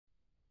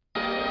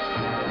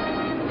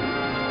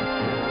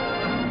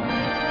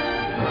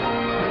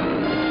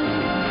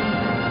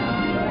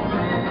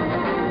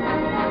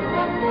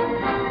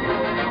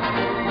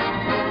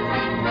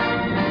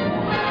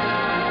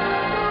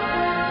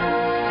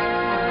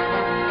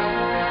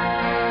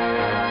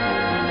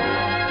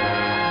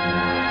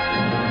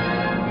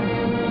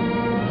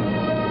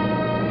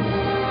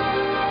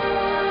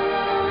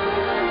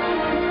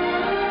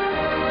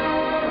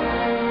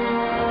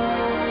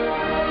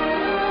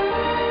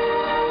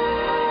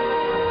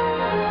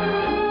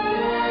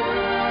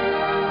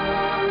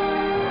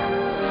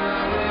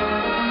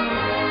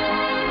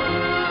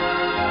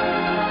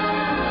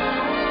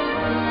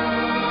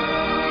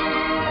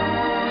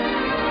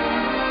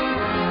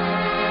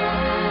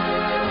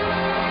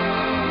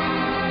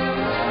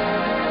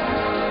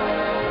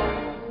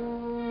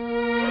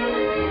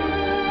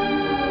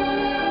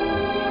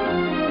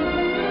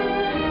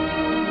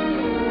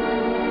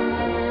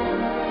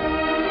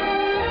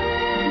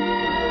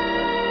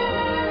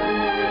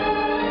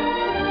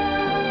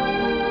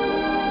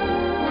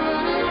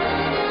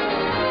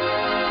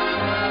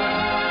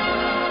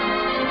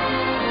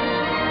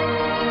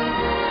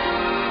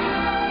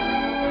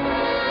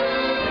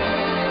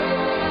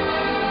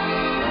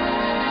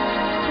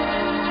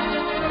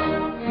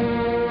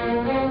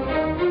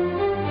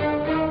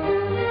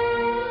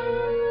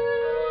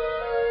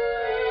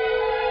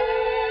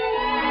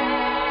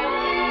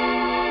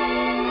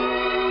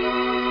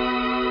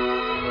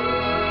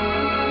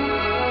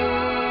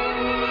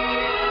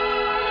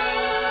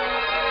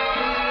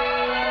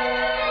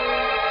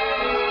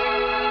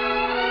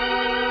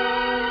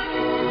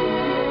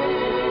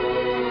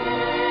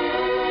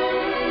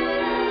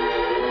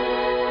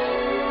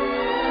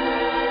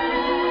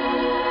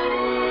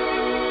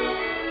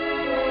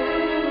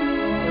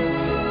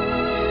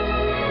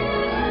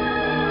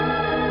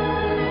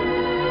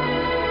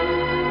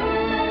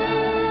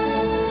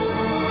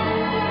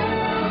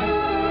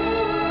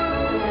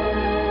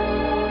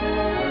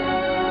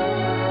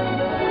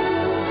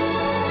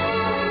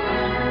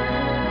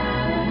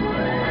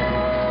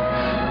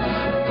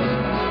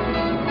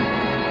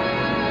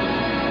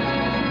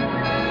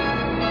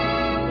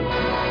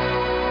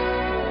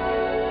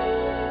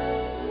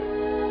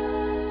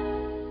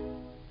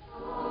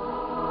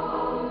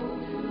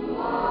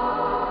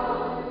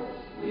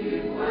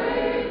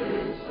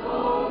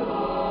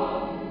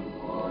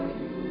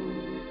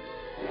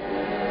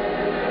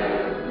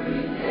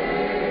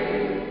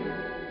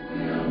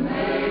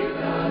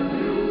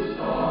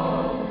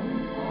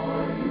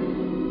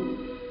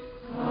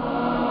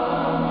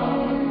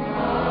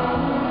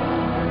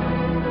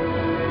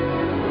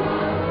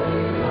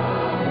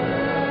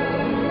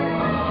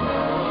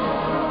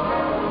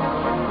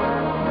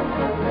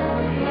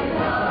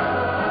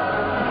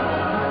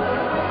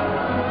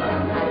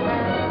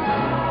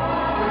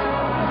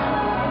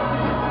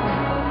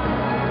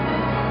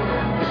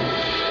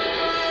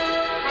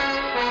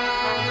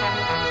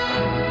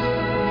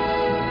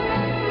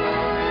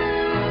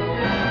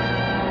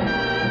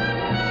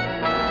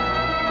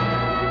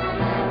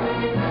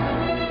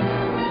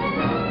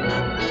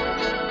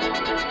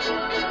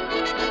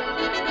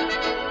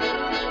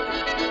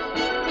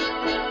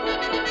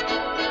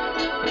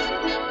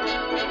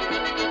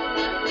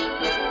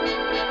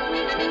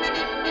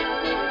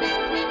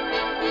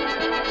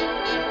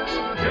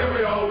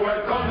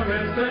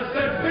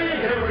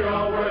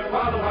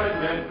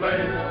men play,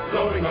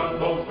 loading up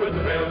boats with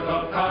the bales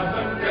of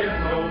cotton,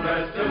 getting no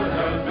rest till the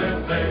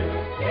judgment day.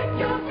 Get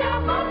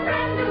yourself a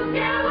brand new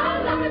gal,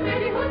 a lovely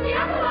baby who's the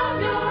apple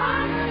of your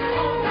eye.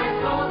 All that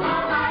clothes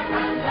are high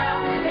and well,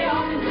 they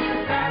often do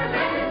very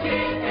better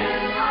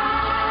chicken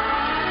pie.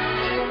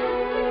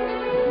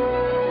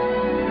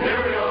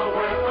 Here we all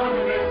work on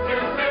the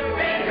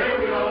Mississippi, here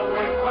we all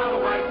work while the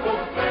white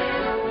folks play,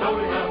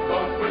 loading up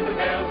boats with the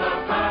bales of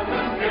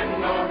cotton, getting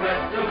no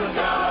rest till the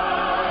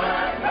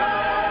judgment day.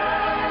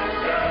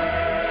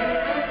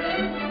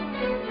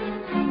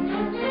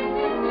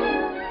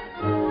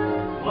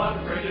 What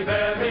pretty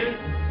babies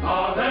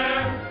are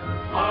there,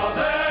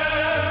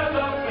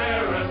 the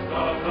fairest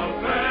of the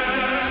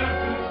fair,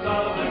 to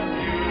southern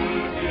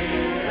beauty,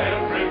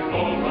 every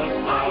foe must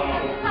bow.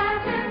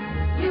 Clatter,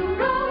 you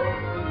roll,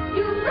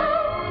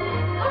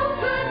 oh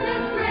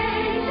goodness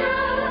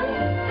gracious,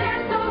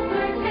 they're so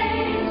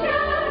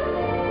flirtatious,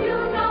 you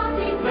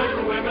naughty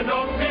Little women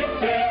don't be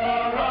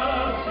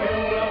timorous, you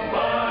will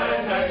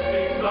find that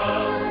she's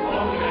love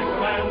only makes a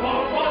man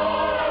more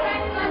bold.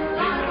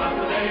 These are not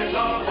the days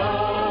of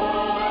old.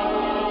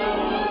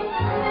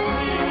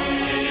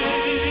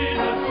 Please,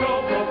 a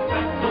stroke of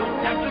pencil,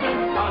 Captain and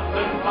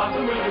Scotland,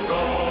 Blossom, will you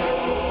go?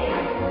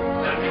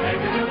 Let me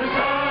take you to the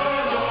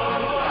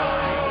shallow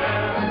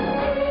island.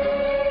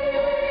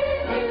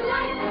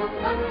 Delightful,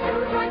 but too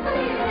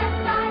joyfully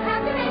accept I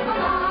have to make a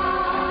law.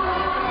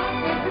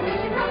 Get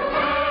permission from the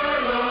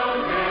Hello,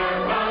 dear,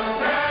 from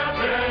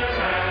Captain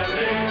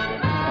Andy.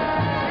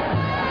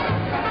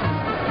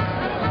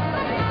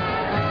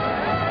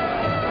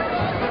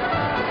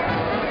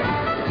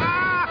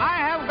 I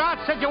have got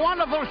such a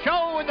wonderful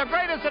show with the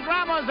greatest of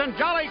dramas and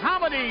jolly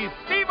comedies.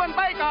 Stephen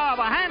Baker,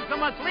 the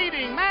handsomest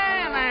leading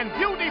man, and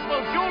beautiful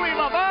Julie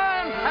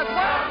Laverne as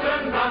well.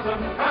 Captain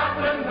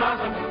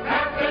Blossom,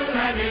 Captain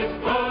Andy's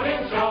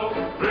floating show.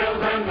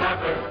 Thrills and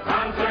laughter,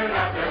 concert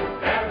after,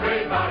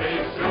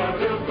 everybody's sure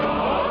to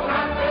go.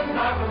 Captain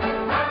Blossom,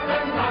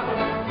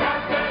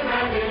 Captain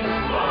Andy's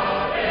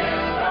floating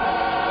show.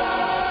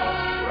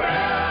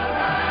 Thrills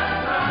and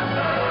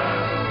laughter,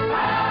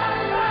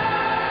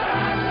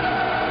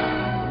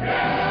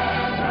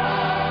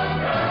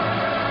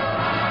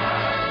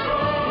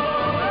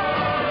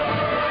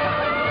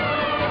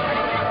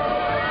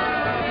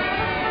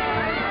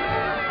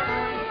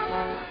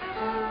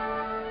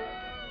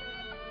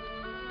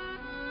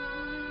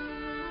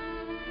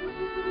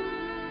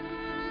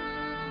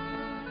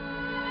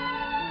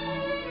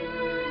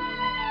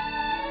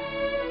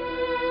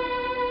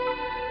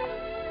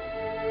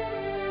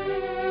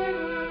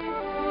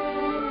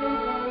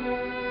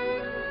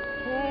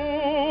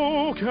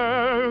 Who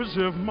cares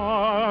if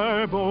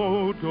my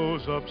boat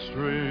goes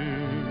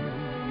upstream,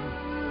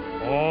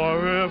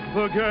 or if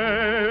the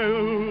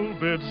gale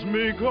bids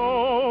me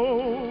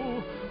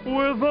go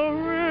with the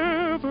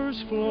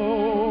river's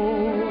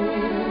flow?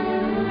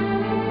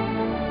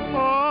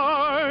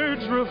 I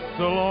drift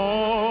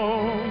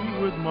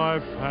along with my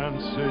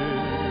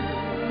fancy.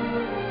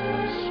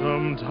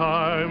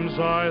 Sometimes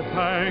I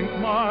thank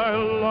my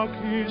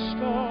lucky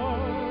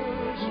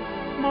stars,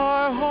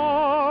 my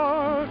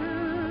heart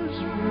is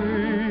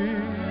free.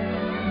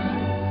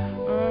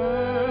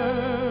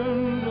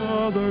 And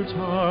other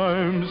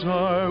times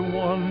I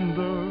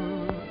wonder,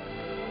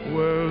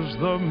 where's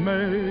the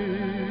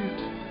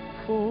mate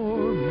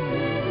for me?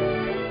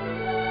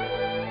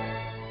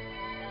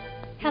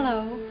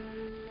 Hello.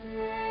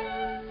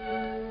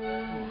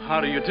 How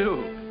do you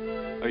do?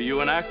 Are you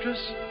an actress?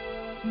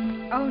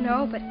 Oh,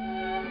 no, but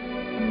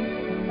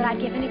I'd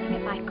give anything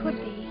if I could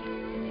be.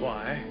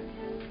 Why?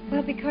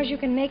 Well, because you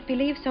can make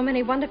believe so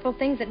many wonderful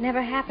things that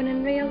never happen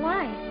in real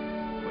life.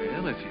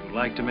 Well, if you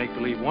like to make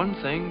believe one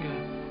thing,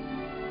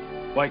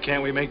 why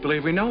can't we make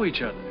believe we know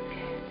each other?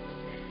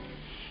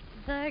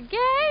 The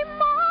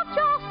game of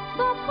just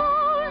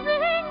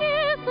supposing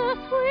is the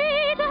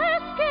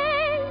sweetest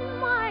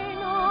game I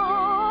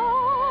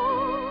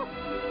know.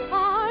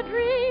 Our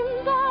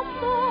dreams are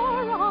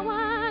more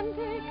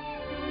romantic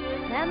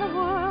than the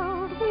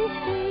world we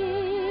see.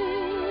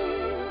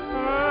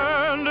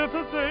 And if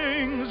the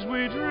things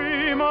we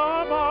dream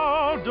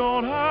about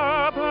don't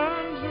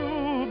happen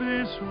to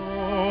be so,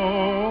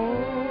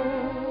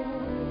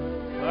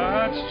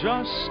 that's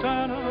just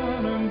an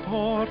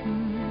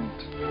unimportant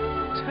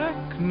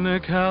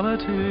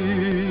technicality.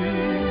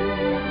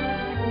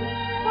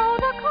 Oh,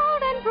 the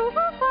cold and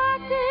brutal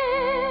fact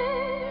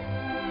is,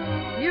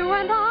 you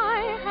and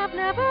I have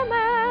never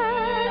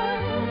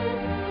met.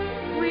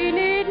 We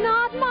need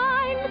not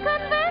mind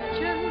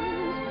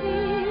conventions,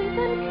 P's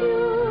and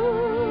Q's.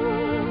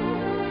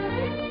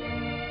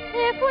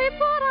 If we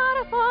put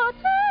our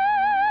thoughts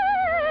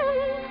in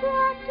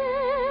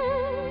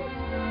practice,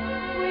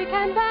 we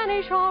can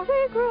banish all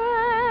regret.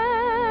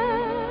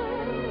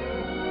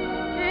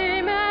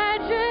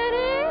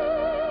 Imagining,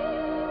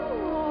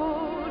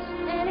 oh,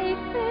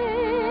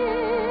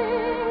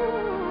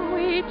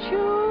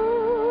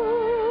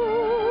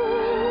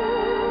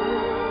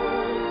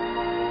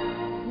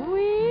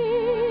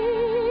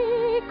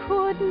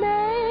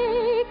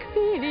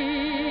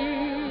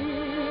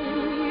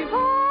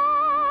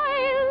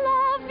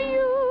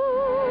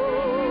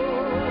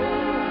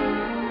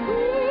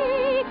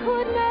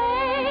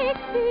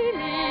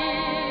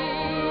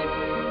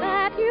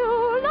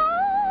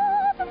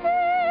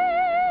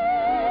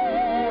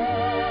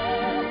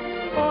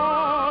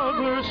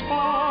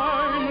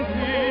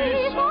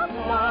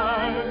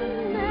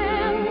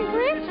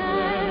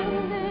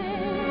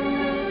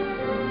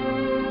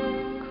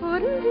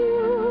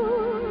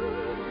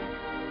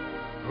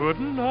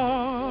 couldn't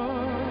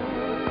I?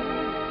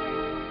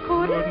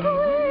 Couldn't we?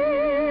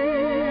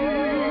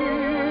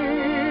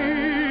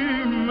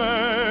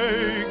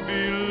 Make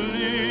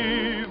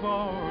believe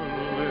our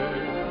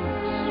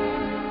lips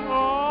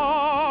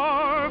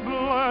are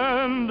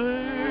blending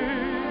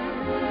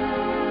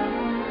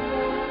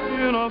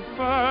in a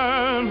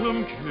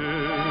phantom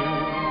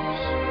kiss,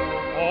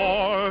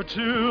 or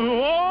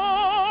two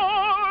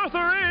or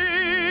three.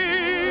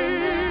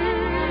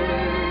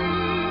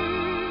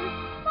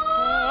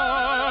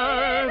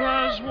 Might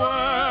as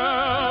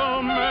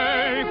well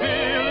make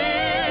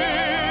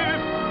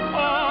believe I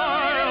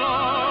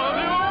love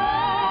you.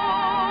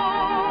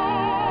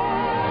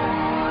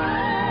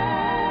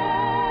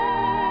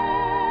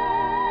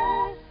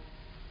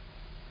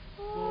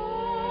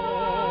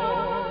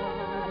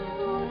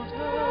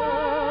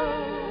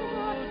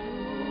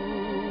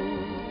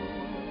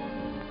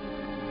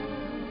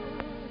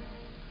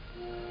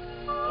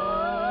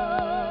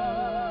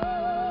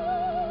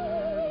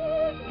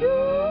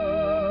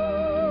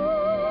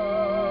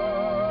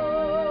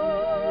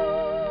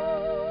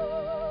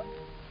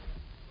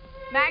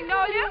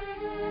 Magnolia?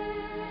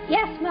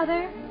 Yes,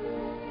 Mother.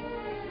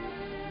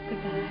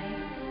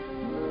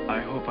 Goodbye.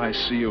 I hope I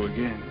see you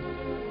again.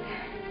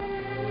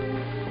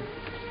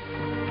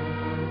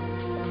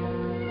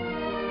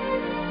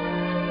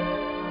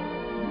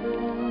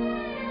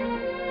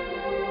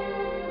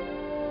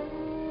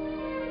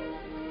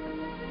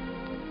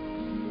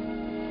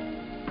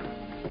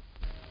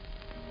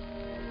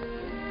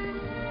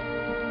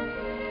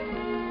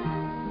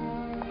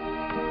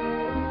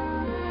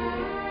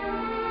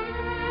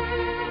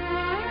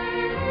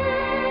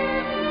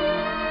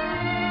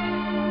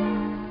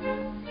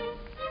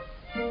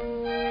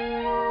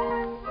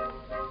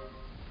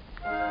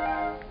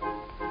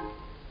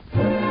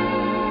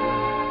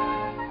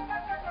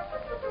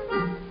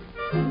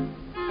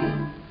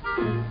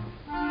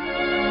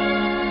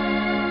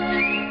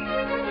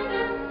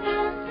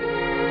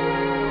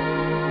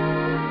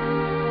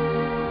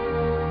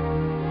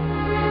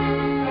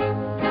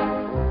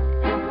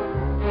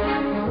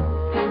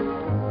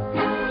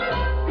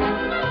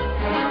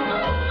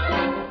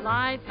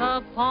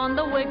 Upon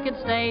the wicked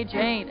stage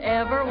ain't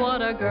ever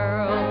what a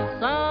girl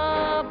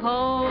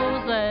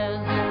supposes.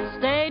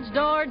 Stage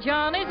door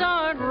Johnnies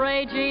aren't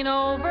raging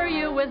over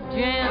you with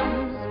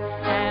gems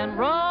and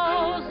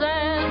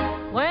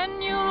roses.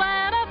 When you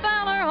let a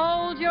feller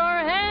hold your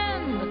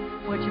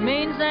hand, which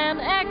means an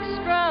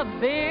extra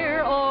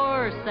beer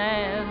or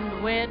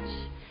sandwich,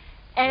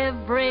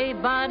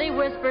 everybody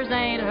whispers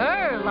ain't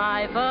her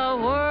life a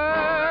whirl.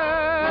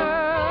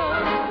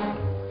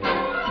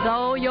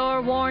 Though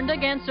you're warned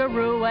against a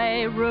roue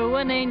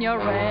ruining your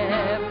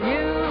reputation,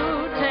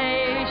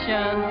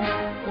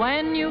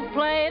 when you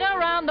played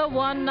around the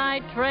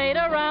one-night trade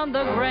around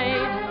the great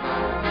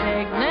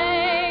big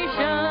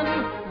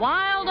nation,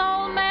 wild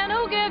old men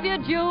who give you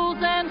jewels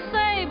and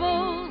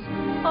sables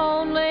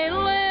only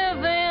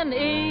live in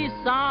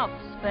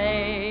Aesop's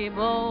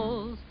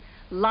fables.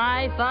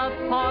 Life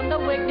upon the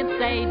wicked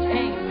stage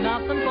ain't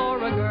nothing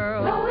for a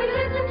girl. Though we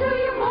listen to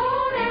you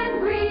moan and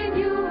grieve,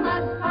 you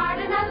must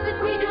pardon us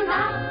if we do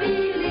not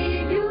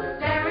believe you.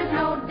 There is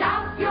no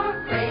doubt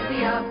you're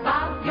crazy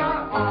about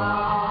your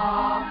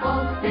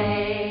awful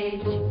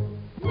stage.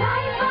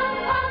 Life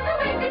upon the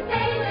wicked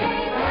stage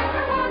ain't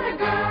ever what a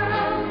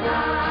girl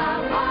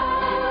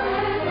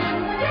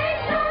supposes.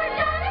 Stage door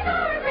Johnnies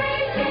aren't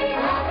raging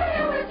over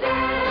you with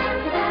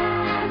gems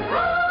and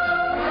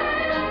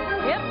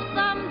roses. If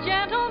some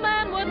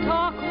gentleman would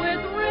talk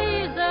with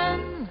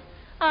reason,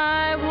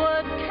 I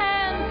would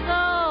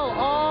cancel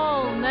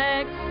all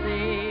next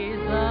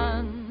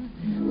season.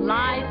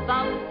 Life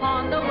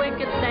upon the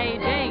wicked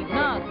stage ain't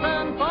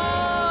nothing for a girl.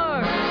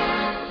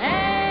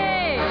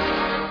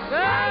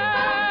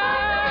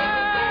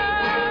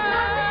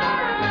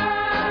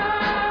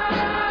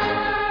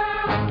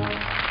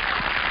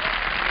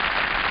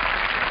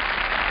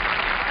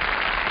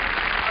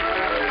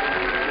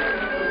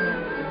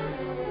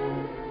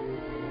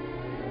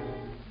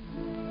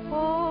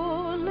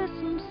 Oh,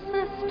 listen,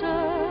 sister,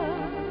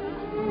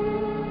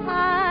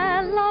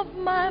 I love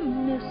my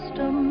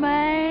Mr.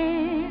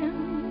 Man,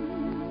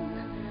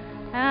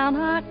 and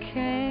I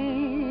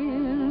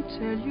can't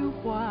tell you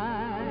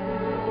why.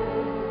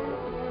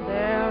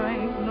 There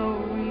ain't no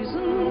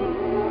reason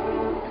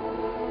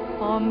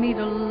for me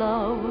to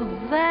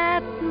love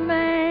that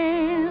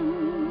man.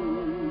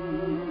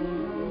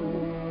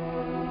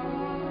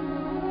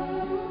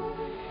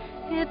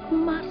 It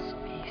must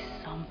be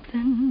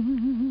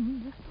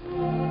something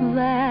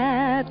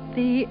that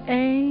the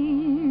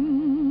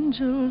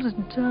angels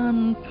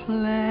done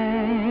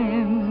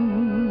planned.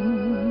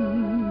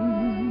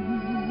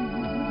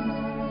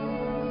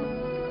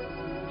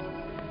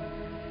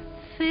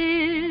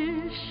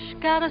 Fish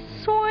gotta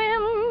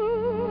swim,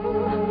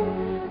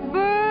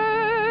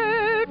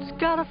 birds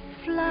gotta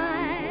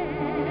fly.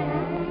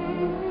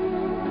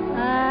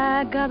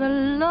 I gotta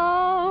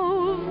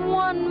love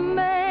one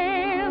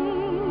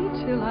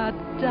man till I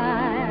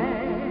die.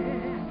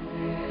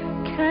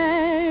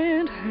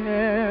 Can't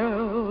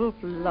help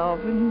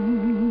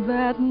loving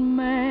that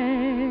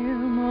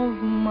man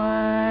of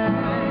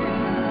mine.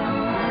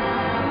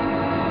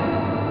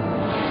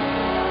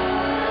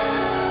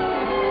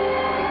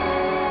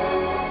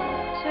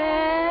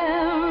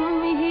 Tell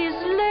me he's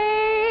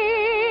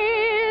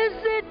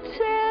lazy,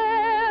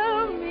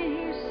 tell me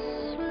he's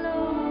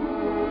slow,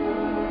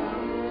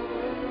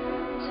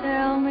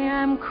 tell me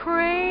I'm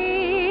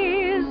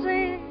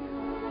crazy,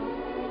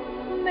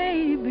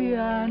 maybe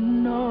I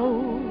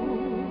know.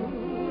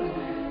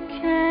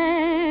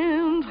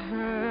 Can't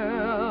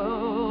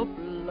help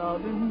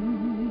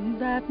loving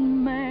that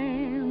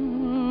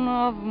man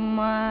of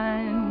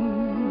mine.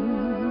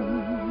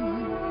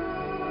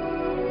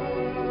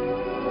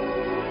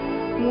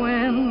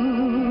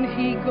 When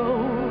he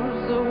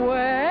goes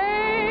away,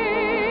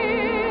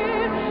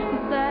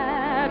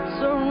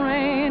 that's a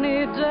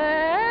rainy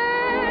day.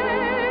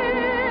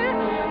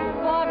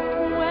 But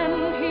when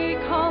he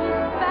comes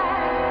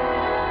back,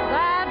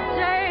 that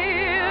day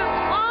is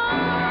fine.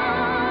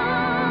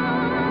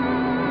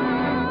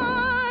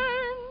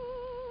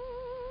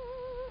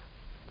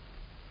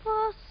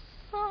 The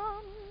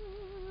sun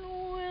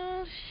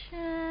will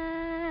shine.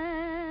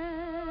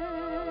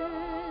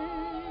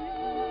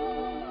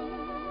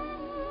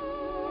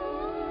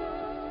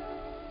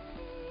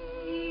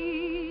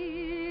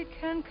 He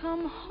can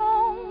come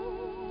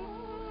home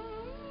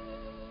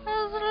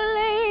as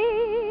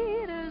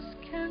late as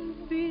can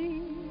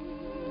be.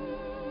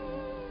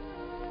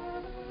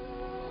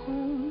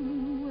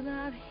 Home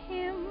without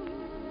him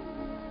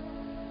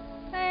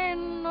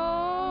ain't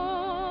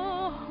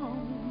no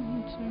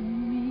home to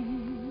me.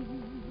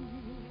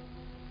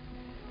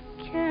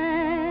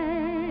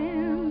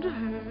 Can't help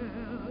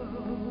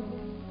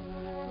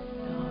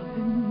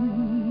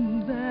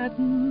loving that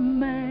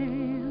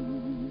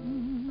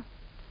man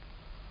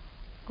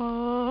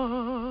of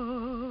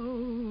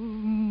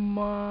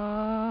mine.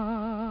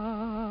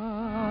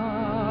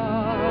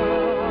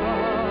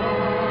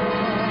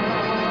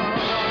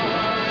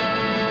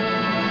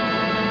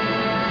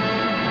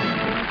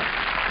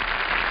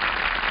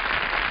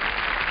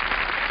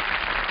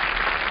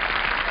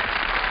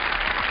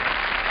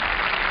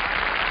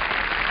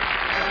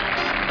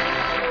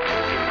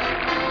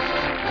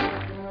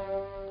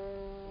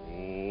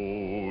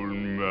 Old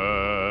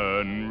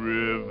man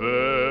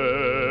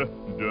river,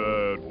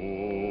 that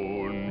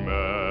old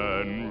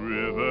man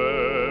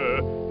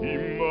river, he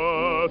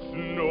must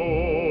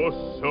know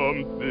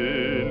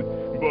something,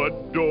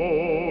 but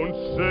don't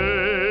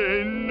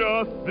say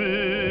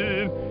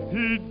nothing.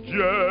 He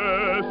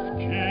just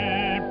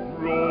keep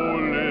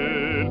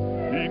rolling,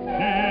 he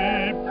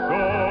keeps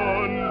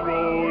on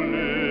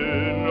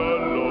rolling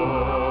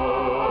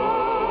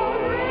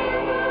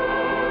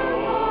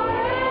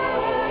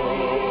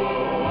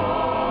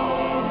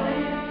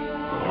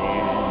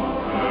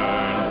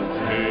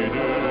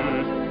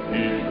Potatoes,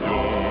 he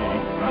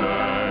don't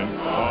plant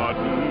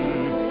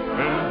cotton,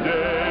 and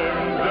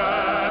them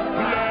that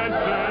plant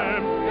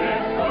them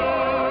is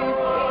some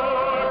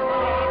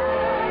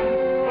forgotten.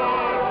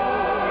 But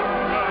old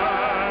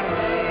man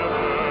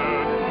river,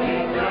 he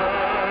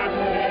just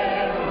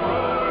keeps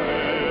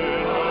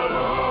rolling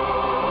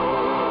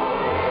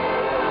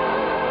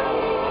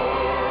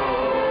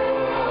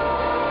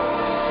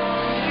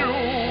You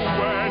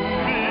and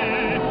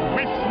me,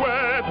 we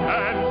sweat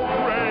and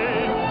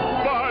strain,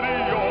 body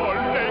all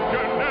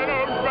naked and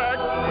our back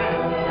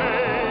with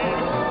pain.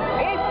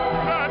 Hold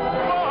that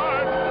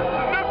march,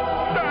 lift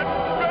that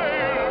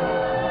veil,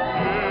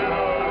 get a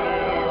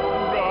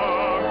little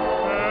rock,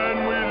 and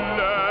we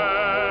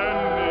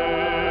land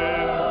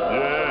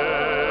in death.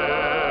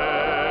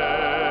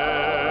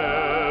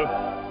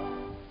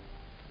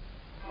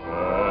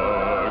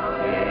 Heart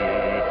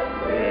gets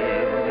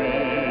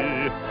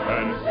weary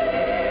and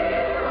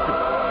sick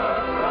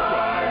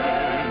of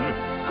trying.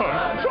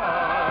 I'm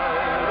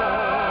tired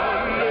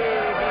of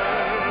living and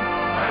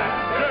still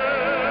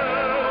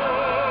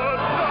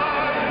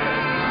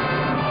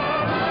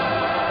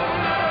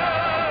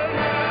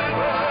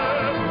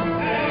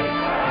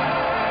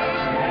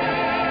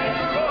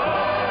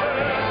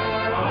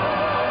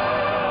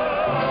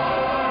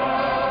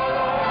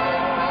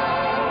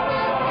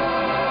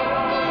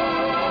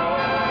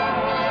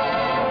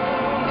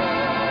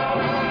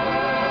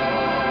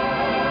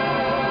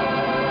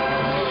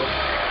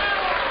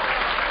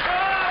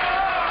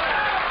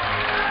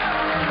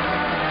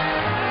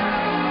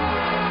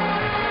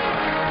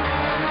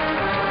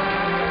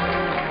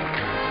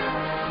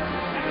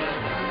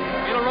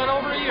It'll run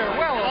over a year.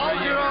 Well, over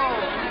a year.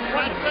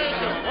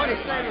 Congratulations. What a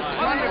statement.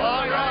 Wonderful.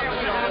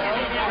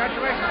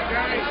 Congratulations,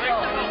 Johnny.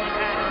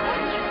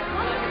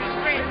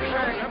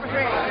 Number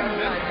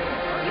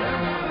three.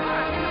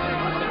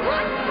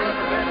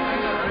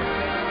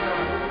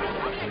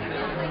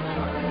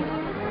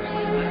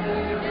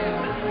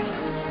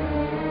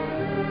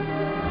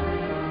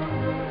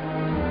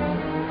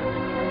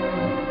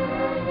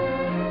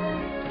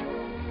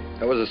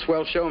 That was a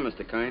swell show,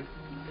 Mr. Kern.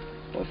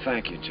 Well,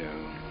 thank you,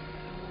 Joe.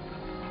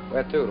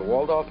 Where to? The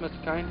Waldorf,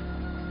 Mr. Kern?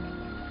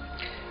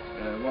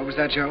 What was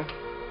that, Joe?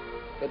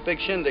 that big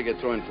shindig you're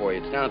throwing for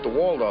you. It's down at the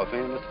Waldorf,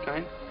 ain't it, Mr.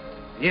 Kern?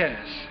 Yes.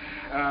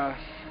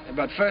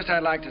 But first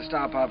I'd like to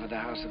stop off at the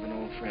house of an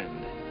old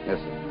friend. Yes,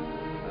 sir.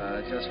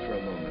 Just for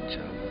a moment,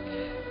 Joe.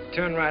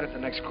 Turn right at the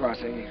next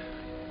crossing.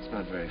 It's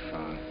not very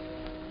far.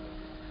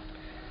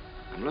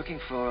 I'm looking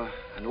for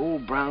an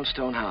old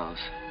brownstone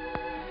house.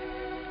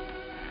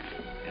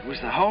 It was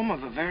the home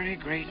of a very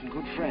great and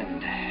good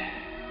friend.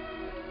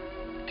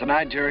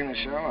 Tonight during the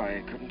show,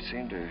 I couldn't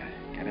seem to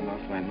get him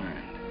off my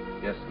mind.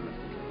 Yes, sir,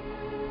 Mr.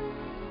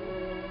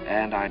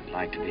 And I'd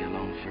like to be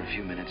alone for a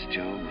few minutes,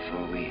 Joe,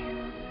 before we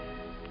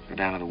go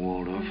down to the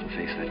Waldorf and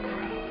face that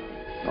crowd.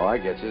 Oh, I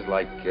get you. It's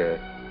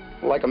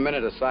like a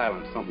minute of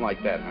silence, something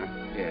like that, huh?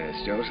 Yes,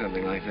 Joe,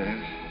 something like that.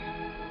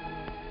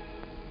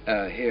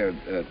 Here,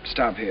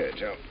 stop here,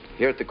 Joe.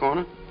 Here at the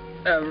corner?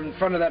 In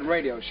front of that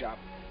radio shop.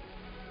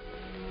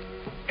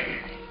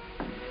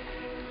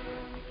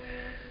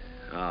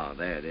 Oh,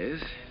 there it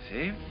is.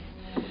 See?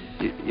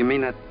 You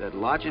mean that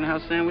lodging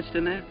house sandwiched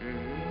in there?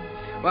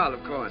 Mm-hmm. Well,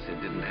 of course,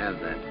 it didn't have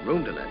that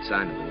room to let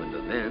sign in the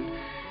window then.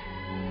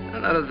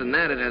 And other than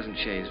that, it hasn't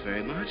changed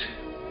very much.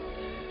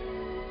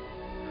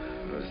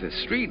 Well, the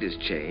street has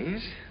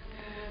changed.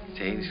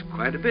 Changed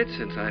quite a bit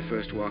since I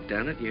first walked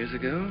down it years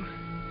ago.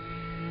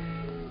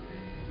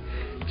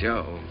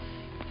 Joe,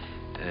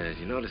 did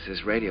you notice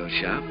this radio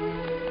shop?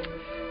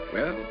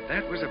 Well,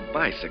 that was a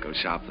bicycle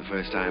shop the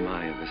first time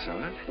I ever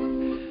saw it.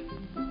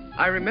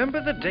 I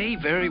remember the day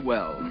very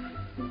well.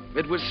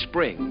 It was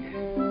spring,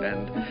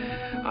 and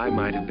I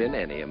might have been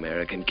any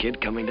American kid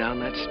coming down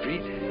that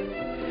street.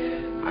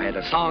 I had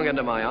a song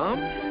under my arm,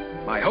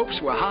 my hopes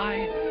were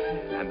high,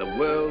 and the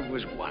world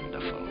was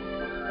wonderful.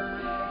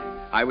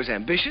 I was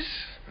ambitious,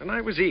 and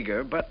I was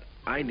eager, but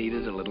I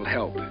needed a little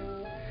help.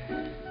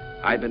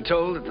 I'd been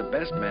told that the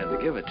best man to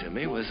give it to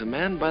me was a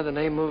man by the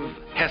name of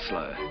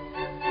Hessler,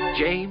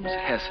 James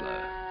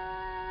Hessler.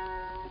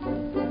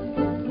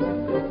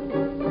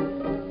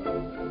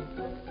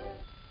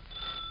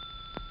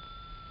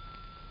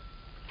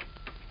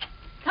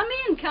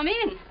 Come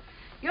in.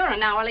 You're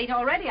an hour late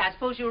already. I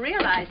suppose you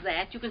realize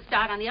that. You can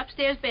start on the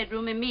upstairs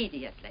bedroom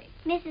immediately.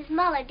 Mrs.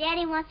 Muller,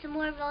 Daddy wants some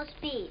more roast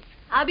beef.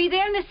 I'll be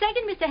there in a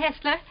second, Mr.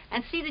 Hessler,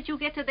 and see that you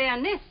get to their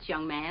nests,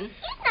 young man.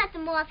 He's not the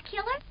moth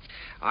killer.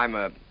 I'm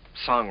a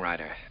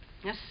songwriter.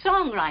 A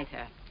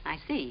songwriter. I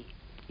see.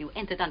 You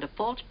entered under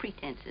false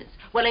pretenses.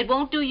 Well, it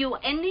won't do you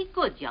any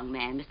good, young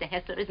man. Mr.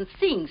 Hessler isn't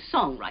seeing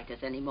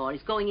songwriters anymore.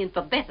 He's going in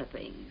for better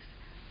things.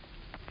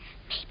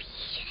 Maybe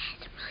he should have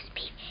some roast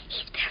beef.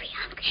 He's very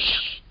hungry.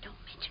 Shh. Don't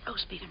mention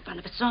roast beef in front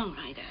of a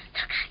songwriter.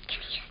 Look out, give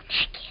me his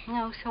neck here.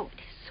 No, so it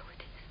is, so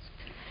it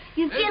is.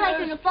 You feel like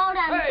you're going to fall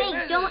down and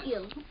faint, don't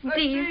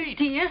you?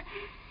 Dear.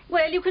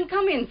 Well, you can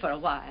come in for a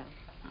while.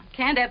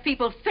 Can't have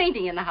people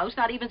fainting in the house,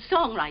 not even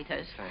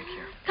songwriters. Thank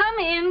you. Come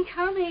in,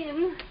 come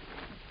in.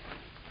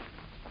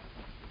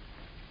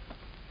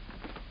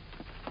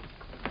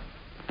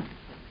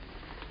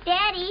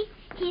 Daddy,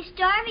 he's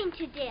starving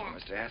to death.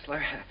 Mr.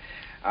 Hessler.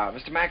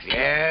 Mr. Max.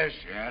 Yes,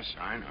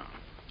 I know.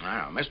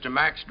 Mr.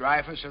 Max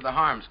Dreyfus of the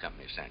Harms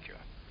Company sent you.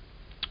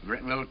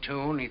 Written a little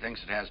tune. He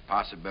thinks it has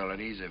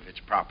possibilities if it's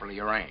properly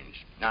arranged.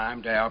 Now,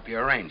 I'm to help you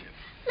arrange it.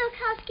 Look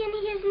how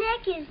skinny his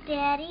neck is,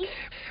 Daddy.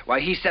 Why,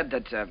 he said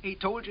that, He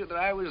told you that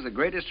I was the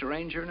greatest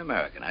arranger in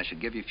America, and I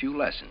should give you a few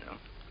lessons.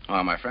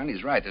 Well, my friend,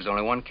 he's right. There's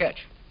only one catch.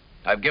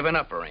 I've given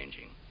up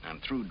arranging. I'm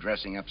through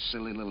dressing up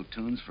silly little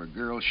tunes for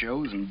girl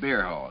shows and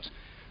beer halls.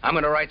 I'm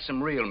going to write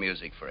some real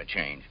music for a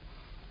change.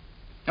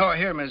 Oh,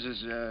 here,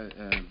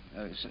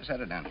 Mrs. Set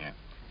it down here.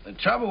 The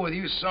trouble with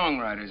you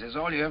songwriters is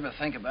all you ever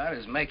think about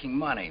is making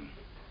money.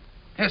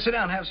 Here, sit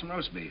down, have some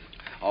roast beef.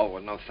 Oh,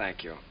 well, no,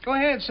 thank you. Go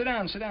ahead, sit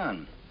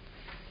down.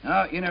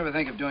 No, you never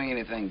think of doing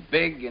anything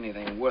big,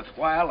 anything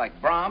worthwhile, like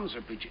Brahms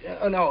or Puccini.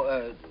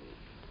 No,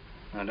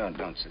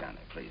 don't sit down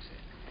there, please.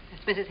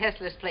 It's Mrs.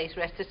 Hessler's place,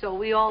 rest her soul.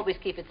 We always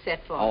keep it set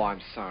for her. Oh,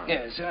 I'm sorry.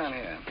 Yeah, sit down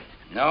here.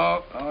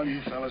 No, all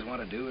you fellas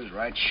want to do is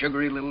write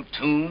sugary little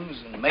tunes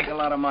and make a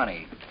lot of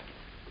money.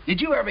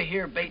 Did you ever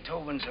hear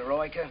Beethoven's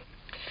Eroica?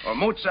 Or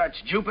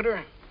Mozart's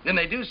Jupiter? Didn't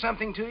they do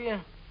something to you?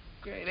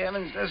 Great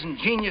heavens, doesn't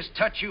genius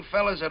touch you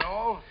fellas at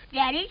all?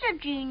 Daddy's a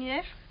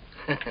genius.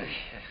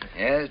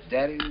 Yes,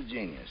 Daddy's a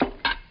genius.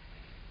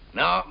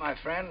 No, my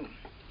friend,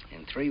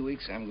 in 3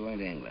 weeks I'm going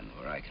to England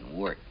where I can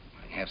work.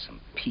 I can have some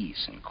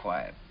peace and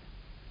quiet.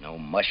 No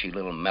mushy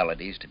little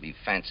melodies to be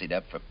fancied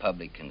up for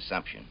public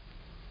consumption.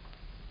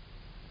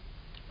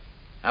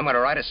 I'm going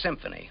to write a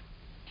symphony.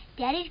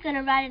 Daddy's going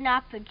to write an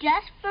opera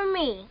just for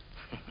me.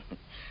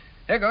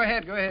 Here, go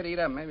ahead, eat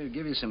up. Maybe it'll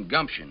give you some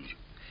gumption.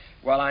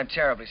 Well, I'm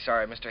terribly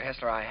sorry, Mr.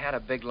 Hessler. I had a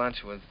big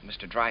lunch with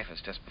Mr.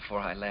 Dreyfus just before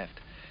I left.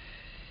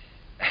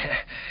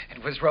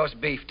 It was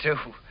roast beef, too.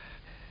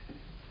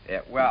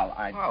 Yeah, well,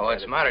 Oh,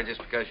 what's the matter?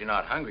 Just because you're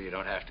not hungry, you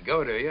don't have to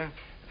go, do you?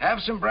 Have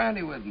some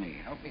brandy with me.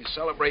 Help me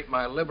celebrate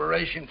my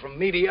liberation from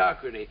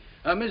mediocrity.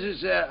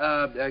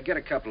 Mrs., get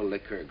a couple of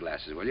liqueur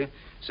glasses, will you?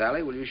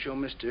 Sally, will you show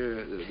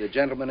the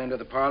gentleman into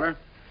the parlor?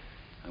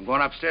 I'm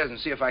going upstairs and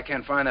see if I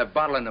can't find that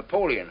bottle of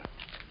Napoleon.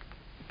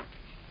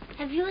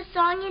 Have you a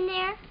song in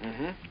there?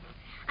 Mm-hmm.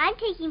 I'm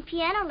taking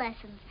piano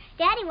lessons.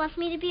 Daddy wants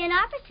me to be an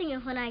opera singer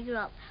when I grow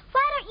up.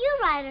 Why don't you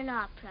write an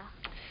opera?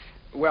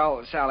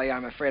 Well, Sally,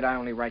 I'm afraid I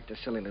only write the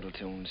silly little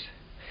tunes.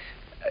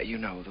 You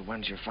know, the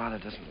ones your father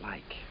doesn't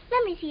like.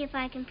 Let me see if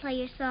I can play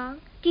your song.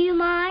 Do you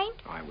mind?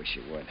 Oh, I wish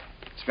you would.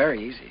 It's very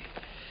easy.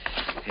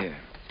 Here.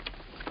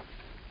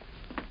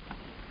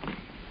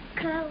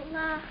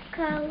 Kala,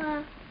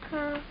 kala,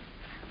 kala.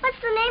 What's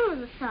the name of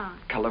the song?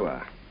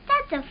 Kalua.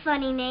 That's a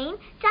funny name.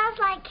 Sounds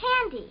like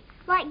candy,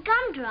 like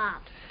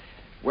gumdrops.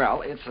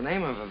 Well, it's the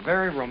name of a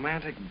very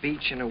romantic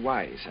beach in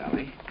Hawaii,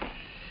 Sally.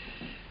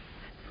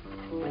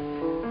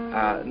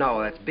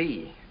 No, that's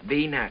B.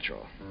 B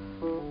natural.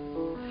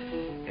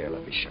 Here,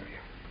 let me show you.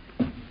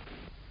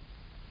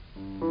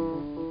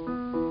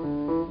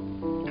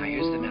 Now,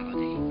 here's the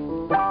melody.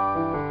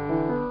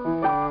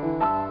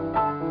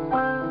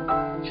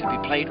 Should be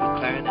played with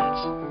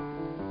clarinets.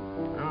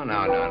 Oh,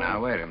 no.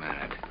 Wait a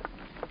minute.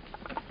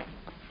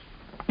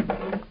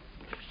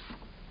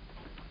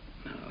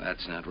 No,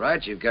 that's not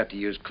right. You've got to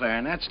use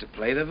clarinets to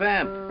play the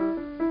vamp.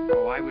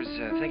 Oh, I was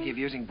thinking of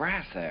using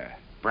brass there.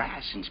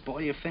 Brass and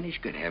spoil your finish?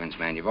 Good heavens,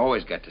 man. You've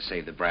always got to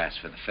save the brass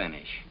for the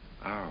finish.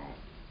 Oh.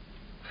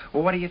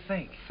 Well, what do you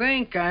think?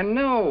 Think? I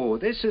know.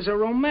 This is a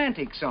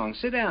romantic song.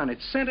 Sit down.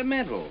 It's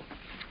sentimental.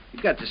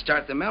 You've got to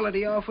start the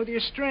melody off with your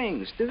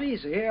strings.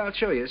 Divisa. Here, I'll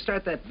show you.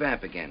 Start that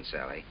vamp again,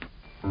 Sally.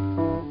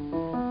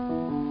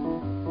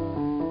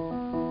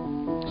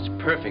 It's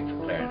perfect for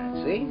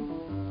clarinet, see?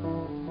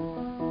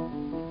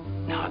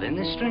 Now then,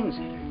 the strings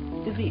enter.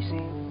 Divisa.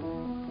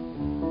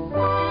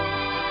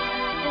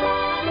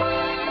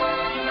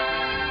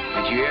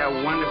 Did you hear how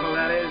wonderful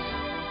that is?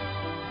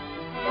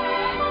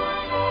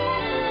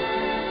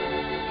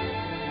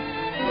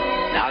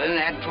 Now then,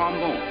 add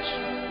trombones,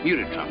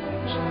 muted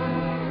trombones.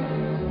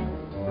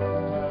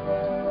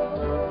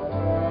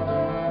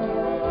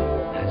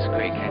 That's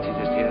great. Can't you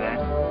just hear that?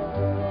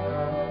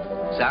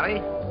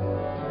 Sally?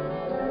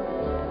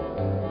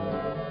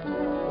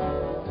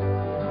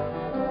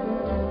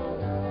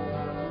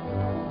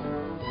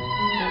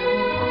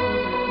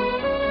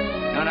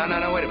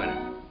 No, wait a minute.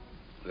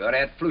 We ought to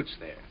add flutes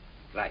there.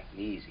 Light and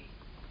easy.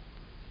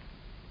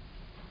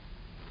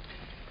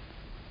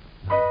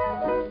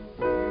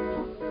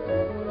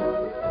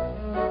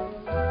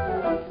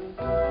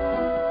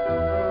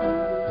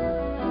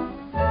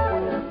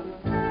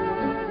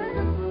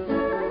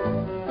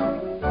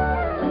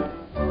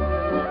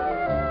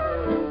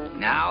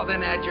 Now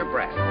then, add your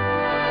brass.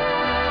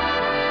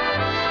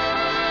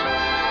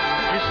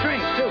 Your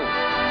strings, too.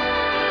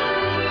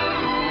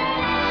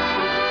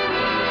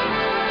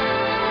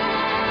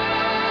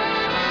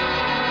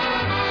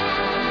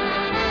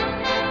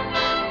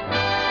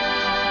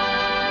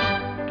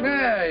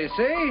 You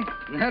see?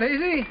 Not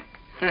easy?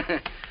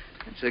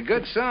 It's a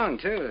good song,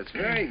 too. It's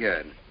very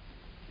good.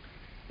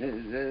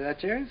 Is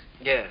that yours?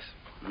 Yes.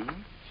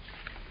 Mm-hmm.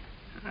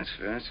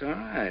 That's all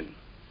right.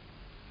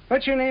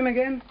 What's your name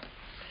again?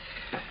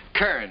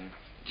 Kern.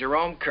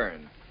 Jerome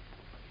Kern.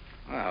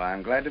 Well,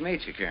 I'm glad to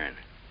meet you, Kern.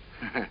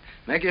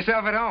 Make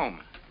yourself at home.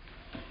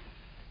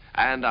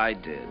 And I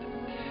did.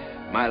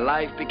 My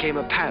life became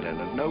a pattern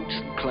of notes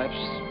and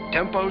clefs,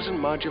 tempos and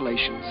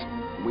modulations.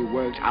 We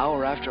worked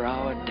hour after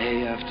hour,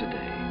 day after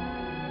day.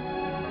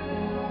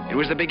 It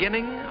was the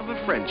beginning of a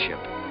friendship.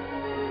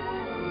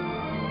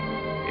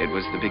 It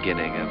was the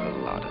beginning of a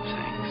lot of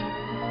things.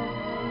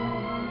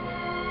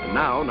 And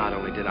now, not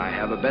only did I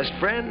have a best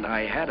friend,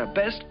 I had a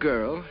best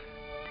girl,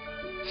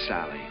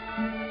 Sally.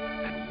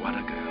 And what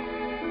a girl.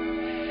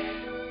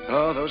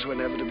 Oh, those were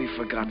never to be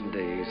forgotten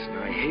days, and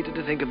I hated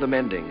to think of them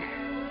ending.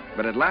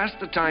 But at last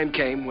the time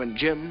came when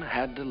Jim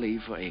had to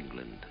leave for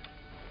England.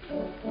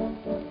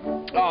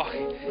 Oh,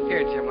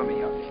 here, Jim, let me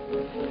help you.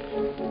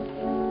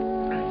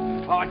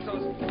 Oh, it's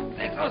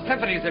those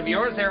symphonies of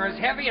yours. They're as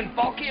heavy and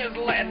bulky as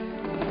lead.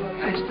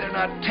 Nice they're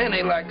not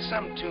tinny like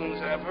some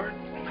tunes I've heard.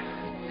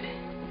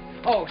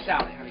 Oh,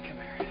 Sally, honey, come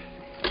here.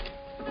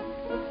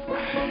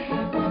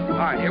 All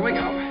right, here we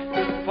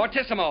go.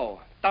 Fortissimo.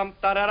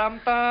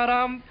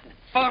 Dum-da-da-dum-da-dum.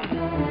 Bum.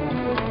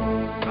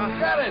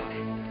 Got it.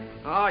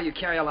 Oh, you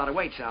carry a lot of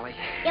weight, Sally.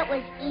 It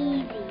was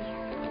easy.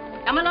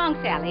 Come along,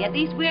 Sally. At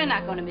least we're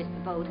not going to miss the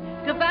boat.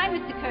 Goodbye,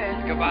 Mr.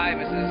 Kern. Goodbye,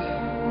 Mrs.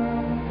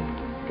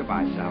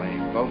 Goodbye, Sally.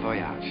 Bon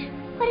voyage.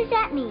 What does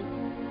that mean?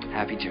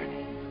 Happy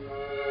journey.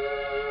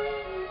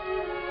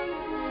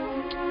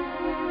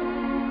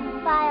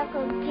 Bye,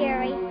 Uncle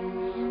Jerry.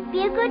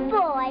 Be a good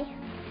boy.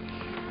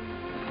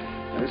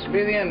 This will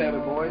be the end of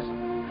it, boys.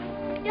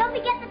 Don't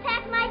forget to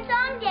pack my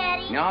song,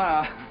 Daddy.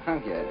 No, I'm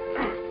good.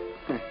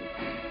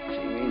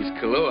 She means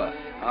Kalua.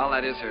 All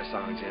that is her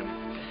song, Jim.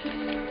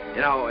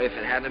 You know, if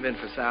it hadn't been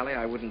for Sally,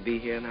 I wouldn't be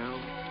here now.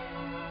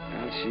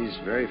 Well, she's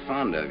very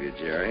fond of you,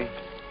 Jerry.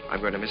 I'm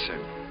going to miss her.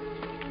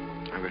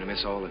 I'm going to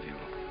miss all of you.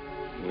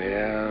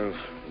 Well,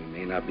 we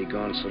may not be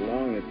gone so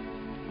long. It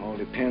all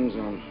depends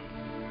on...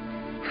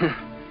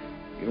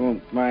 You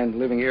won't mind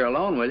living here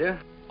alone, will you?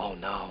 Oh,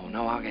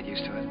 no, I'll get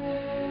used to it.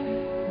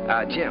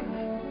 Jim,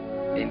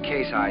 in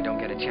case I don't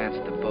get a chance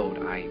at the boat,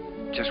 I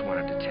just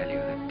wanted to tell you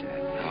that...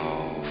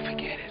 Oh,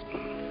 forget it.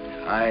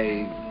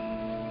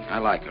 I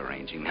like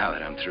arranging now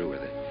that I'm through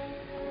with it.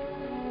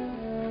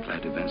 I'm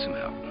glad to have been some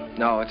help.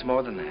 No, it's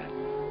more than that.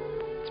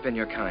 It's been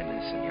your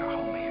kindness and your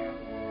home here.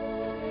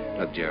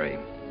 Look, Jerry,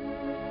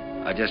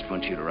 I just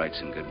want you to write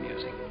some good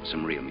music,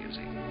 some real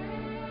music.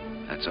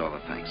 That's all the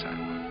thanks I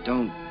want.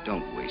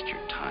 Don't waste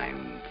your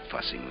time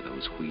fussing with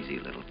those wheezy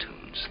little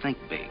tunes. Think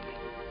big.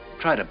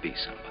 Try to be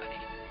somebody.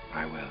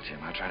 I will, Jim.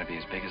 I'll try to be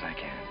as big as I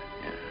can.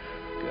 Yeah,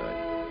 good.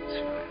 That's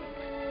fine.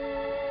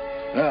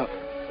 Well,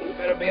 we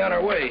better be on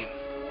our way.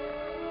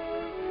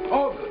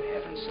 Oh, good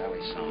heavens,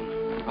 Sally's song.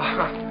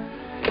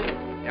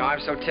 You know,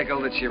 I'm so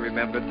tickled that she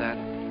remembered that.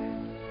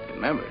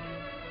 Remembered?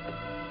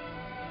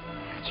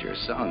 It's your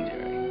song,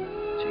 Jerry.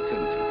 She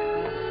couldn't forget.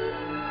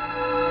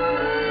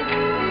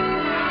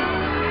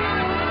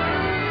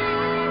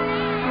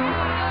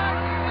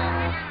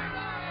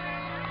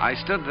 I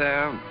stood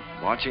there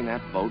watching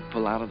that boat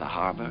pull out of the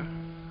harbor,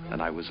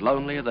 and I was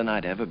lonelier than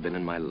I'd ever been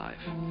in my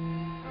life.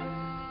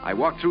 I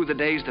walked through the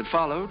days that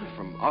followed,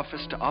 from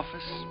office to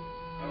office,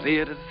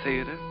 theater to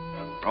theater,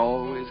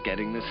 always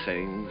getting the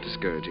same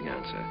discouraging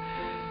answer.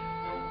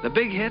 The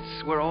big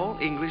hits were all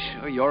English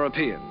or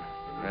European,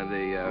 and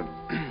the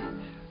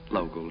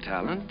local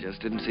talent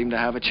just didn't seem to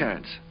have a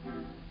chance.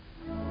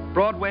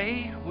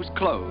 Broadway was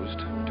closed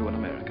to an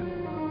American.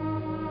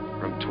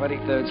 From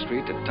 23rd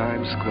Street to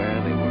Times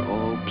Square, they were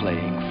all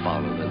playing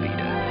Follow the Leader.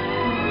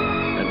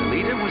 And the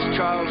leader was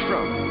Charles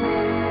Frohman.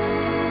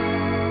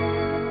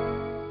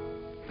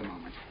 The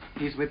moment.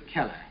 He's with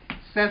Keller.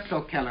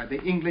 Cecil Keller,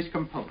 the English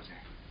composer.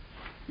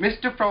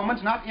 Mr.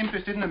 Frohman's not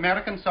interested in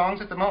American songs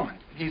at the moment.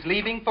 He's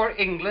leaving for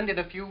England in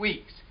a few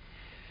weeks.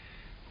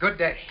 Good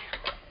day.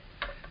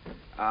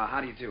 How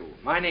do you do?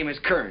 My name is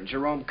Kern,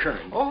 Jerome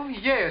Kern. Oh,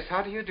 yes.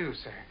 How do you do,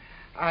 sir?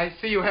 I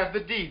see you have the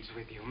deeds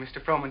with you.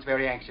 Mr. Frohman's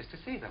very anxious to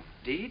see them.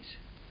 Deeds?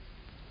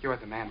 You're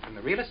the man from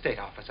the real estate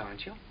office,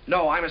 aren't you?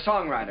 No, I'm a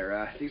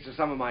songwriter. These are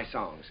some of my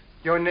songs.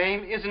 Your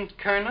name isn't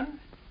Kernan?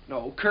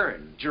 No,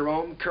 Kern,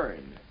 Jerome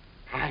Kern.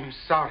 I'm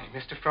sorry.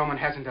 Mr. Frohman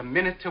hasn't a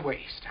minute to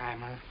waste.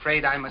 I'm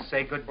afraid I must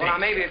say good day. Well, now,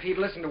 maybe if he'd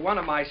listened to one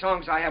of my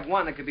songs, I have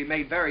one that could be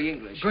made very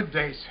English. Good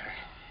day, sir.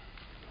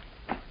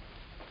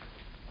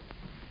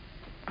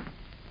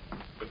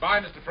 Goodbye,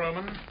 Mr.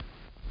 Frohman.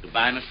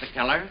 Goodbye, Mr.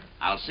 Keller.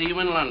 I'll see you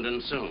in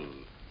London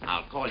soon.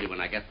 I'll call you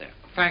when I get there.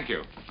 Thank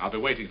you. I'll be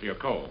waiting for your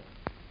call.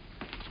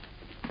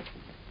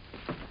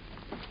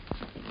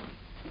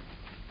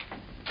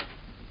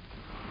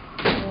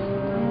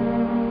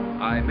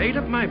 I made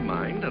up my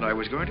mind that I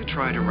was going to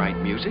try to write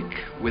music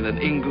with an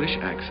English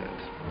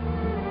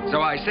accent.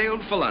 So I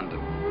sailed for London.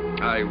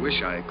 I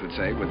wish I could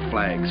say with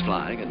flags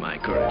flying and my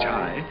courage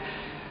high.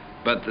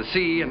 But the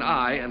sea and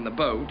I and the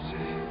boat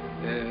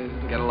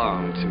didn't get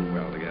along too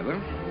well together.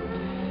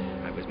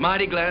 I was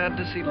mighty glad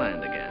to see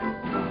land again.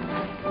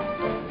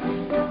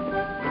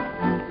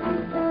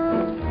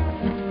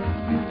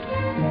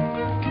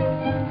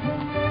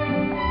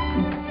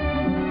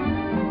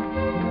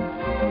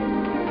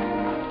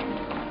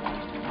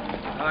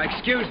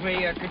 Excuse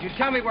me, could you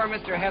tell me where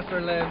Mr.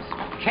 Hessler lives?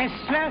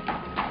 Hessler?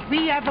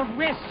 We have a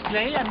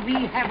Wesley and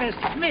we have a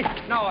Smith.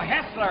 No,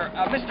 Hessler.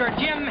 Mr.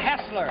 Jim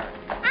Hessler.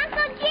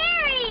 Uncle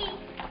Jerry!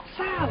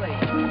 Sally!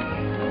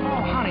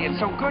 Oh, honey, it's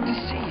so good to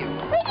see you.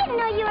 We didn't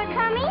know you were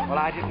coming. Well,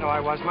 I didn't know I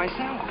was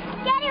myself.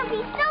 Daddy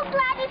will be so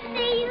glad to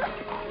see you.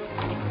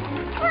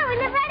 Come on, we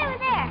live right over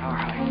there. All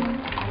right.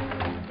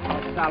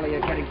 Oh, Sally,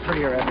 you're getting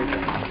prettier every day. I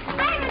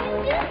have a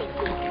new music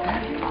teacher.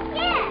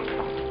 Yes.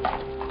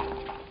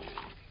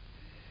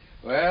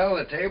 Well,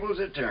 the tables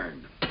are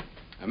turned.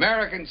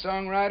 American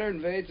songwriter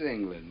invades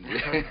England.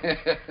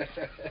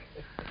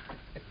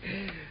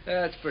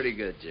 That's pretty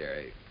good,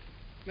 Jerry.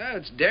 No,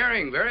 it's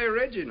daring, very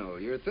original.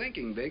 You're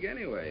thinking big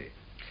anyway.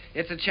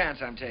 It's a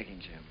chance I'm taking,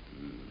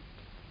 Jim.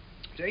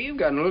 Say, you've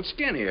gotten a little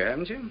skin here,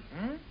 haven't you?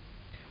 Hmm?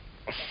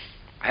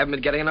 I haven't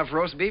been getting enough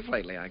roast beef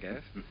lately, I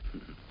guess.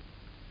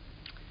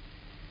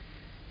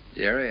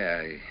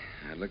 Jerry,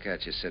 I look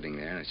at you sitting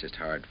there, and it's just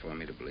hard for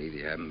me to believe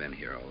you haven't been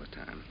here all the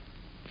time.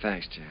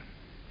 Thanks, Jim.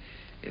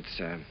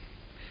 It's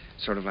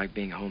sort of like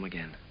being home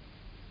again.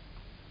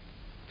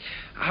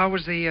 How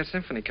was the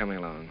symphony coming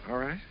along? All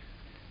right?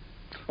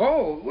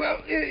 Oh,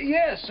 well,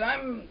 yes,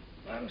 I'm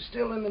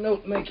still in the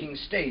note-making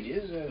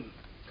stages. Of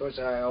course,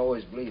 I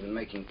always believe in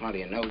making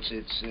plenty of notes.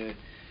 It's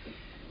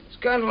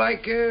kind of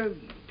like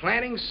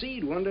planting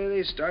seed. One day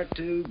they start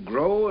to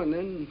grow, and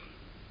then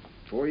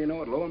before you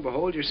know it, lo and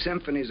behold, your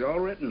symphony's all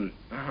written.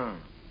 Uh-huh.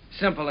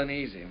 Simple and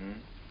easy, hmm?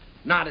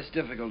 Not as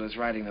difficult as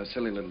writing those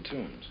silly little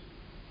tunes.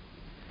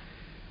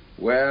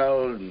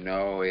 Well,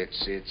 no,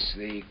 it's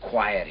the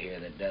quiet here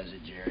that does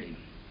it, Jerry.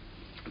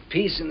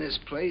 Peace in this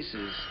place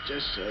is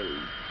just so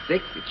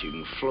thick that you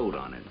can float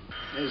on it.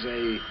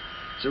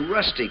 It's a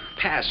rustic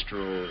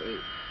pastoral. Wait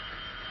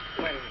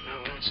a minute,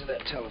 now, answer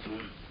that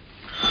telephone.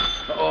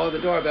 Oh, the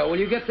doorbell. Will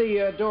you get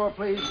the door,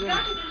 please? You've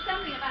got to do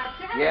something about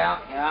that.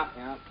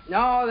 Yeah.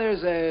 No,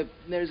 there's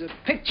a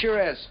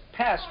picturesque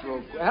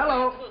pastoral.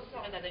 Hello.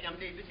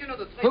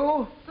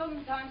 Who?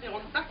 Sometimes they're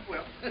on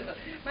duckwork.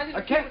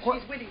 I can't.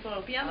 She's waiting for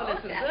a piano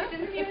lesson, sir.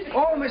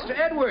 Oh, Mr.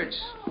 Edwards.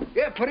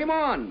 Yeah, put him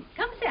on.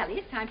 Come, Sally,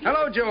 it's time for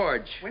Hello,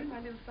 George. When, my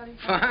little sonny?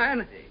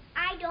 Fine.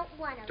 I don't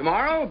want to.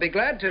 Tomorrow? I'll be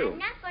glad to. I'm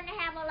not going to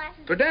have a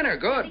lesson. For dinner,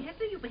 good.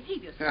 Hester, you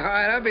behave yourself. All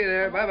right, I'll be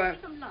there. Bye-bye.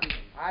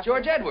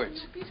 George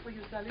Edwards.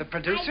 The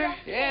producer?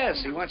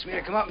 Yes, he wants me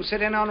to come up and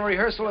sit in on a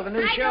rehearsal of a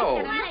new show.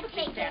 I don't want to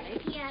take that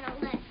piano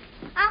lesson.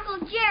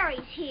 Uncle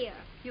Jerry's here.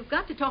 You've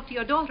got to talk to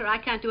your daughter. I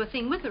can't do a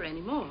thing with her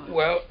anymore.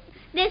 Well...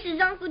 This is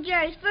Uncle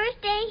Jerry's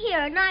first day here,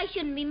 and I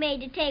shouldn't be made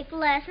to take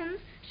lessons.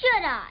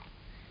 Should I?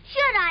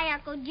 Should I,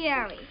 Uncle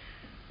Jerry?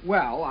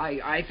 Well,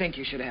 I think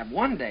you should have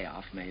one day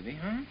off, maybe,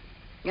 huh?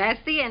 That's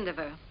the end of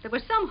her. There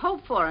was some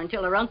hope for her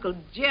until her Uncle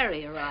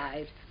Jerry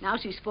arrived. Now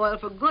she's spoiled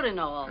for good and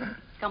all.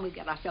 Come, we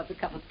get ourselves a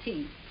cup of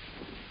tea.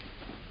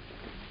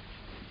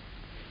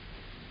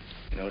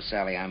 You know,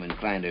 Sally, I'm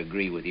inclined to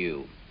agree with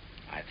you.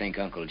 I think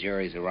Uncle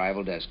Jerry's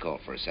arrival does call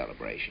for a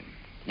celebration.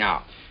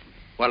 Now,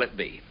 what'll it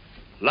be?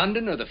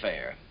 London or the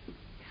fair?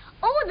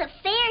 Oh, the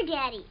fair,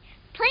 Daddy.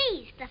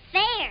 Please, the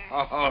fair.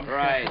 All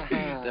right.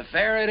 The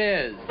fair it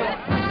is.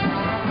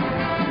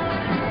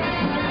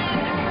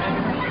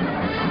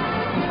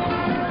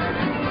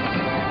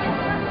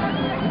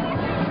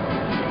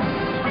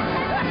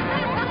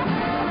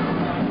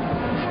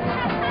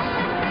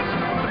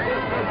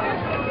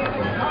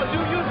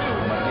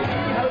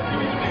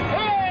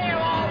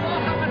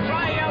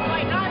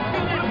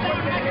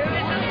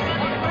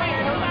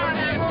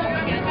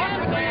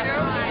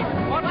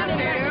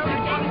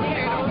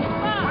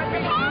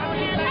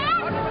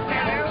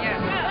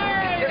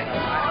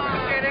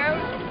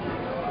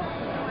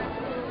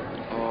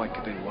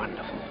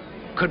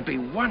 Could be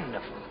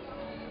wonderful.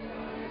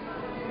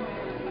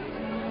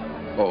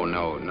 Oh,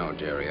 no,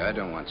 Jerry. I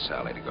don't want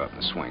Sally to go up in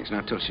the swings.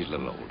 Not till she's a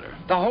little older.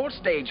 The whole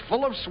stage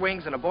full of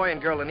swings and a boy and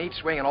girl in each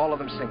swing and all of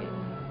them singing.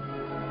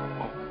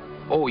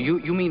 Oh,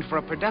 you mean for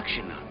a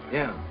production number?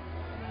 Yeah.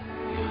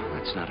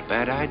 That's not a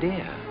bad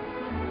idea.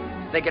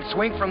 They could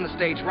swing from the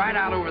stage right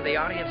out over the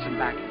audience and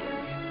back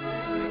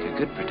again. Make a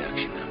good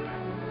production number.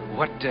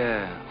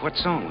 What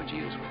song would you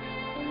use with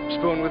it?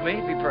 Spoon with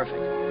Me, be perfect.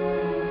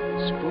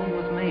 Spoon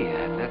with Me,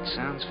 that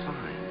sounds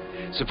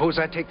fine. Suppose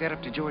I take that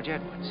up to George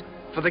Edwards.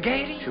 For the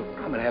gaiety? Sure.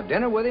 I'm going to have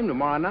dinner with him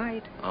tomorrow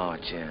night. Oh,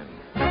 Jim.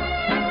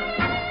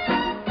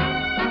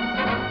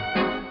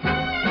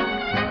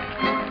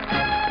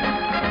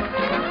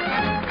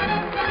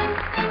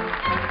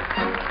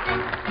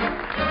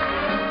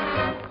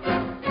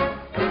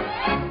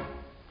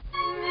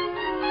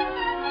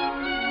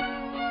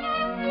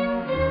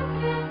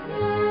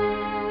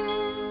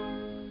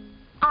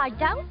 I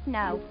don't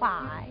know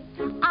why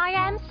I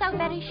am so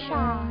very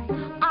shy.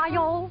 I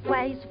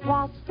always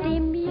was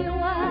demure.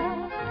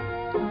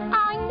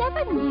 I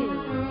never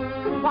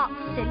knew what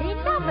silly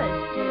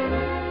lovers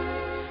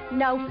do.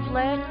 No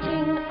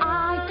flirting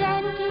I'd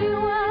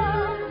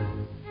endure.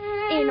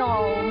 In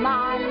all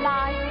my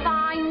life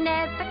I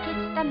never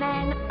kissed a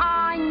man.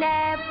 I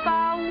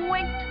never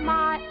winked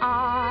my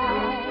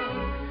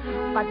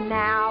eye. But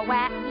now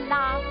at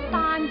last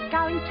I'm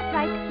going to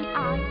break the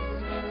ice.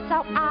 So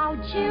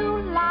how'd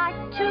you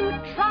like to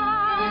try?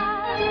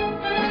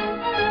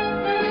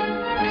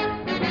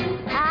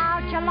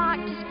 How'd you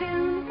like to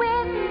spoon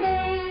with me?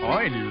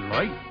 I'd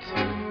like to.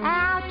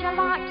 How'd you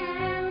like to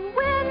spoon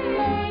with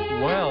me?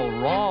 Well,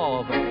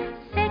 rather.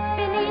 Sit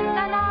beneath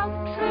an oak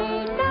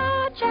tree,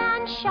 large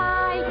and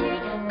shady.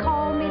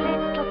 Call me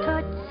little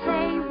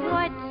Tootsie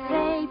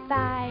Woodsy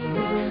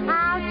baby.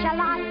 How'd you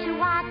like to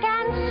hug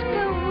and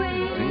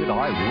squeeze? Indeed,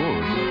 I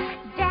would.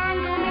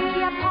 Dangle me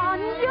upon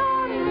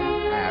your knee.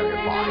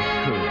 If I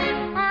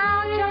could.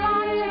 How'd you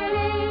like to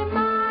be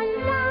my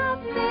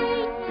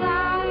lovely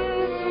darling?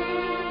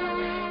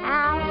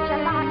 How'd you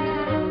like to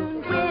spoon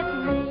with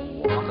me?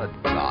 Not a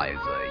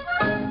daisy.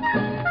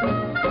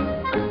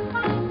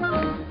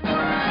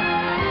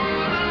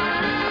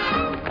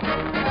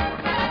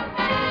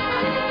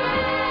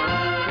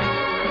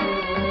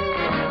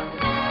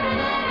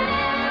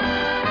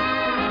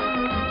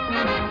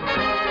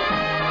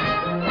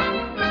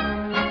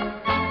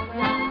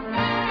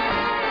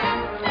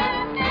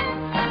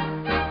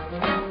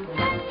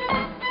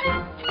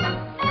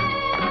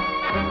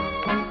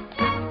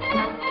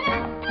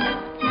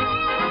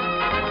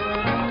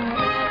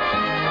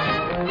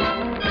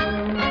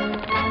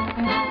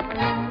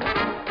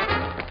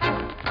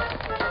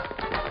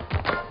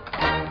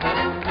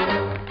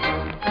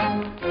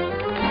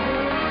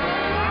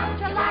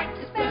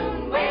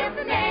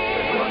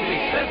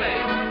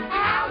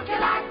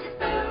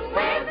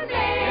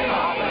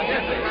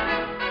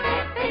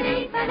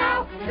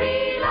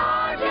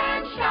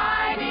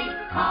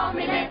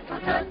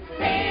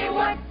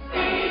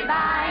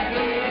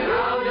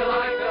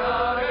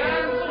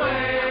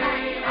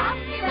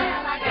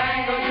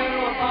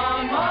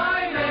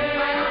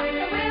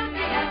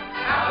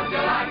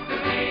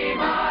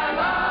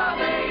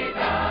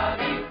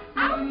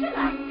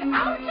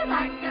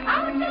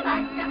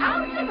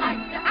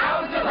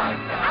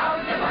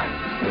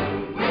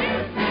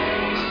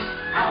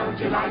 How'd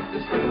you like to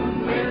a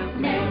spoon with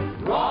me,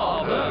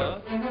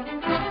 Robert.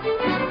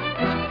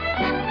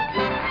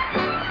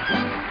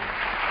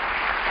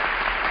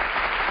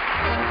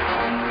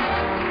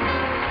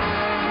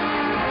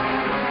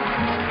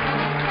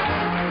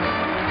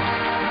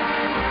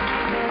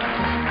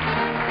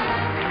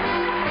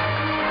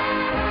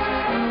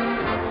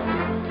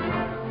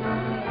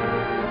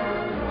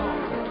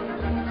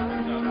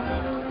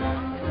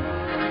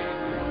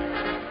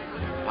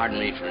 Pardon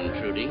me for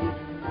intruding.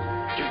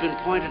 You've been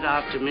pointed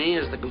out to me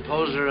as the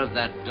composer of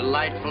that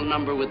delightful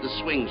number with the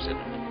swings in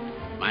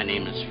it. My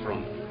name is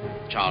Froman,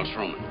 Charles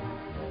Froman.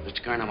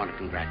 Mr. Kern, I want to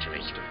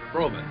congratulate you.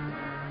 Froman.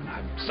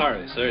 I'm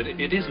sorry, sir.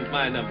 It isn't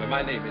my number.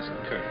 My name is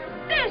Kern.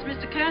 There's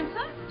Mr. Kern,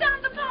 sir,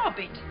 down the bar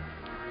bit.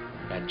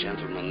 That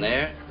gentleman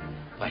there?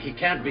 Why, he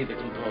can't be the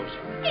composer.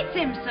 It's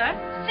him,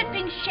 sir,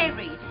 sipping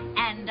sherry.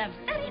 And a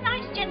very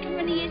nice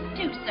gentleman he is,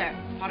 too, sir,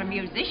 for a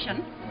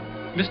musician.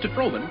 Mr.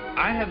 Froman,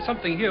 I have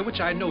something here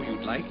which I know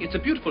you'd like. It's a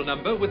beautiful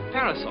number with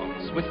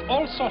parasols, with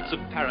all sorts of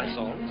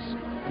parasols.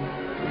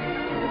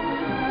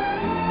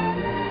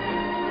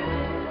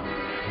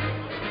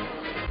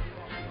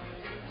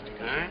 Mr.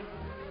 Kern?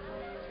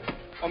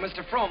 Oh,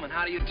 Mr. Froman,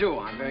 how do you do?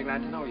 I'm very glad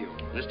to know you.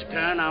 Mr.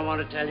 Kern, I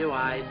want to tell you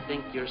I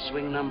think your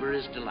swing number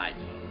is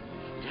delightful.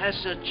 It has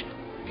such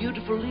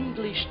beautiful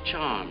English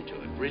charm to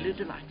it, really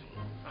delightful.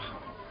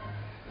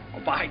 Oh,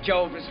 by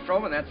Jove, Mr.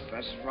 Froman,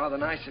 that's rather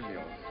nice of you.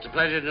 It's a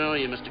pleasure to know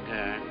you, Mr.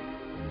 Kern.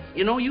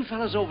 You know, you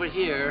fellas over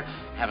here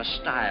have a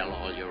style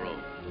all your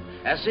own.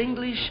 As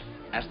English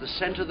as the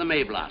scent of the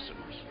May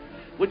blossoms.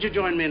 Would you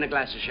join me in a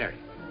glass of sherry?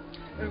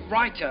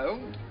 Righto.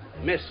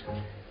 Miss.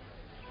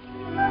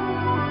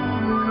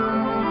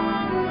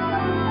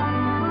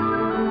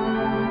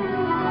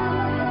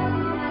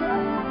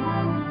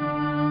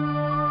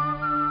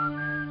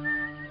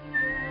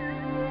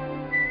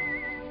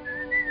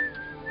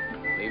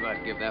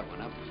 I'd give that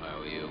one up if I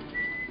were you.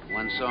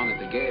 One song at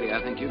the Gaiety,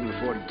 I think you can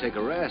afford to take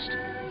a rest.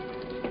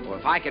 Well,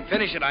 if I could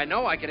finish it, I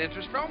know I could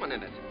interest Froman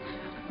in it.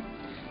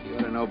 You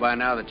ought to know by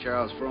now that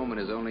Charles Froman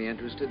is only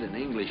interested in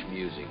English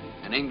music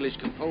and English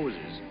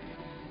composers.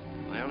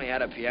 If I only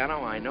had a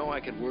piano, I know I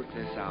could work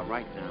this out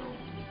right now.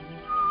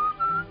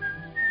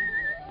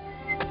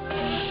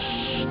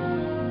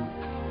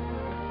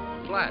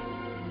 Flat.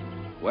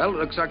 Well, it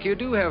looks like you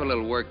do have a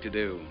little work to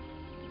do.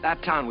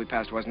 That town we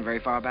passed wasn't very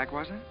far back,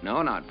 was it?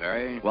 No, not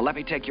very. Well, let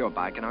me take your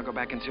bike, and I'll go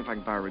back and see if I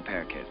can borrow a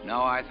repair kit.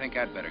 No, I think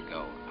I'd better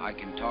go. I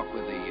can talk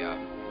with the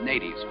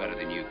natives better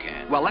than you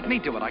can. Well, let me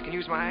do it. I can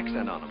use my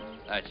accent on them.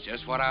 That's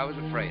just what I was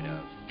afraid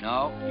of.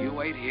 No, you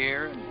wait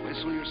here and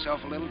whistle yourself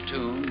a little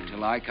tune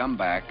till I come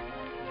back.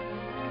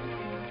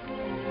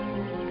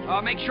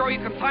 Make sure you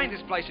can find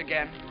this place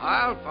again.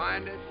 I'll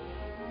find it.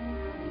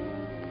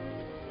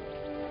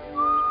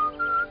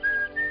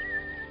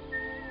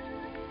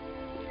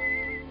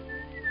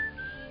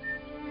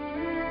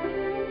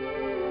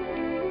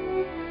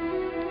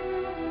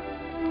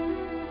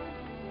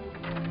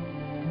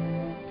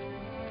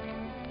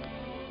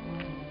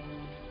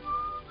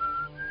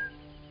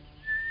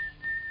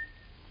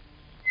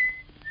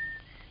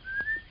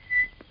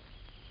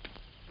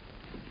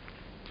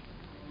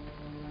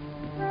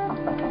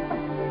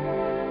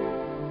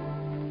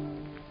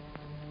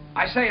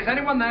 I say, is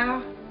anyone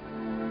there?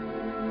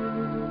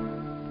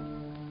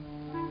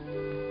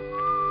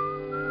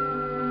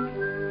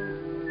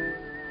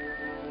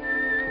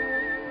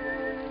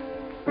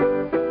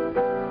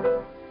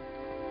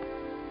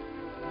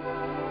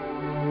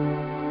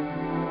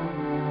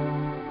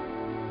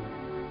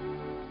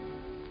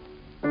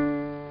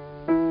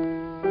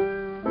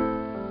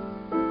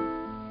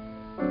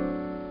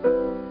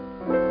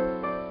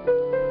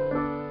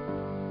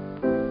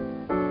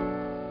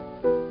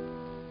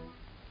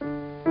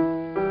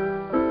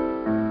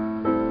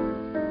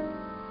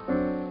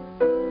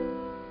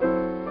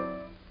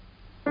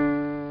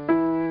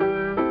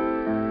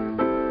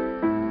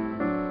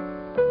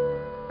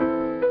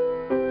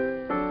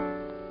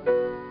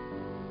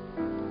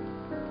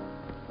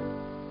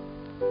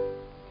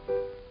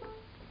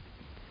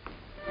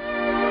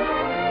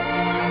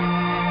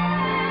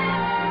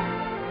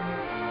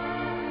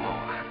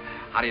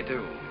 How do you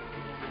do?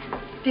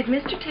 Did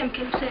Mr.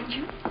 Timkins send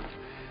you?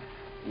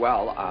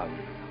 Well,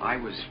 I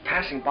was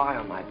passing by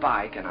on my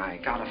bike, and I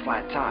got a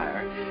flat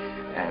tire,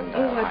 and...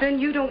 well, then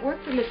you don't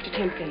work for Mr.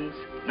 Timkins.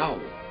 No,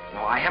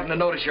 I happened to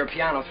notice your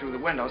piano through the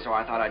window, so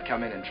I thought I'd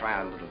come in and try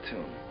out a little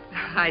tune.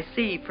 I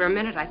see. For a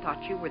minute, I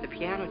thought you were the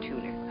piano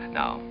tuner.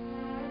 No.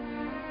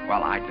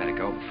 Well, I'd better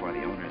go before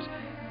the owners...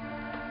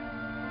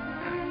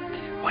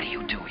 What do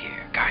you do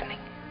here? Gardening?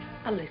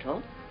 A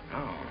little.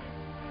 Oh.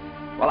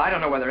 Well, I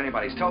don't know whether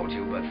anybody's told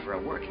you, but for a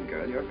working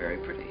girl, you're very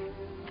pretty.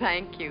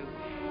 Thank you.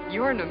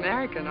 You're an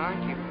American,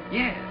 aren't you?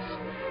 Yes.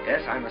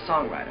 Yes, I'm a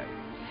songwriter.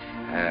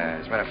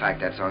 As a matter of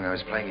fact, that song I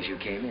was playing as you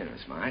came in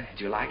was mine.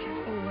 Did you like it?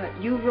 Oh,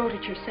 what? You wrote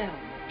it yourself?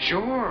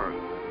 Sure.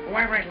 Oh,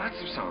 I write lots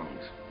of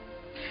songs.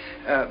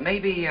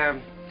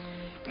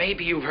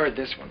 Maybe you've heard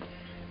this one.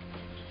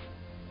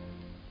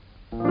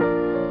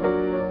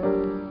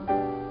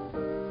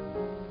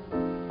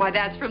 Why,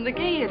 Why, that's from the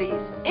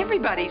Gaieties.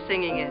 Everybody's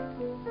singing it.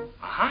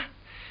 Uh-huh.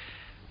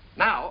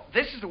 Now,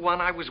 this is the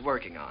one I was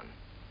working on.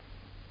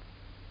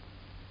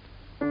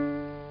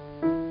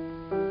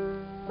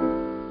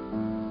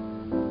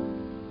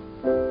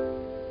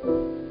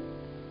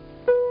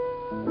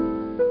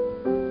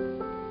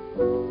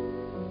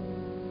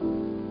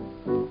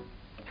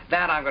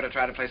 That I'm going to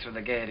try to place for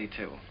the Gaiety,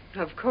 too.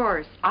 Of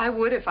course. I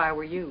would if I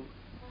were you.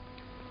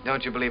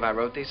 Don't you believe I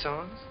wrote these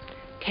songs?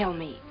 Tell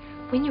me,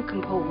 when you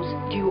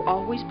compose, do you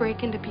always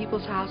break into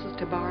people's houses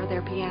to borrow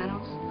their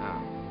pianos?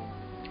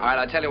 No. All right,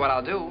 I'll tell you what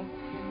I'll do.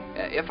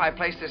 If I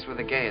place this with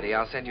the Gaiety,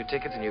 I'll send you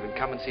tickets and you can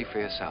come and see for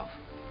yourself.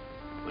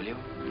 Will you?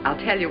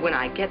 I'll tell you when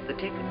I get the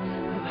tickets.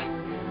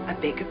 I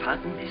beg your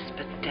pardon, miss,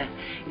 but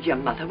your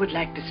mother would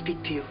like to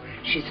speak to you.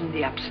 She's in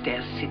the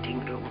upstairs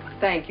sitting room.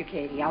 Thank you,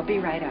 Katie. I'll be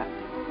right up.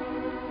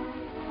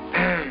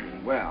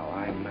 Well,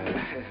 I'm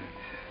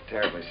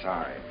terribly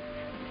sorry.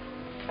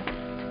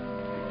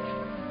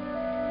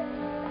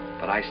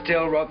 But I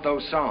still wrote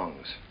those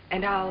songs.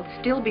 And I'll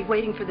still be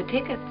waiting for the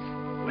tickets.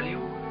 Will you?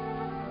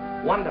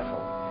 Wonderful.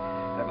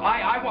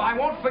 I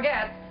won't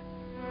forget.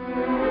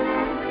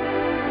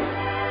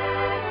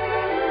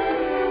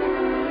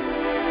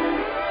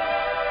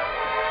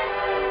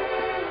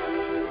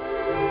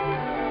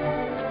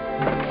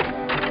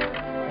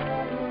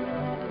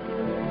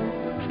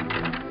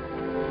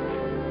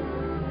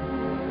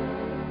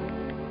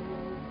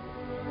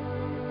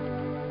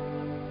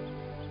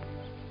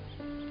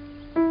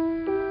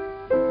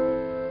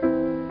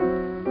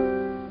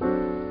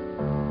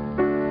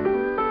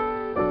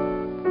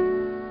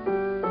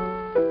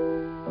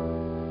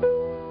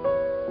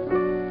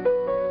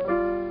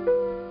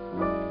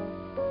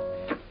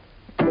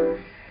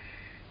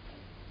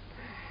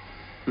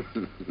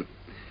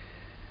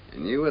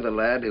 And you were the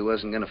lad who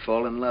wasn't going to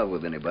fall in love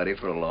with anybody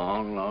for a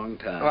long, long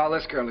time. Well,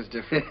 this girl is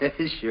different.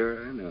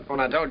 Sure, I know. Well,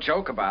 now, don't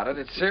joke about it.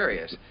 It's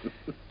serious.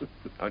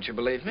 Don't you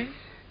believe me?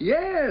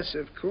 Yes,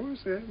 of course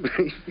I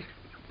believe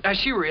you.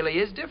 She really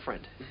is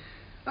different.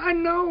 I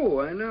know.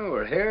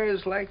 Her hair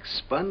is like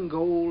spun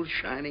gold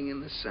shining in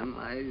the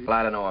sunlight. Well,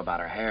 I don't know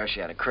about her hair. She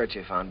had a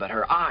kerchief on, but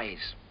her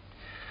eyes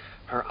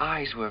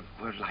were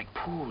like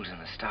pools in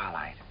the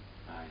starlight.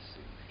 I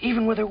see.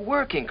 Even with her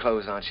working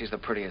clothes on, she's the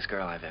prettiest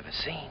girl I've ever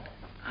seen.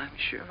 I'm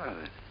sure of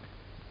it.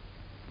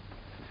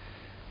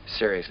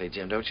 Seriously,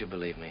 Jim, don't you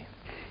believe me?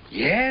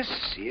 Yes,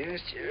 Jerry,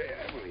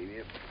 I believe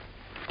you.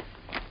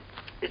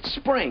 It's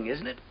spring,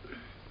 isn't it?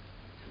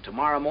 And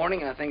tomorrow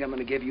morning, I think I'm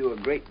going to give you a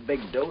great big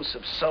dose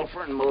of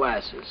sulfur and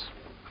molasses.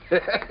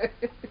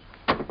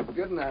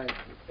 Good night.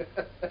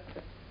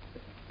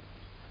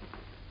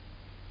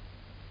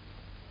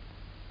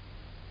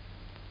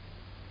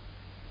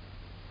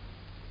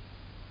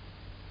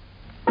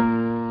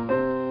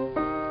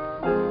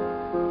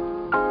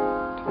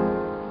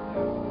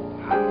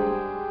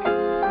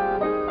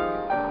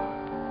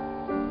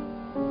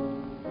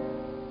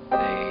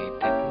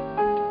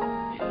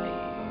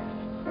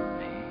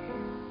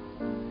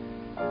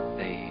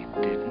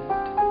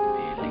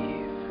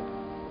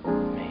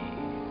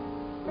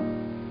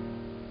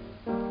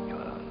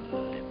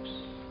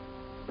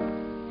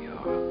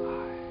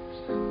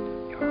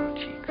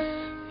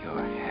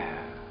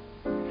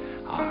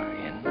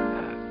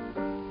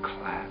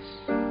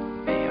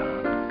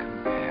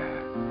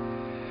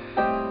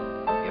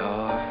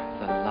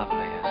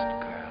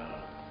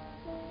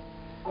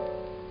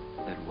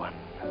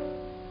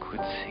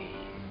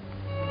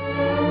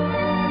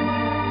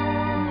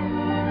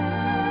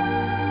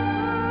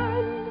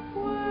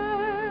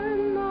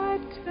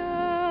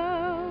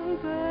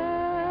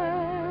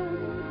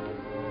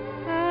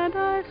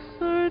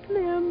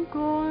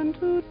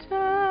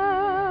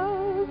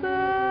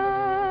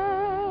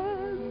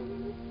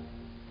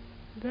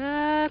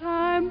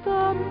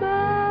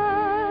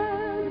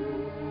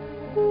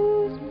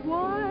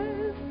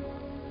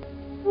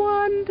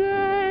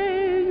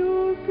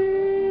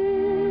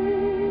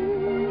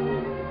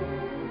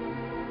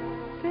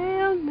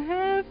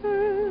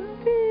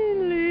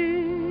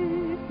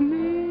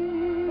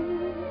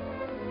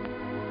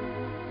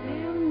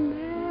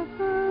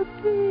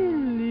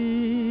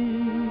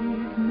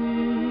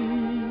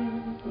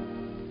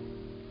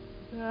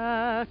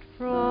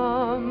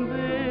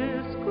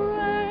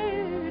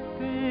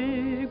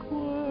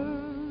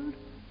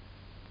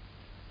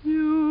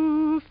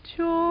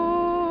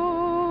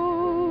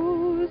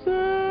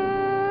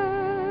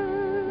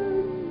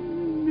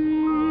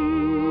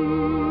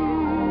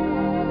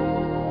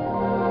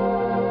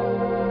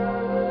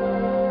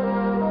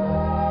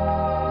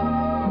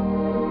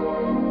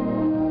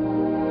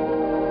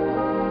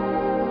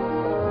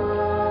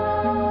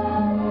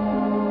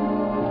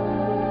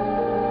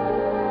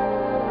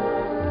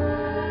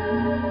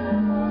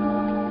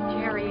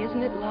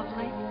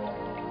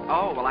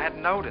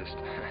 Noticed.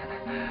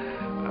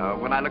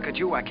 When I look at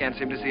you, I can't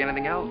seem to see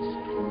anything else.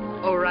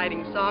 Oh,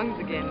 writing songs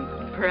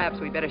again. Perhaps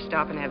we better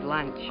stop and have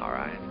lunch. All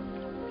right.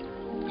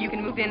 You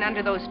can move in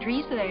under those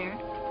trees there.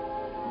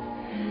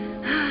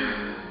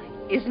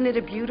 Isn't it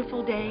a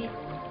beautiful day?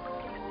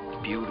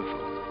 Beautiful.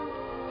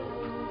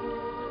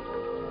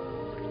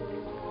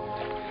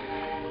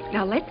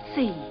 Now, let's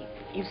see.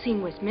 You've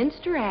seen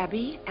Westminster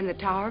Abbey and the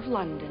Tower of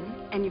London,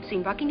 and you've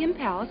seen Buckingham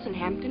Palace and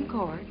Hampton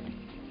Court.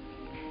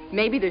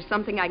 Maybe there's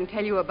something I can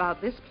tell you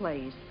about this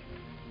place.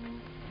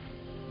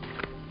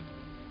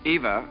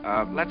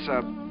 Eva, let's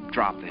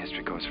drop the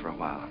history course for a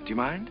while. Do you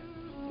mind?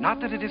 Not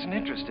that it isn't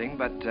interesting,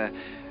 but,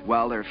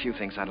 well, there are a few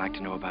things I'd like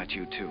to know about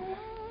you, too.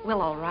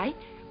 Well, all right.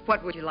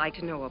 What would you like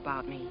to know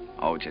about me?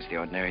 Oh, just the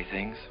ordinary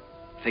things.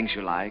 Things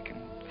you like and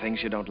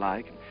things you don't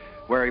like. And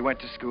where you went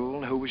to school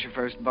and who was your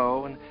first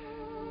beau and,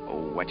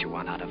 oh, what you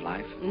want out of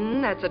life.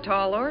 That's a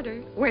tall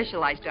order. Where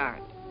shall I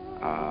start?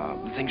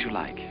 The things you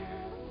like.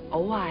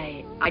 Oh,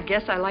 I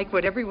guess I like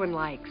what everyone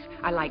likes.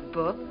 I like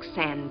books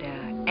and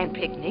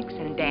picnics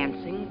and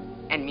dancing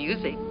and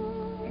music.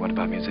 What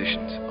about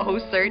musicians? Oh,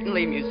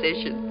 certainly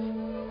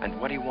musicians. And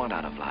what do you want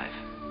out of life?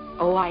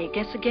 Oh, I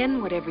guess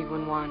again what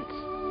everyone wants.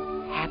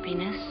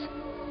 Happiness.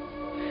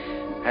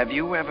 Have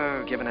you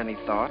ever given any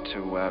thought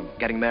to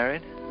getting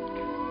married?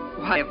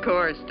 Why, of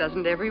course.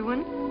 Doesn't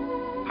everyone?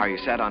 Are you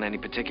set on any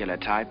particular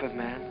type of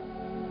man?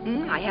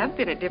 I have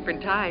been at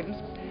different times.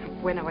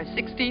 When I was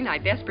 16, I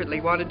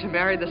desperately wanted to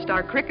marry the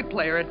star cricket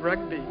player at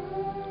rugby.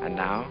 And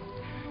now?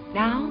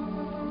 Now?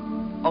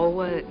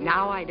 Oh,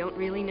 now I don't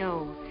really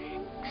know.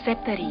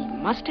 Except that he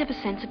must have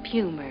a sense of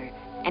humor,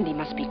 and he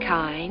must be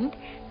kind,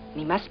 and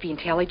he must be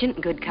intelligent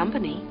and good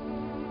company.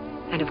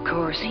 And, of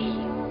course, he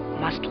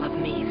must love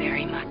me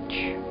very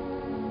much.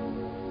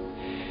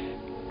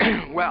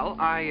 Well,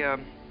 I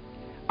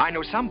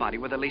know somebody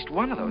with at least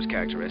one of those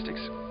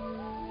characteristics.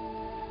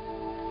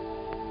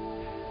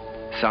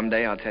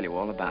 Someday I'll tell you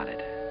all about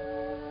it.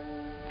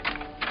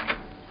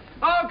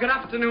 Oh, good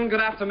afternoon, good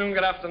afternoon,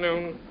 good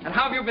afternoon. And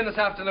how have you been this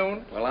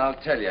afternoon? Well, I'll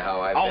tell you how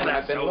I've been.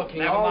 I've been looking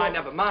Never mind,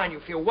 never mind. You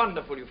feel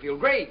wonderful. You feel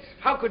great.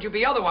 How could you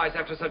be otherwise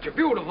after such a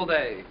beautiful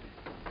day?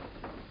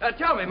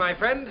 Tell me, my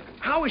friend,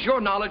 how is your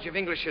knowledge of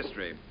English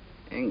history?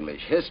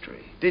 English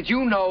history? Did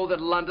you know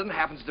that London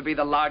happens to be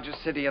the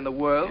largest city in the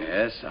world?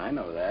 Yes, I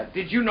know that.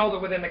 Did you know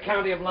that within the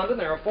county of London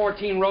there are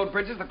 14 road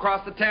bridges that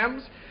cross the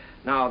Thames?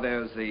 Now,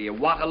 there's the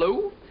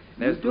Waterloo.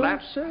 There's You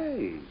don't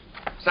say.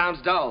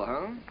 Sounds dull,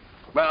 huh?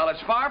 Well,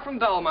 it's far from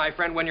dull, my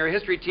friend, when your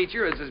history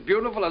teacher is as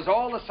beautiful as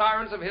all the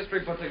sirens of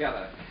history put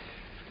together.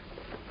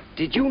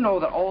 Did you know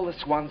that all the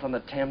swans on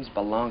the Thames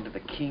belong to the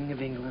King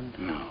of England?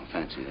 No,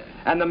 fancy that.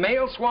 And the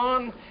male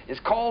swan is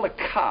called a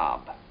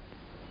cob.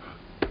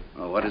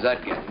 Oh, what does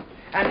that get?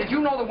 And did you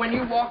know that when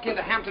you walk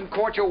into Hampton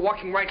Court, you're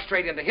walking right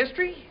straight into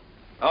history?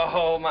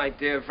 Oh, my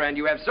dear friend,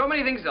 you have so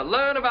many things to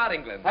learn about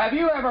England. Have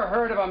you ever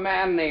heard of a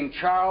man named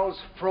Charles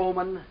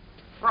Frohman?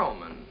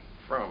 Frohman?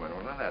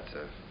 Well, now that's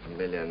a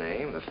familiar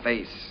name. The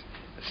face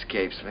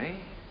escapes me.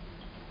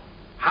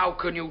 How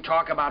can you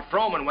talk about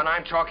Frohman when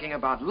I'm talking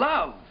about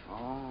love?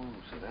 Oh,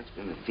 so that's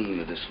been the theme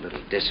of this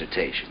little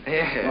dissertation.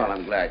 Yeah. Well,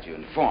 I'm glad you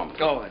informed me.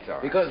 Oh, that's all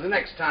right. Because the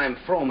next time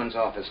Frohman's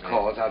office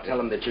calls, I'll tell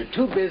him that you're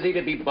too busy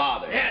to be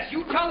bothered. Yes,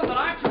 you tell them that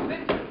I'm too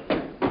busy.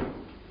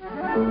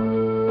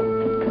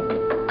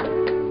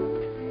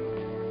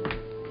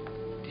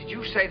 Did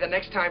you say the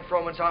next time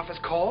Frohman's office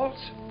calls?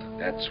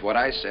 That's what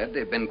I said.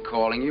 They've been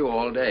calling you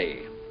all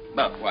day.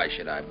 But why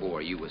should I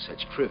bore you with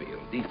such trivial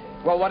details?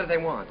 Well, what do they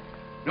want?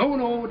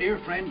 No, dear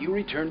friend, you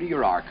return to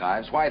your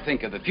archives. Why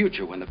think of the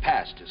future when the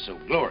past is so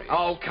glorious?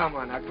 Oh, come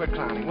on, now quit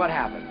clowning. What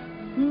happened?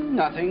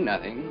 Nothing.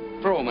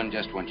 Frohman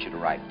just wants you to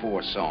write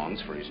 4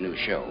 songs for his new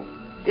show.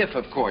 If,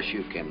 of course,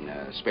 you can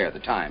spare the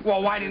time.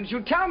 Well, why didn't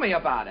you tell me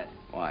about it?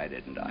 Why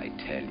didn't I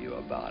tell you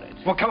about it?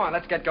 Well, come on,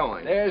 let's get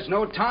going. There's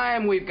no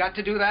time. We've got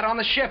to do that on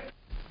the ship.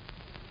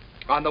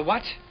 On the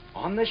what?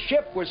 On the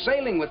ship. We're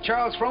sailing with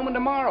Charles Frohman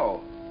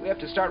tomorrow. We have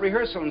to start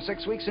rehearsal in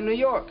 6 weeks in New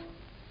York.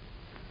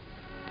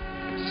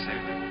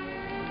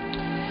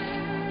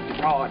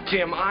 Oh,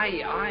 Jim, Oh,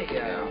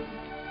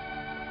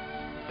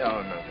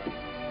 nothing.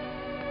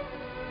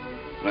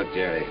 Look,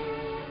 Jerry,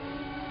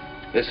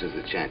 this is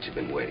the chance you've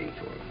been waiting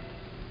for.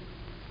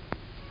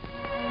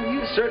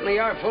 You certainly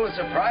are full of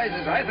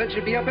surprises. I thought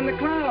you'd be up in the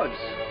clouds.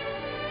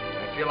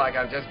 I feel like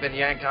I've just been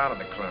yanked out of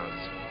the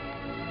clouds.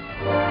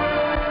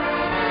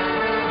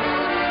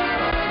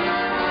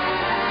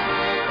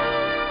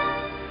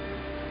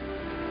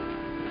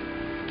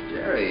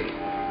 Jerry,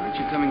 aren't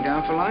you coming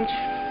down for lunch?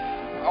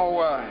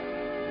 Oh,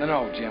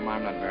 no, Jim,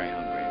 I'm not very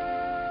hungry.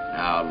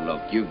 Now,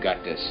 look, you've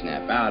got to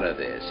snap out of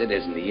this. It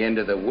isn't the end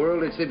of the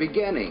world, it's the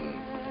beginning.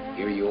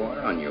 Here you are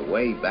on your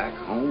way back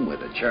home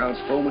with a Charles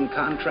Frohman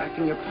contract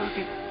in your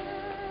pocket.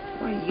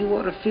 Why, you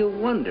ought to feel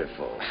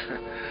wonderful.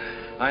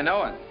 I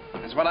know it.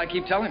 That's what I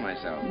keep telling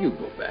myself. You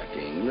go back to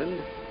England.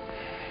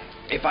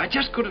 If I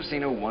just could have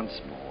seen her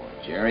once more.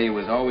 Jerry, it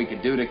was all we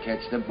could do to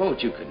catch the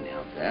boat. You couldn't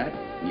help that.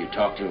 You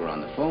talked to her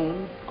on the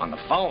phone. On the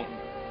phone?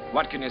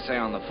 What can you say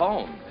on the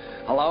phone?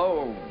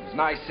 Hello, it's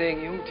nice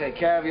seeing you. Take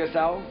care of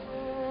yourself.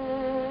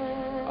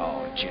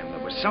 Oh, Jim, there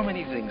were so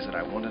many things that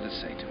I wanted to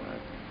say to her.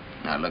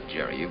 Now, look,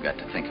 Jerry, you've got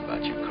to think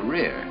about your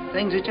career.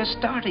 Things are just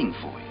starting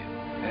for you.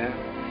 Yeah?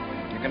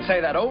 You can say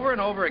that over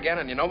and over again,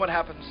 and you know what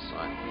happens?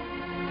 What?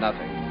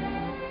 Nothing.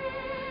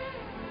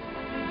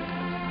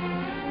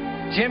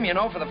 Jim, you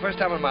know, for the first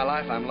time in my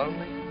life, I'm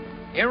lonely.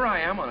 Here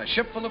I am on a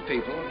ship full of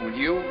people with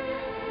you,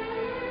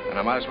 and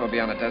I might as well be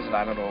on a desert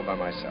island all by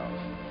myself.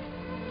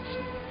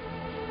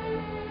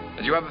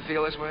 Did you ever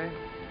feel this way?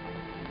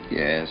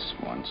 Yes,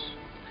 once.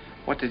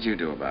 What did you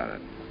do about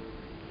it?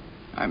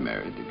 I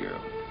married the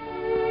girl.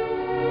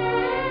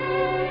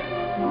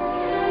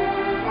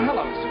 Oh,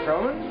 hello, Mr.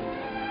 Froman.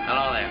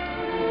 Hello there.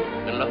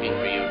 Been looking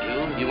for you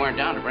two. You weren't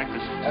down to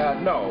breakfast?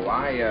 No,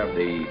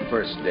 the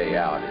first day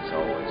out is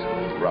always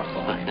a little rough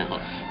on me.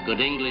 Good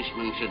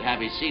Englishman should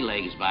have his sea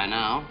legs by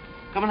now.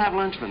 Come and have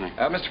lunch with me.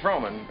 Mr.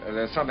 Froman,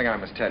 there's something I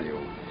must tell you.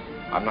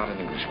 I'm not an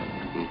Englishman.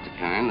 Mr.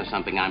 Kern, there's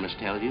something I must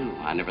tell you.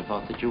 I never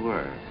thought that you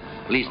were.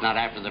 At least not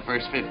after the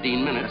first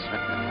 15 minutes.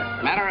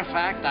 Matter of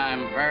fact,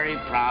 I'm very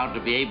proud to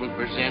be able to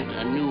present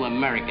a new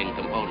American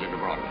composer to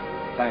Broadway.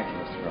 Thank you,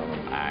 Mr.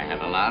 Froman. I have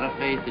a lot of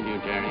faith in you,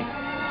 Jerry.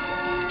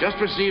 Just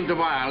received a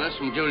wireless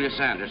from Julia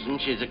Sanderson.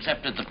 She's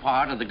accepted the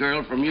part of the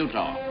girl from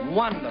Utah.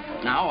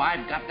 Wonderful. Now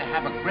I've got to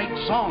have a great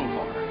song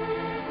for her.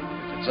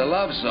 If it's a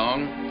love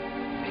song,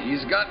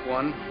 he's got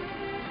one.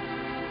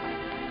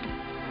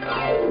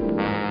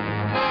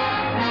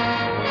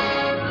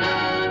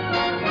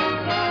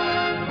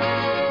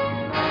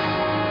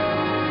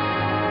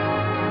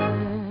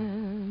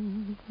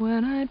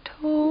 When I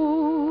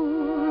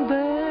told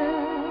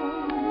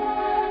them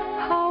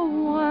how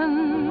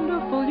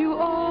wonderful you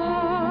are,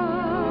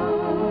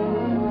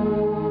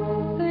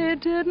 they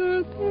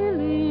didn't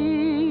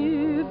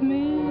believe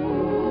me.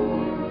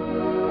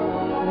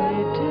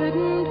 They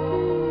didn't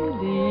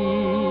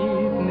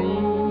believe me.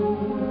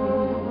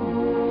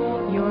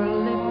 Your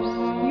lips,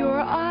 your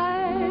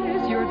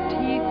eyes, your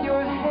teeth,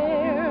 your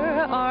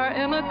hair are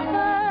in a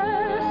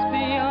class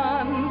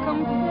beyond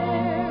compare.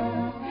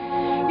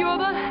 You're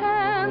the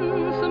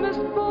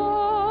handsomest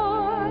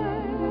boy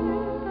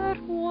that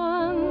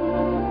one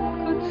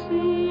could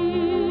see.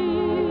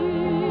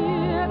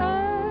 And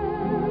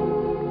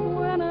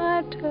when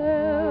I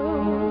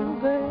tell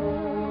them,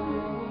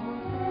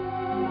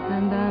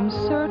 and I'm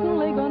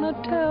certainly gonna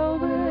tell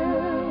them,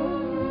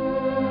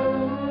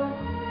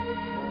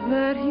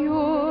 that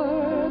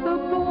you're the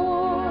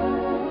boy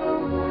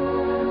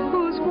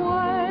whose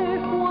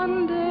wife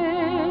one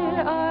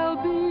day I'll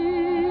be,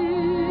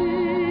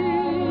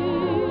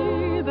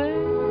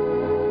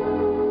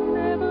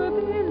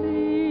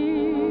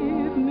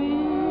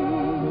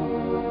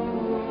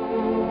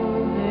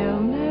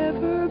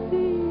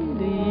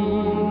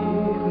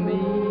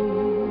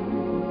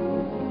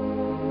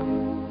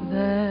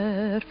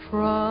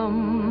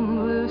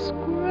 from this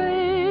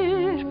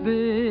great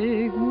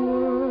big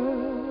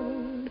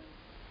world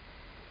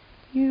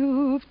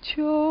you've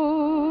chosen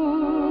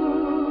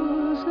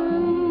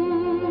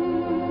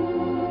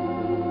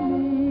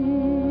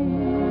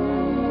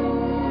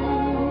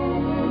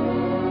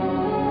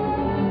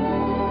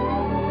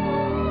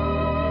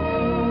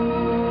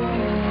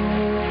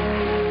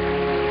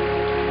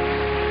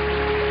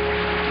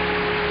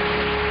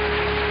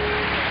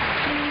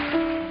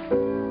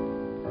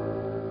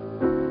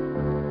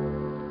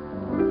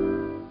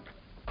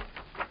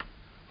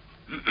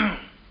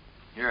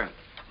Here.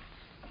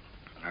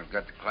 I've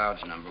got the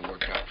Clouds number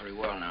worked out pretty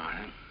well now,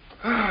 I think.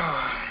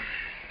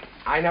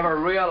 I never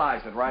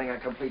realized that writing a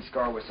complete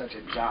score was such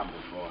a job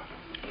before.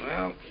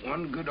 Well,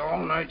 one good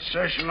all-night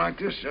session like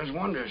this does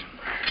wonders.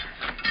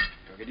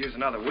 We could use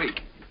another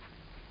week.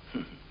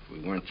 We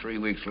weren't 3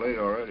 weeks late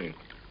already.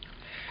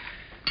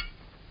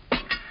 Oh,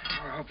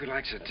 I hope he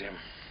likes it, Tim.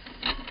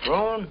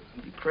 Rowan,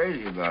 he'd be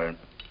crazy about it.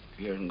 If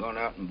he hasn't gone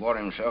out and bought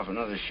himself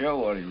another show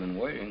while he's been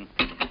waiting.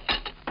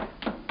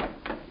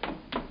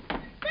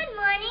 Good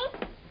morning.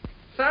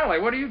 Sally,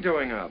 what are you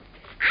doing up?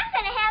 I'm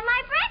going to have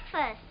my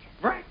breakfast.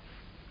 Right.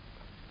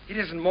 It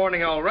isn't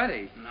morning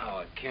already. No,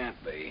 it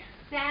can't be.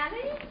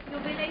 Sally, you'll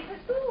be late for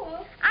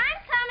school. I'm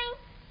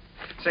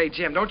coming. Say,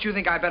 Jim, don't you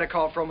think I better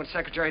call Froman's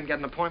secretary and get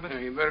an appointment?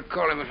 You better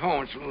call him at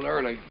home. It's a little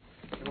early.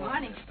 Good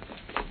morning.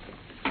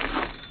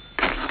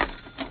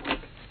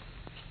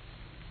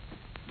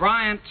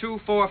 Bryant,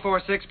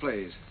 2446,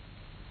 please.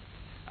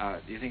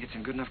 Do you think it's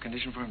in good enough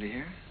condition for him to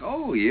hear?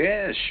 Oh,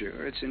 yeah,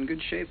 sure. It's in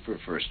good shape for a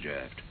first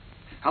draft.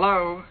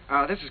 Hello,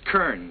 this is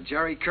Kern,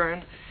 Jerry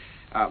Kern.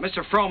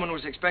 Mr. Froman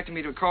was expecting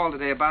me to call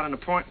today about an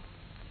appointment.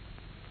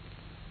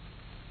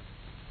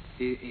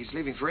 He's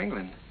leaving for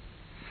England.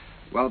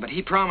 Well, but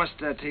he promised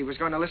that he was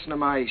going to listen to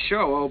my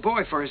show, Oh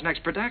Boy, for his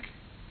next production.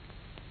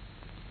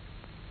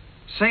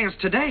 Sales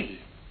today.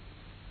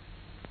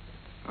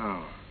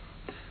 Oh,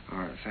 all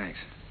right, thanks.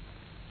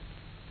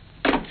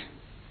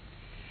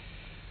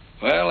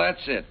 Well,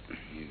 that's it.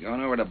 He's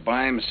going over to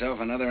buy himself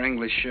another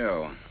English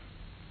show.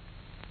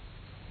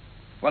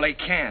 Well, he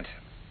can't.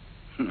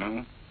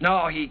 No?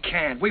 No, he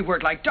can't. We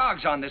worked like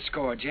dogs on this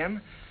score,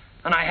 Jim.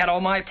 And I had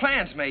all my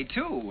plans made,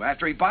 too.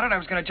 After he bought it, I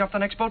was going to jump the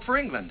next boat for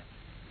England.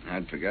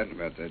 I'd forgotten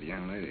about that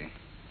young lady.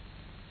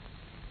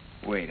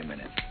 Wait a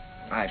minute.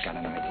 I've got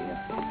an idea.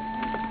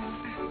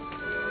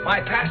 My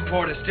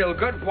passport is still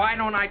good. Why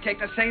don't I take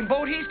the same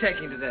boat he's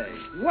taking today?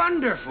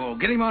 Wonderful.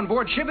 Get him on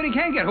board ship and he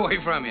can't get away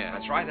from you.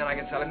 That's right. Then I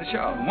can sell him the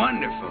show.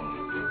 Wonderful.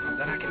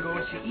 Then I can go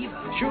and see Eva.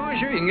 Sure.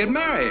 You can get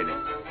married.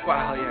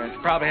 Well, you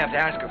probably have to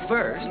ask her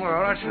first.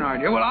 Well, that's an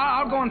idea. Well,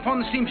 I'll go and phone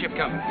the steamship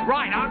company.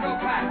 Right, I'll go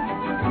back.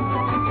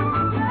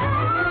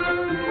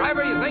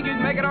 Driver, you think you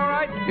can make it all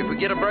right? If we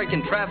get a break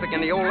in traffic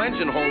and the old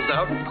engine holds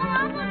out.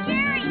 Oh, Uncle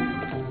Jerry.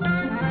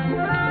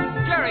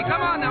 Jerry,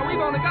 come on now. We've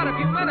only got a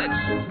few minutes.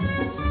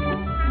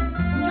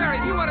 Jerry,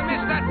 if you want to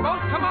miss that boat,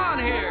 come on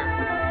here.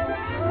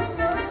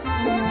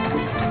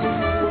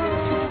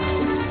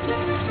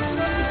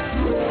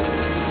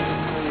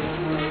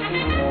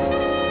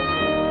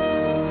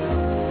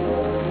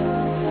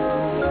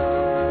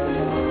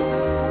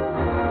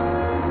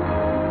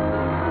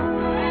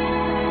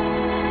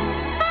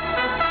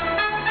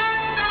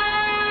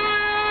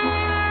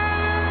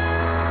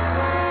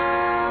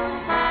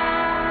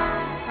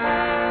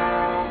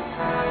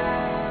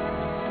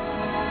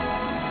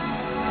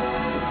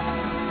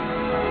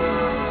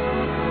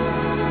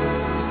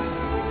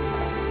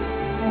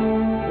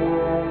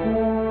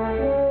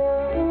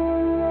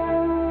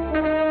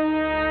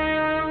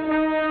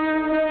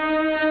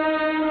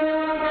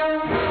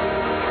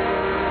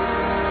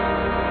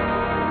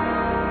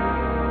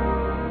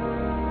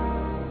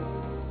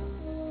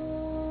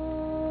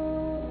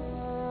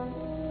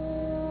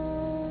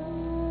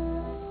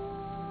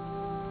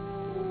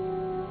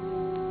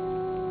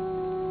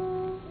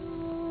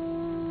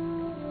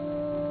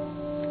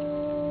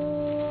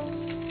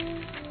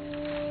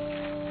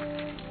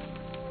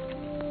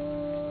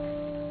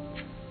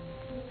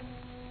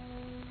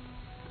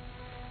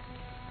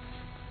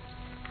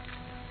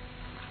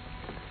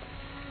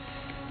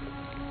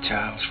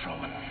 Charles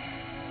Frohman.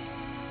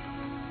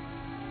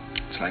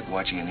 It's like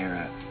watching an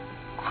era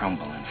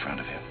crumble in front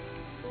of him.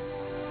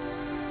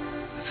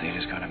 The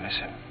theater's gonna miss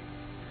him.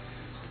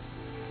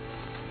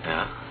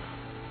 Yeah?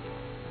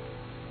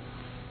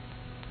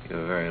 You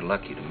were very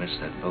lucky to miss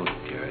that boat,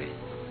 Jerry.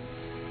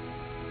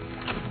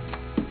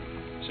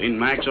 Seen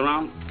Max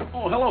around?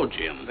 Oh, hello,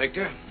 Jim.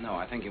 Victor? No,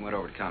 I think he went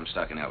over to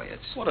Comstock and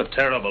Elliott's. What a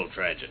terrible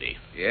tragedy.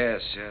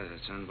 Yes,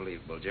 it's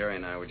unbelievable. Jerry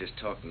and I were just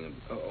talking.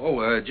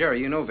 Jerry,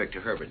 you know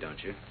Victor Herbert,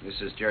 don't you?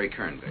 This is Jerry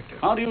Kern, Victor.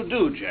 How do you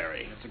do,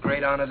 Jerry? It's a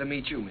great honor to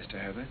meet you, Mr.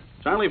 Herbert.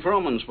 Charlie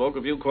Frohman spoke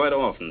of you quite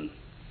often.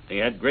 He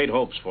had great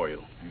hopes for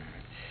you.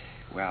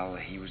 Well,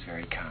 he was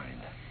very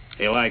kind.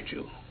 He liked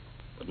you.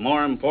 But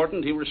more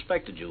important, he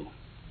respected you.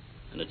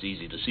 And it's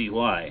easy to see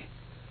why.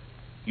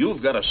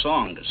 You've got a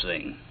song to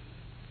sing.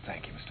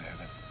 Thank you, Mr.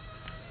 Herbert.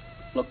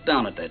 Look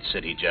down at that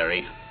city,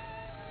 Jerry.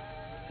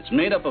 It's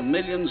made up of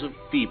millions of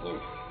people.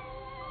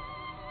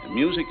 And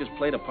music has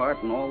played a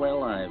part in all their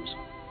lives.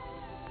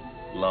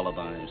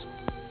 Lullabies,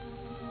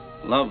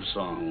 love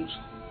songs,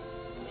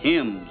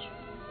 hymns,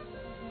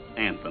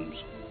 anthems.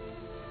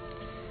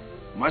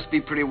 Must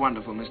be pretty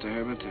wonderful, Mr.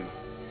 Herbert, to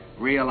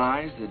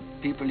realize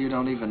that people you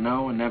don't even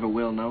know and never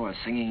will know are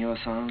singing your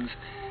songs,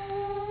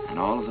 and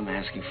all of them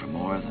asking for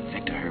more of the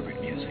Victor Herbert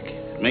music.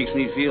 It makes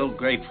me feel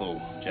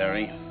grateful,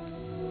 Jerry,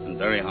 and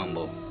very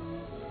humble.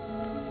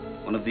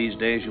 One of these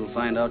days you'll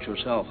find out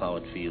yourself how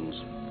it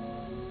feels.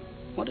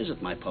 What is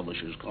it my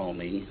publishers call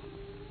me?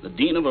 The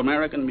Dean of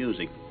American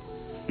Music.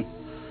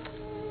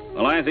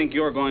 Well, I think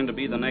you're going to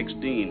be the next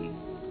dean.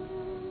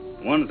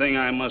 One thing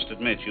I must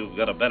admit, you've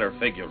got a better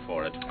figure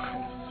for it.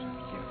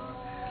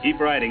 Keep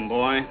writing,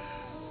 boy.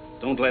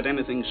 Don't let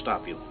anything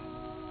stop you.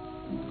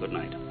 Good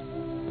night.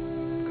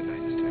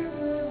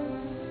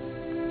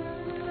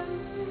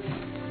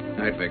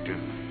 Night, Victor.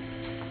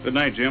 Good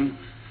night, Jim.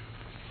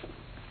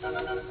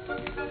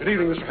 Good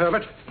evening, Mr.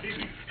 Herbert.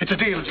 It's a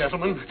deal,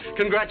 gentlemen.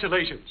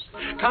 Congratulations.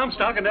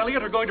 Comstock and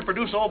Elliott are going to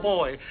produce Oh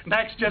Boy.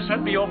 Max just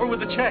sent me over with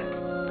the check.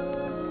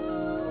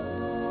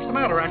 What's the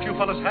matter? Aren't you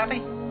fellas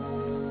happy?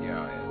 Yeah,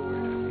 we're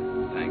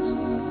happy. Thanks.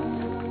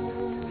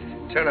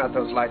 Turn out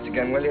those lights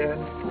again, will you, Ed?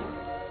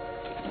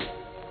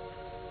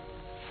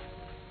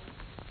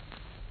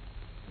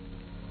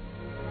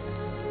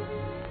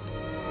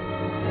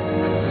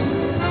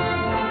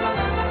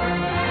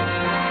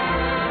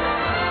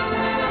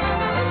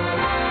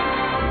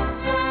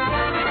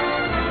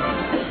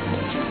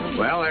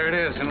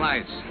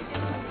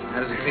 How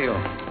does it feel?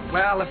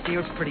 Well, it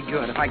feels pretty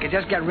good. If I could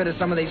just get rid of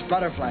some of these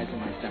butterflies in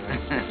my stomach.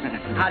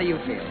 How do you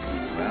feel?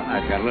 Well,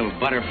 I've got a little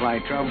butterfly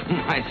trouble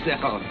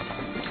myself.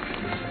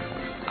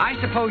 I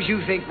suppose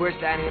you think we're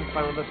standing in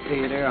front of the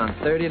theater on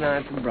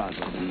 39th and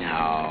Broadway.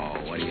 No,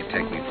 what do you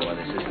take me for?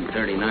 This isn't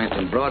 39th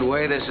and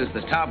Broadway. This is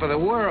the top of the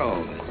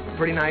world.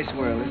 Pretty nice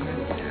world, isn't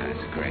it? Yeah,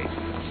 it's great.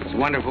 It's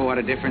wonderful what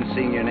a difference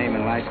seeing your name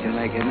in lights can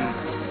make, isn't it?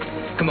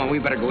 Come on, we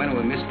better go in or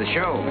we'll miss the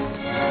show.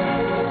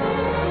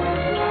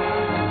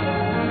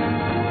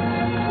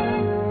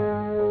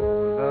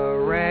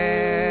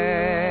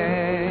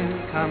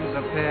 Comes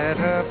a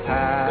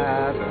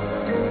pitter-patter,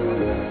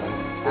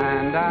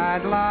 and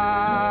I'd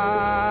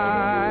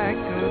like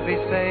to be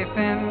safe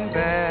in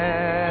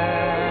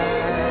bed.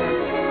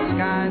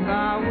 Skies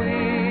are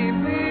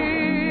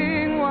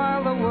weeping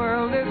while the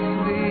world is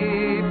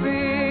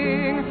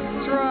sleeping,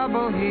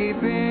 trouble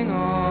heaping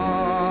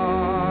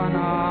on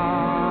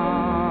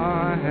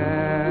our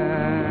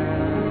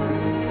heads.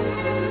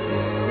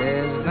 It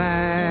is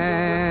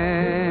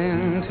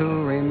vain to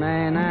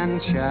remain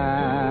and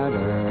chat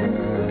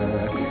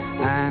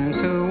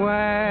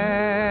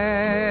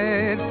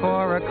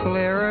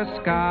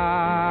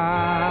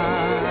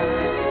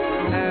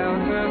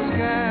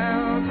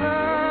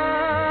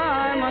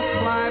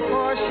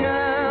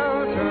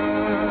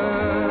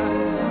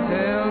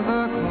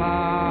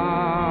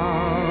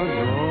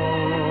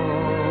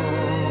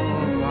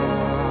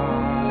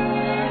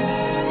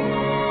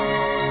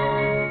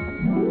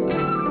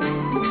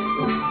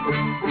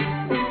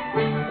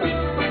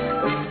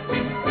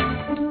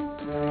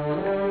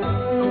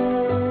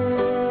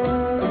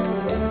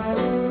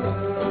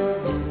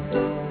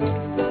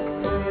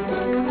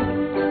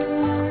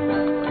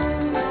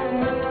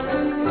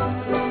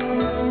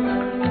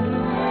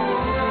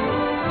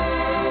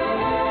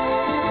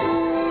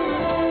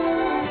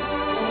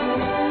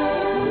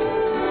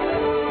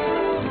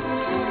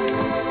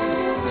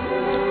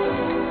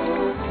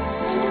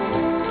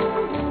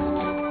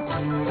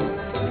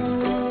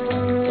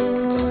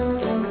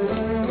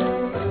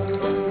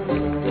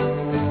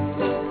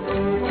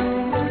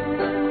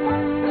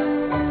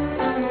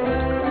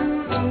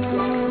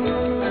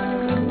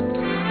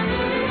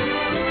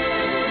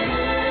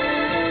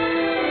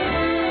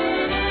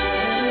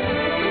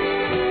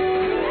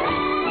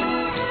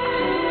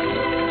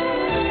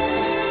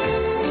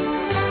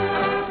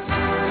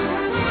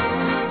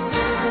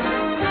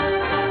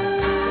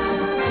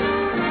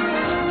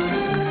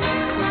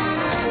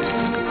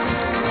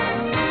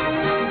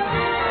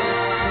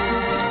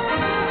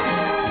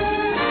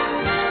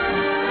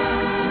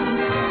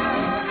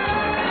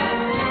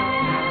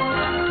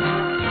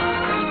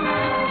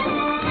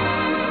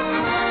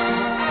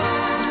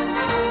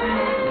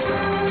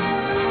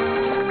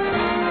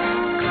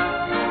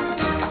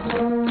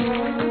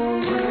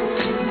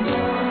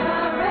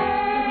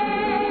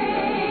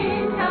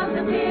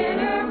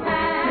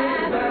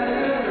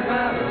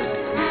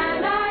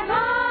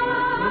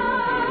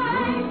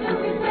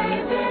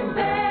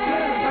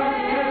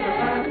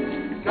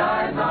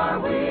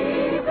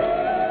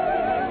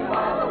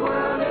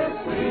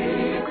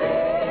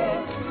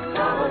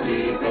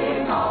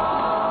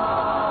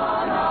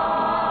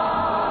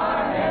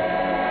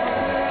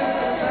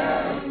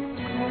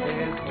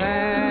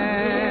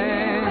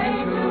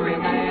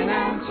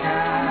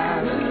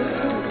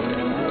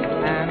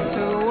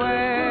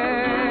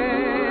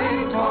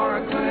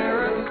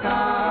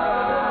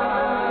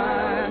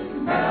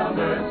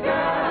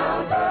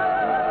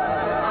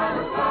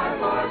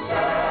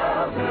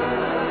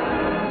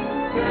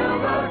till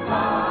the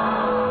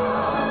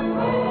clock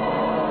rolls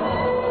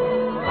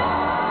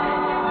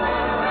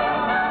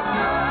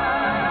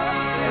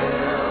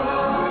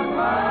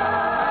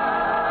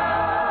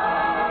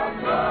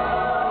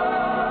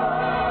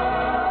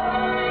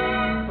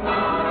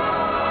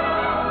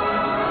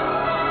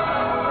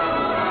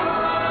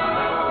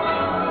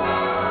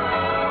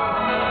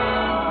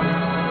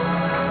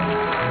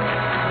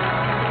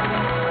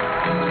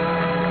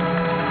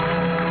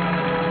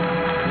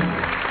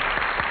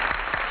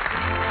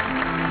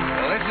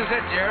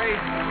Jerry.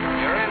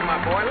 You're in, my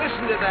boy.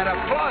 Listen to that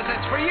applause.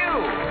 That's for you.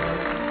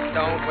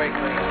 Don't wake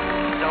me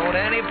up. Don't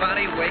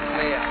anybody wake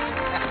me up.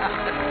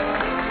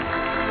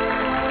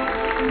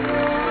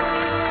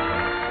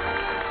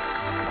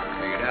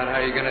 Figured out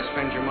how you're going to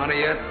spend your money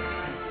yet?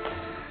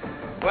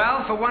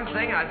 Well, for one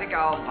thing, I think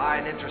I'll buy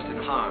an interest in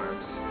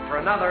Harms. For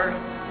another...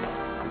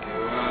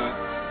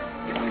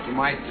 You think you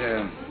might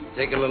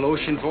take a little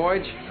ocean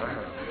voyage?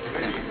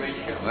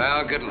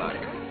 Well, good luck.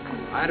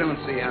 I don't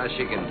see how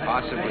she can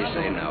possibly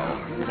say no.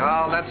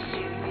 No, that's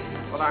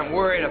what I'm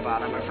worried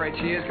about. I'm afraid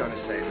she is going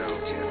to say no,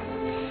 Jim.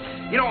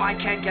 You know, I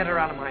can't get her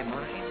out of my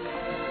mind.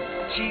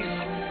 She's...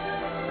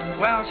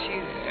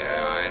 Yeah,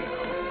 I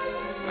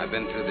know. I've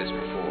been through this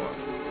before.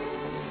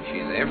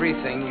 She's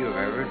everything you've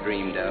ever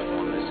dreamed of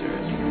on this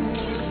earth.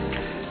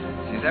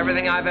 She's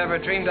everything I've ever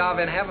dreamed of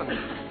in heaven.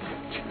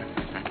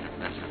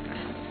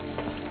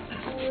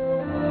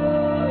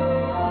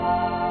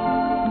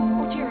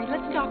 Oh, Jerry,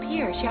 let's stop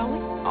here, shall we?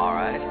 All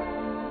right.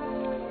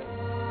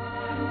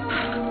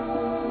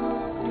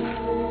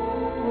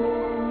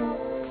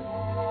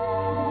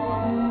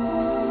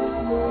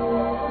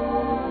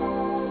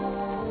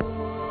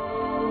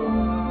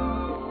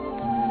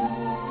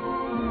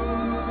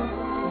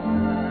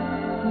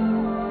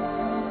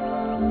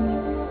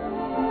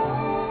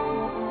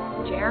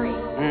 Jerry.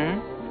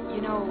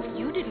 You know,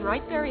 you didn't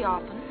write very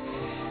often.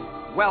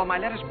 Well, my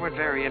letters weren't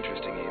very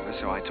interesting, Eva,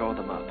 so I tore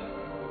them up.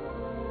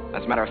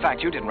 As a matter of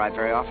fact, you didn't write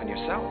very often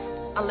yourself.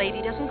 A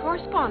lady doesn't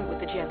correspond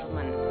with a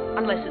gentleman,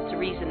 unless it's a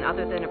reason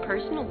other than a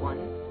personal one.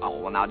 Oh,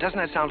 well, now, doesn't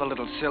that sound a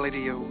little silly to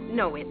you?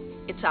 No, it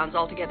sounds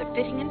altogether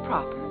fitting and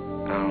proper.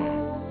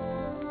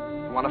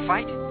 Oh. You want to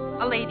fight?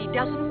 A lady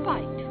doesn't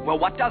fight. Well,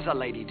 what does a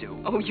lady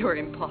do? Oh, you're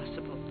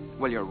impossible.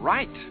 Well, you're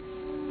right.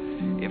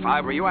 If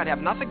I were you, I'd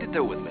have nothing to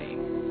do with me.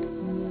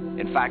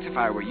 In fact, if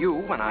I were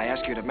you, when I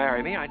ask you to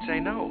marry me, I'd say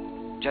no.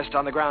 Just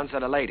on the grounds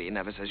that a lady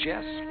never says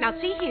yes. Now,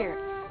 see here.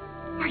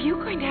 Are you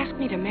going to ask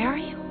me to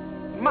marry you?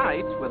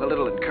 Might, with a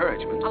little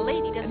encouragement. A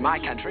lady doesn't... In my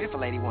country, if a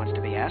lady wants to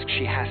be asked,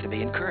 she has to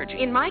be encouraging.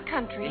 In my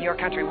country... In your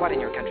country? What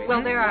in your country?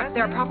 Well, there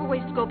are proper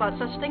ways to go about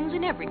such things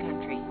in every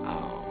country.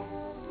 Oh.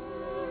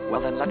 Well,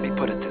 then let me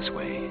put it this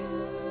way.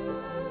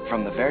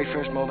 From the very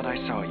first moment I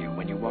saw you,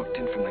 when you walked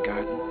in from the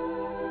garden,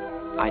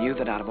 I knew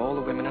that out of all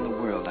the women in the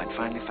world, I'd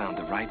finally found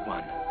the right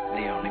one,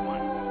 the only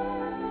one.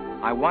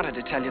 I wanted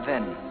to tell you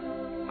then.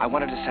 I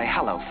wanted to say,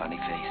 hello, funny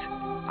face.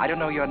 I don't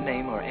know your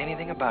name or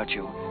anything about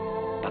you,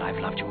 but I've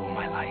loved you all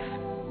my life.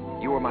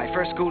 You were my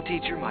first school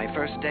teacher, my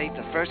first date,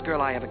 the first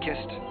girl I ever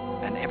kissed,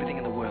 and everything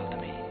in the world to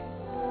me.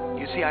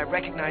 You see, I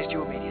recognized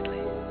you immediately.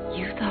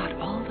 You thought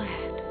all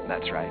that?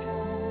 That's right.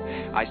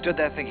 I stood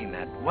there thinking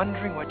that,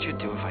 wondering what you'd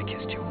do if I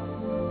kissed you.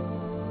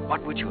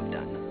 What would you have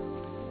done?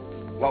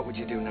 What would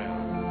you do now?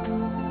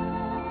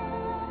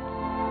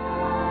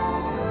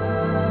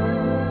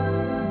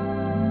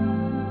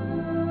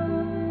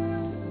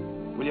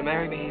 Will you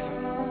marry me, Eva?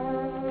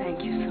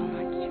 Thank you so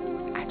much.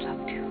 I'd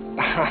love to.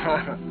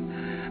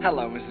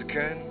 Hello, Mrs.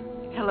 Kern.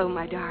 Hello,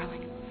 my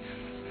darling.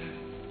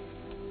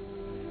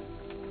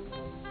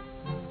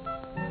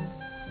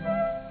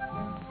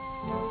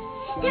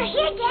 They're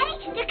here,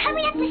 Daddy. They're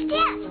coming up the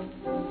steps.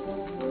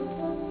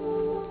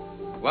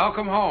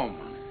 Welcome home.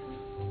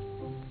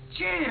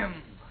 Jim!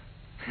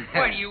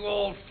 What, you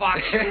old fox,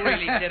 you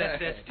really did it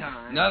this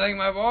time. Nothing,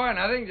 my boy,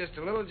 nothing, just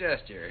a little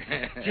gesture.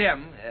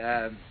 Jim,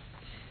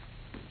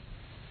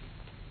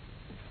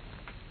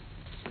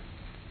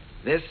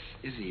 this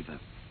is Eva.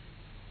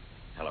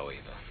 Hello,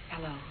 Eva.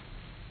 Hello.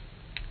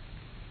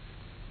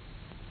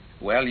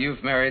 Well,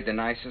 you've married the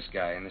nicest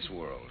guy in this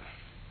world,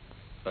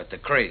 but the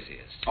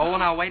craziest. Oh,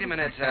 now, wait a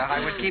minute.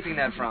 I was keeping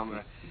that from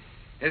her.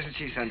 Isn't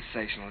she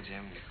sensational,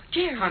 Jim?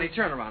 Jerry. Honey,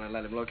 turn around and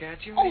let him look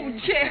at you. Oh,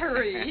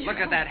 Jerry. Look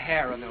at that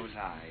hair and those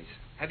eyes.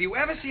 Have you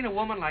ever seen a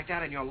woman like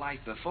that in your life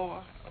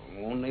before?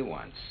 Only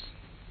once.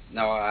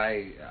 No,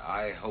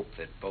 I hope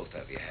that both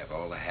of you have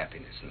all the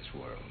happiness in this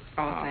world.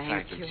 Oh,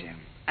 thank you, Jim.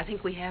 I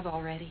think we have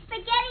already.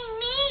 Forgetting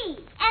me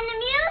and the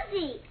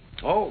music.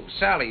 Oh,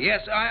 Sally,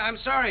 yes, I'm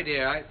sorry,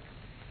 dear.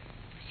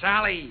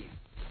 Sally.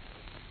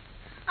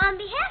 On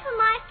behalf of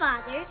my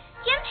father,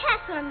 Jim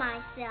Hessler, and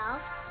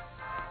myself.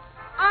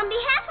 On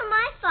behalf of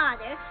my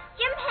father,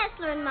 Jim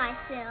Hessler, and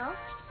myself,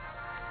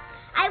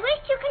 I wish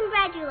to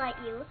congratulate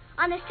you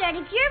on the start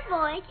of your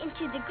voyage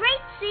into the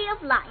great sea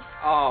of life.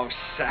 Oh,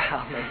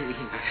 Sally.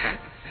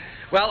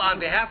 Well, on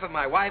behalf of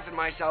my wife and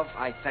myself,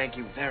 I thank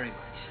you very much.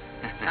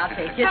 I'll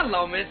take it.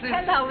 Hello, Mrs.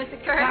 Hello, Mr.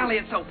 Kern. Sally,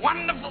 it's so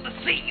wonderful to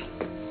see you.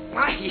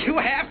 Why, you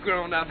have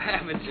grown up,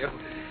 haven't you?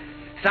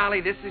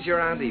 Sally, this is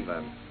your Aunt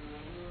Eva.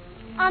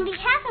 On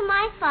behalf of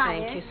my father...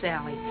 Thank you,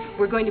 Sally.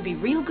 We're going to be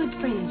real good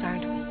friends,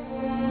 aren't we?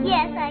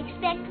 Yes, I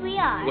expect we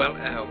are. Well,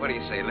 what do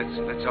you say?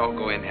 Let's all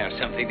go in and have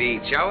something to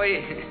eat, shall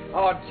we?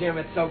 Oh, Jim,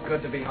 it's so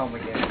good to be home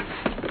again.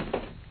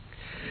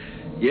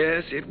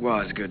 Yes, it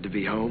was good to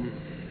be home.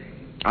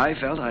 I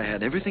felt I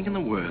had everything in the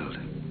world.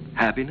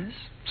 Happiness,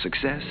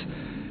 success,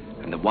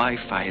 and the wife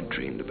I had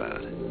dreamed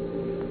about.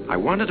 I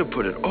wanted to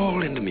put it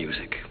all into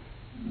music.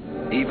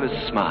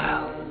 Eva's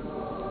smile,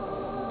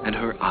 and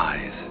her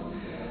eyes,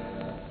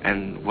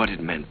 and what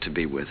it meant to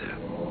be with her.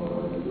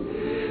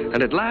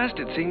 And at last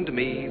it seemed to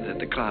me that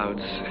the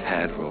clouds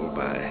had rolled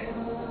by.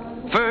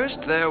 First,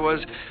 there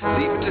was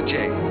Leave It to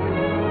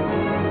Jane.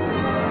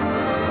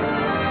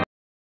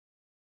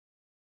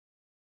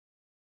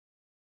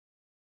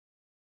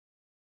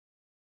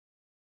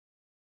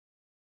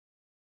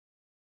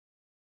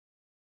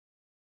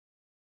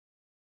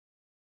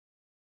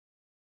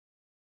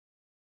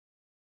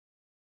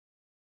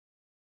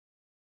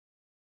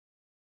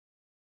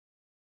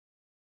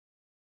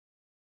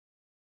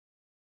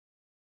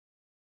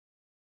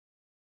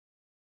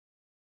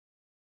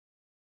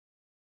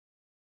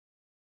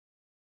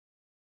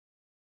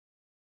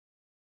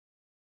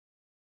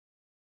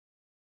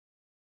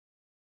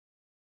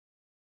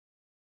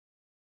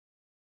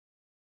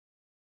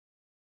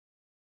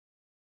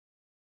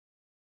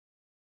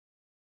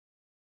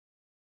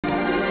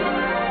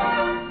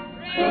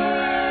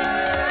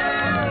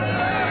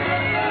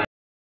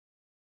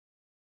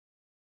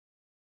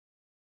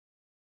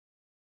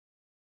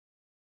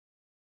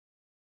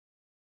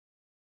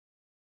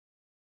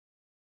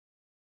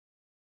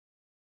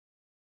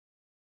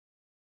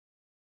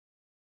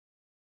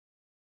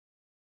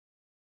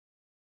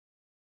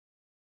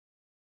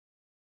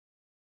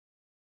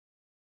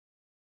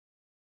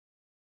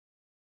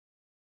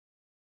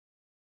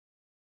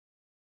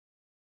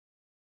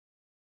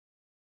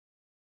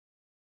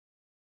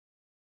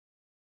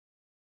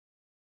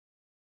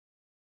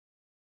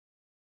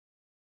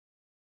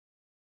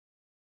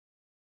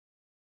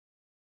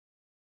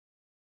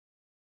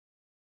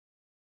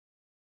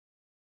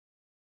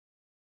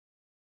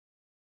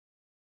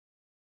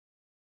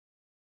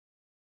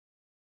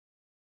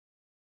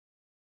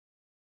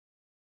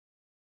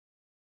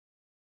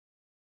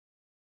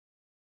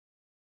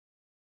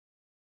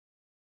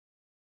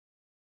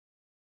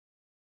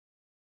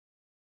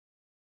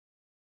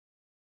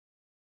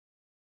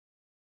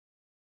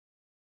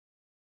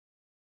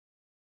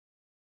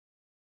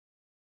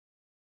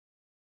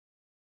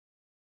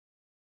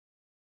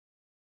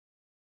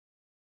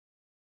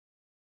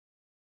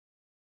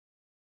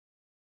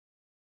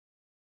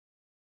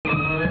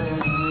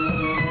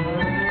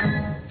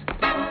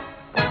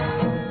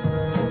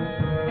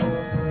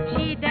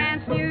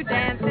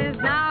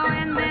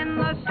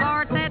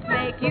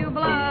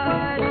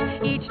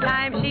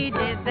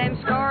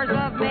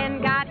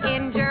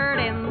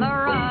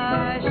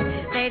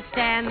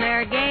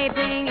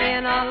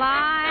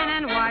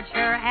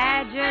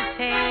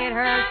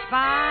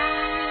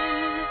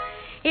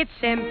 It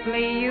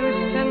simply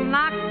used to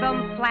knock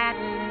them flat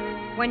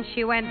when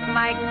she went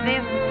like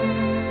this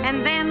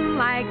and then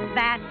like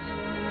that.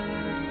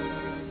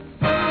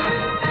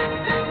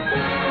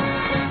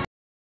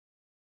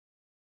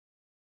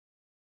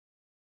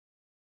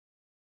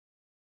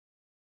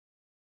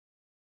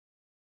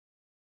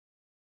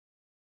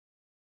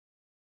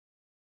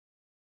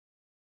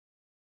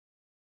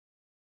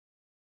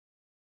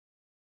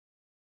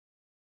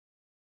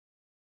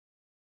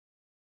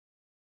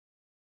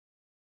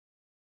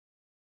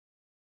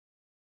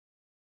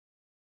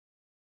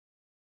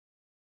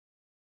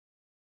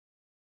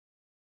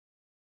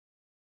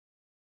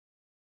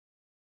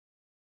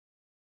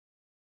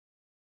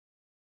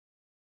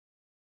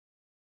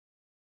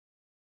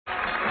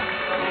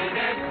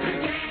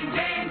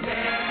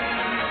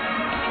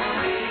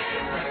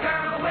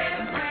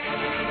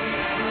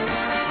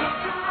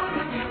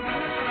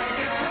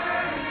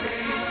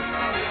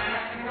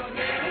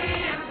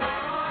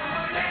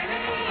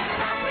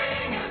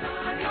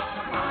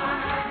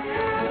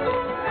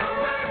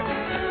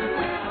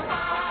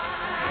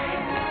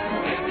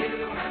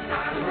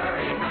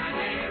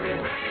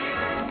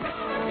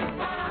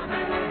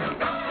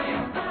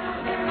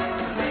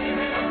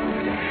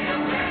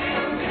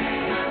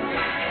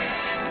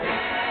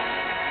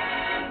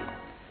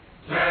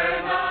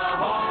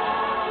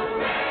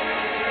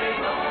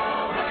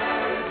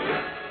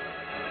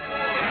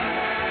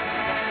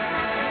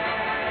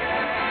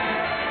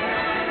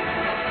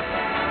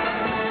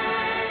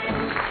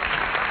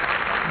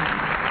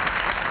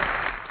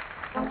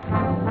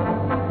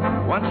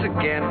 Once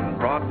again,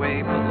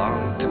 Broadway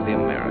belonged to the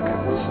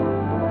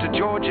Americans. To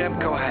George M.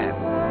 Cohan,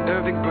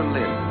 Irving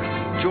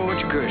Berlin,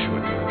 George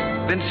Gershwin,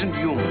 Vincent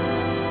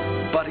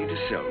Yoon, Buddy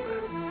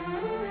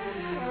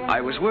DeSilva.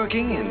 I was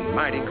working in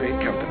mighty great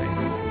company.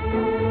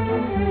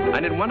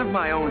 And in one of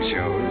my own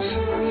shows,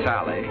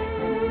 Sally,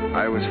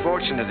 I was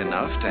fortunate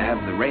enough to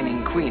have the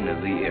reigning queen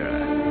of the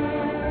era,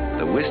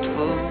 the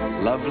wistful,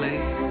 lovely,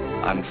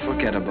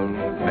 unforgettable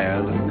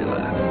Marilyn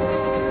Miller.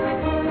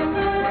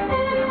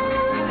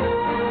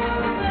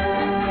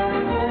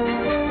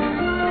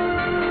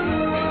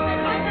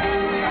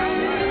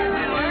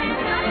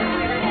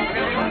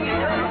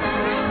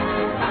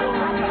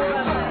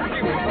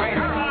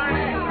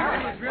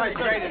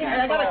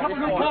 I got a couple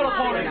new photo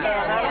ponies there.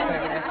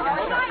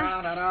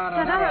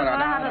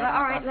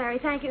 All right, Larry,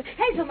 thank you.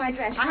 Hazel, my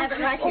dress. I have it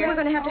right here. We're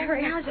going to have to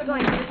hurry. How's it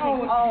going?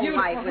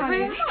 My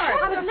goodness.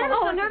 I was never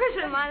so nervous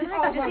in my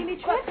life. Did you see me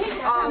trip?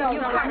 No, you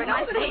are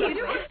nice.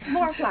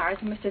 More flowers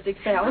from Mr.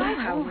 Ziegfeld.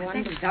 How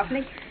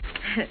wonderful.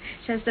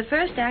 Says the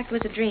first act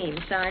was a dream,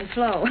 signed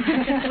Flo.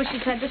 Wish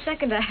she'd had the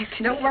second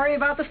act. Don't worry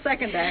about the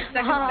second act.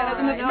 Second's better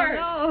than the first.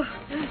 No.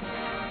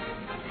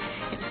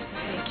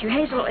 Thank you.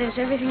 Hazel, is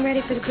everything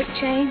ready for the quick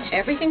change?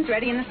 Everything's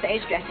ready in the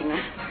stage dressing room.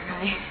 All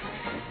right.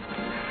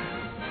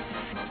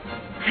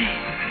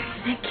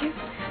 Thank you.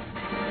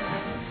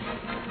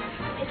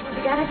 Hazel,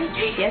 we got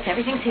everything? Yes,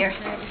 everything's here.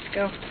 All right, let's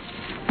go.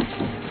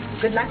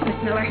 Good luck, Miss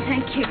Miller.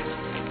 Thank you.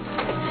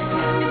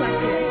 Good luck,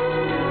 dear.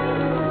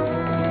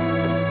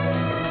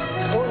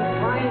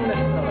 Fine, Miss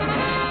Miller.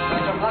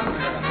 That's a lot.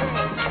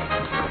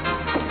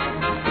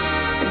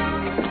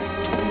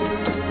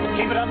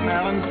 Keep it up,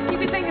 Marilyn. Keep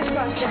your fingers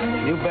crossed,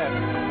 Johnny. You bet.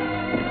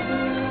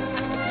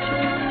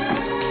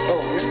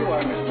 Oh, here you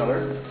are, Miss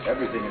Miller.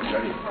 Everything is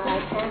ready.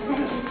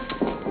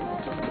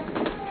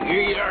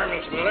 Here you are,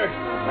 Miss Miller.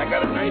 I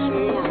got it nice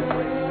and warm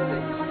for you.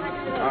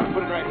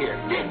 Put it right here.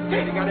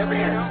 Hey, you got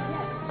everything?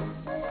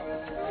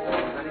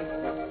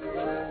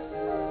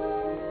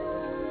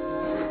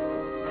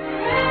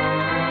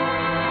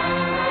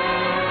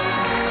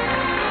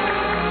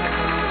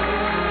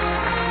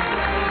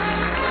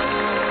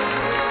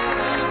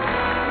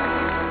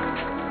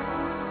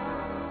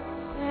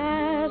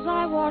 As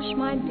I wash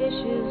my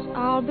dishes,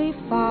 I'll be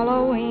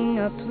following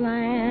a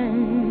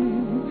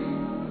plan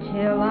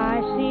till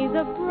I see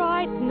the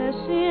brightness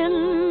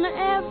in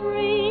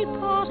every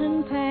pot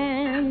and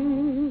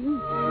pan.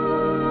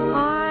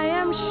 I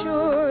am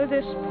sure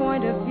this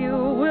point of view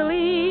will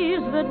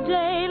ease the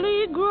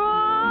daily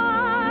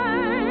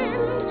grind,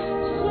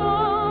 so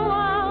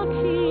I'll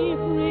keep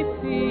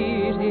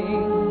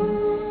repeating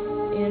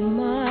in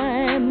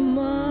my mind.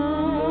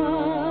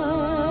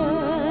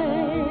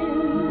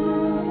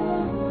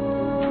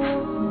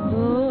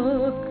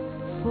 Look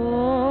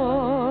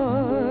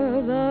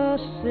for the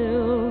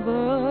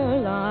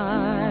silver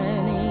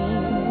lining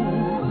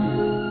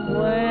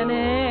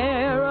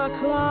whene'er a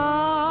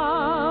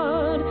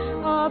cloud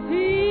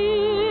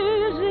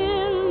appears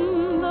in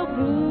the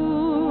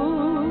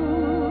blue.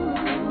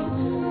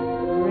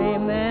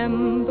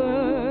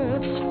 Remember,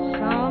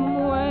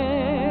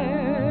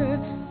 somewhere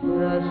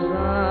the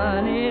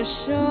sun is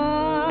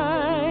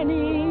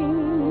shining,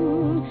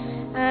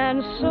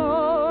 and so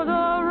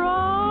the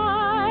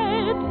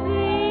right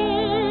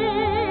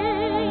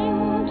thing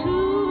to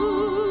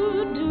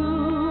do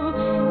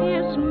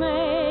is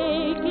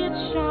make it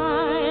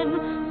shine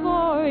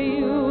for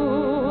you.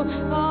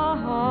 A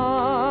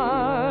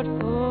heart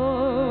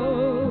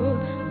full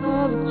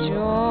of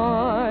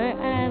joy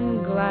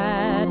and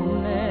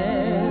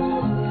gladness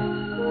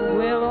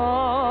will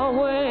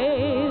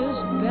always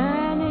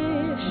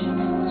banish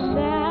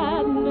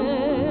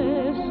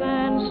sadness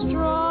and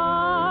strife.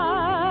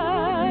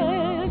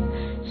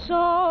 So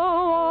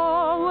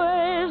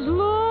always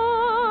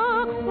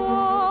look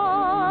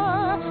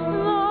for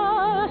the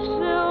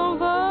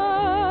silver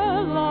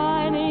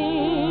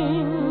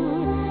lining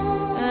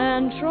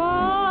and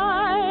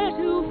try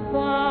to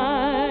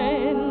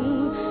find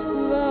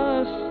the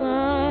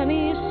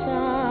sunny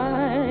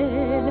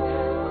side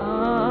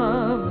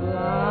of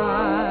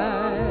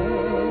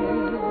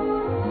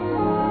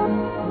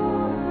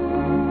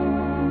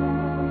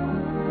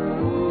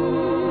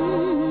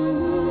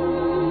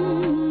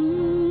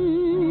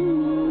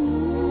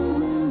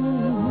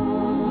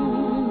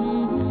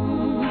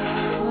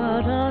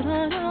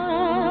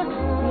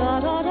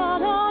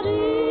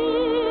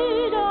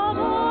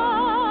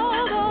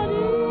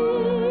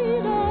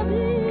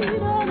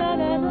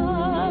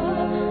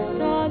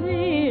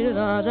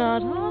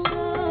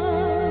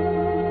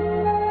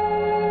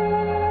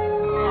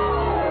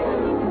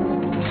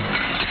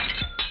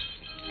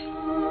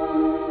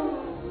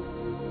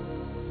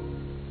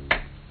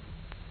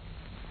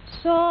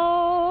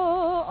So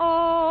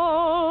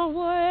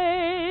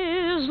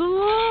always look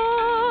for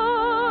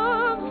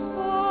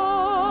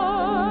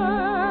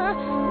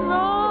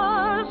the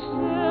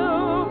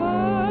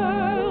silver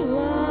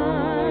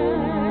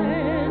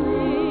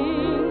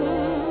lining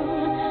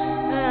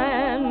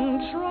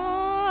and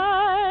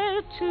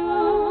try to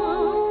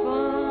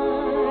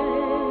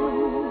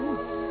find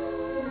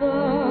the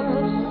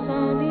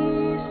sunny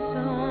side of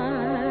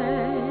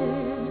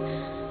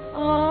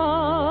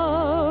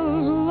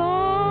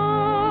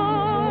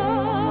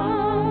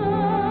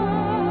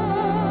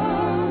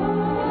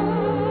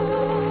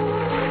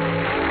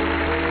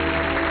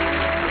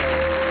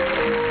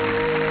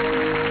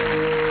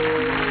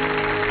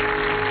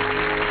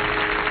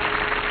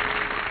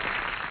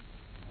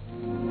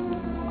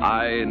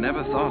I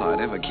never thought I'd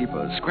ever keep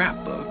a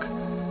scrapbook,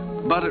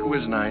 but it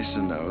was nice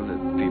to know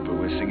that people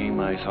were singing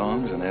my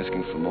songs and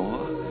asking for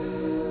more.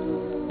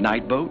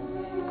 Night Boat,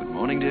 Good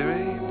Morning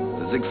Dearie,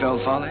 The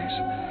Ziegfeld Follies.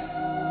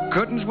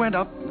 Curtains went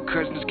up,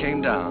 curtains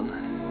came down,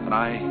 and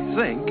I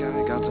think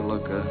I got to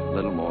look a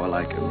little more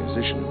like a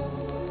musician.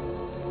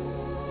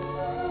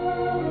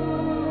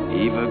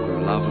 Eva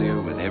grew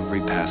lovelier with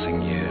every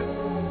passing year.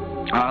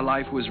 Our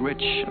life was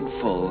rich and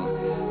full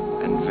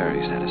and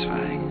very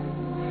satisfying.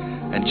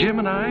 And Jim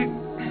and I,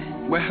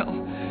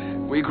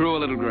 well, we grew a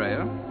little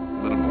grayer,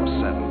 a little more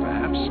settled,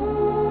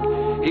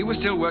 perhaps. He was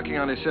still working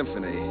on his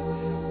symphony,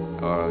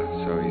 or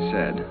so he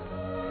said.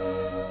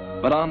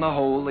 But on the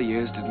whole, the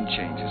years didn't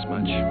change as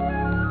much.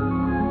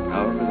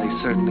 However, they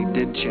certainly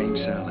did change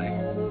Sally.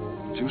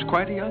 She was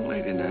quite a young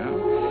lady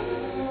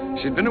now.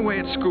 She'd been away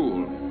at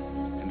school.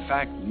 In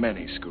fact,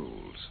 many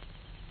schools.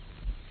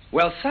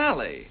 Well,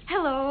 Sally.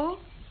 Hello.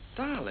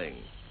 Darling.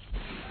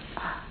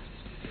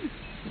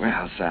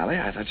 Well, Sally,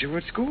 I thought you were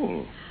at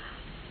school.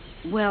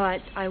 Well,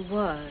 I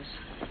was.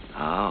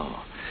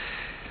 Oh.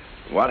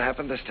 What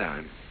happened this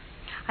time?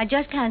 I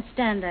just can't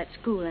stand that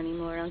school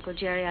anymore, Uncle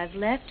Jerry. I've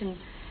left, and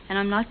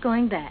I'm not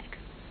going back.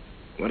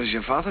 What does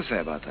your father say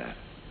about that?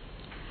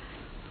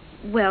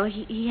 Well,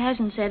 he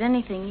hasn't said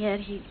anything yet.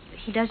 He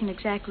doesn't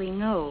exactly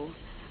know.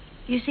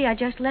 You see, I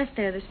just left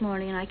there this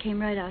morning, and I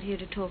came right out here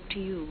to talk to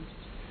you.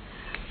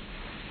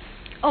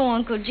 Oh,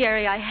 Uncle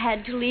Jerry, I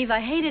had to leave. I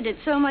hated it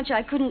so much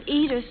I couldn't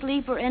eat or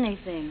sleep or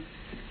anything.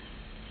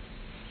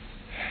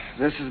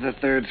 This is the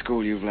third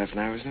school you've left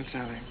now, isn't it,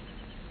 Sally?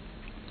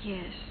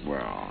 Yes.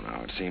 Well,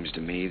 now, it seems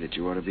to me that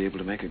you ought to be able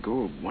to make a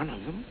go of one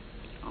of them.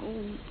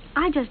 Oh,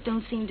 I just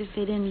don't seem to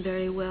fit in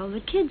very well. The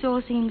kids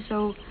all seem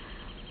so...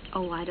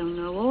 Oh, I don't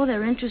know. All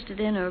they're interested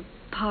in are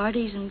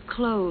parties and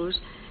clothes.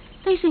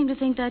 They seem to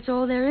think that's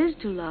all there is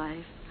to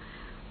life.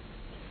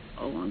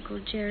 Oh, Uncle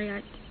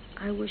Jerry,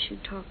 I wish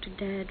you'd talk to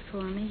Dad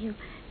for me.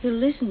 He'll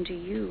listen to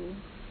you.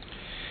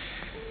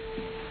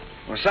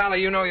 Well,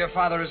 Sally, you know your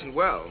father isn't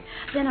well.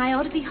 Then I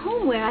ought to be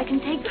home where I can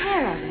take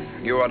care of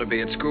him. You ought to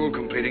be at school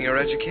completing your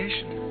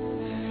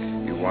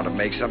education. You want to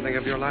make something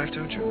of your life,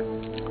 don't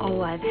you?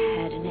 Oh, I've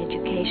had an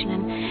education,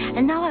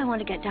 and now I want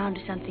to get down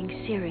to something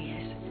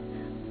serious.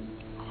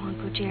 Oh,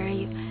 Uncle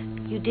Jerry,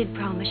 you did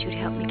promise you'd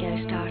help me get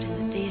a start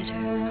in the theater.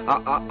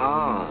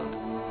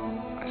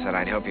 I said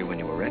I'd help you when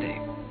you were ready.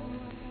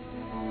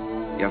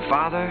 Your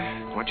father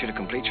wants you to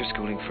complete your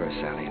schooling first,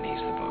 Sally, and he's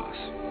the boss.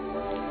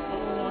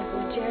 Oh,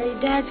 Uncle Jerry,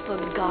 Dad's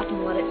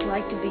forgotten what it's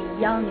like to be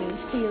young and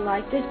feel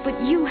like this, but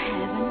you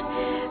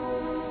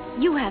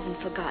haven't. You haven't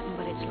forgotten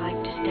what it's like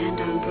to stand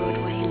on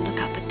Broadway and look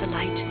up at the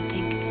lights and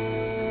think,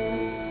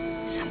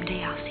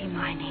 someday I'll see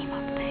my name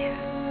up there.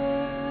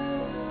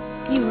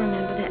 You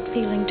remember that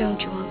feeling, don't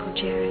you, Uncle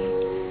Jerry?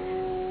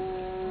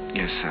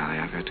 Yes, Sally,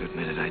 I've got to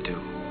admit it, I do.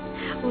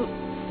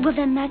 Well,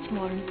 then that's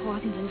more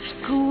important than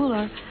school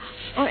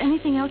or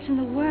anything else in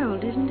the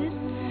world, isn't it?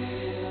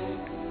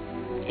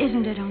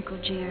 Isn't it, Uncle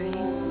Jerry?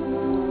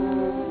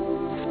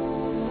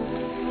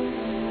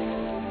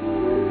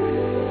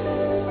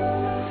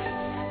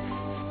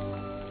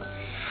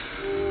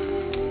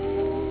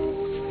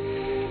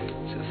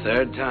 It's the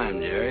third time,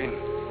 Jerry.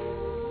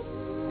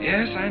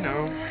 Yes, I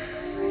know.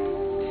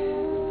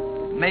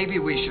 Maybe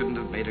we shouldn't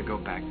have made her go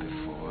back before.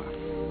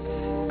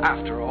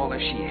 After all,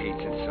 if she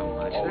hates it so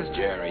much. Oh,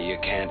 Jerry, you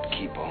can't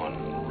keep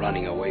on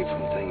running away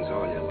from things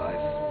all your life.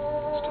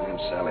 It's time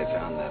Sally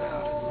found that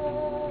out.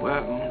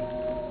 Well,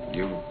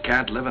 you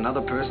can't live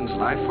another person's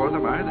life for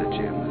them either,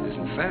 Jim. It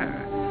isn't fair.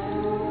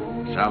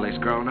 Sally's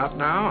grown up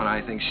now, and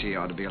I think she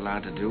ought to be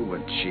allowed to do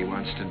what she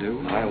wants to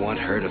do. I want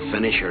her to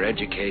finish her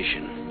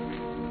education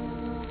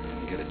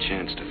and get a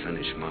chance to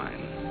finish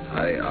mine.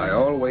 I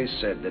always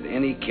said that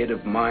any kid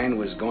of mine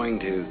was going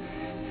to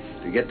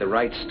get the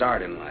right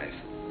start in life.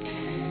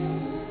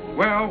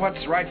 Well,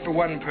 what's right for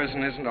one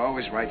person isn't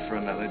always right for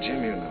another,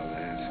 Jim. You know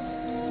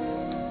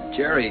that.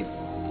 Jerry,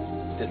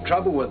 the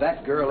trouble with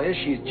that girl is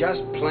she's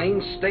just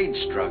plain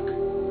stage-struck.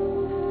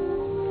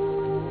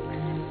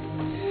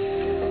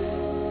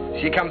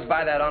 She comes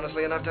by that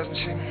honestly enough, doesn't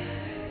she?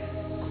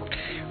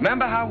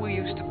 Remember how we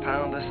used to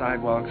pound the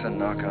sidewalks and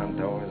knock on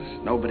doors?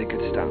 Nobody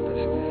could stop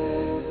us.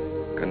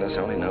 Goodness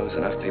only knows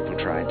enough people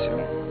tried to.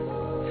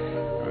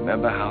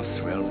 Remember how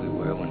thrilled we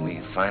were when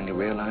we finally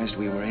realized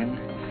we were in?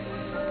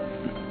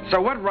 So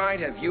what right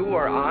have you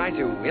or I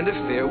to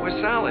interfere with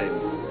Sally?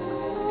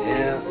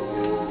 Yeah.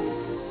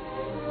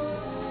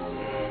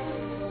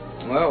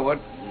 Well, what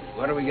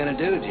are we going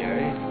to do,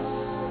 Jerry?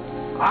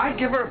 I'd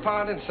give her a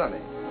part in Sonny.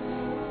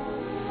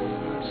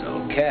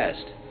 So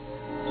cast.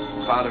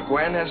 Part of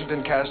Gwen hasn't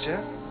been cast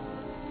yet?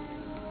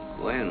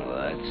 Gwen,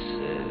 well,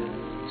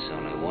 it's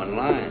only one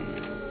line.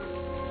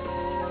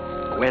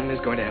 Gwen is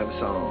going to have a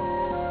song.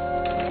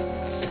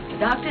 The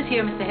doctor's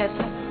here, Mr.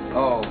 Hester.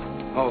 Oh,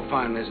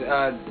 fine, Miss.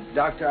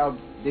 Doctor, I'll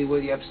be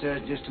with you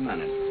upstairs in just a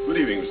minute. Good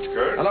evening, Mr.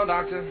 Kern. Hello,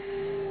 Doctor.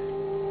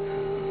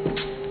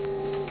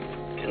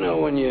 You know,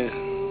 when you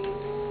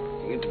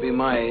get to be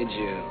my age,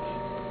 you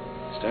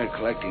start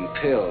collecting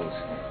pills.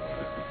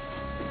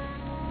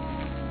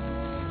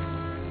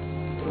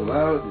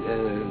 Well,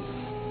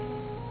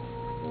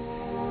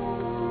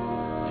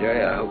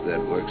 Jerry, I hope that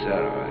works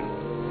out all right.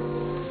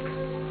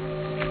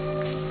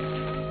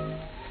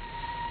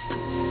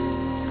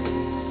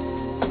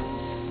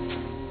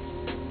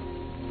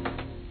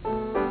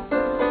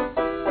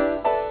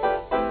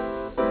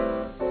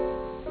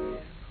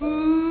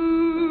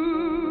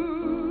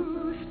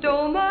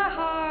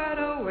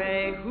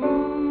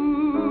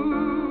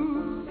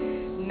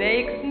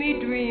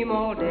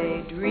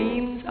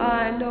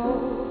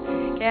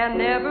 can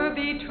never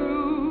be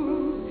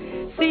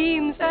true.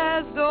 Seems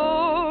as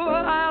though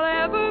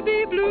I'll ever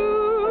be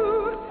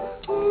blue.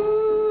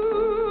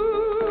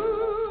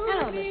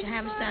 Hello, Mr.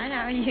 Hammerstein.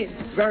 How are you?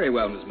 Very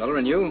well, Miss Miller,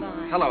 and you?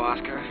 Hello,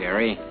 Oscar.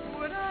 Jerry.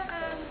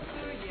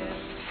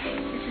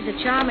 This is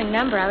a charming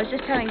number. I was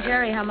just telling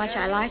Jerry how much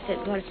I liked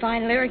it. What a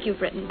fine lyric you've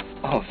written.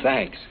 Oh,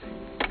 thanks.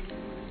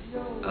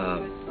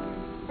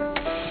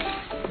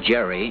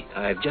 Jerry,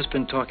 I've just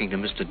been talking to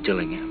Mr.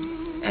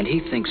 Dillingham, and he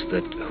thinks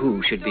that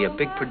Who should be a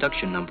big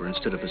production number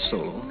instead of a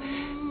solo,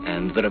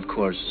 and that, of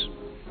course,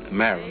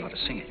 Marilyn ought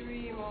to sing it.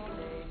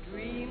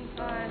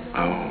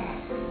 Oh.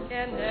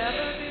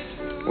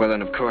 Well,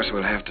 then, of course,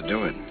 we'll have to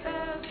do it.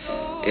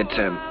 It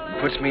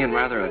puts me in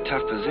rather a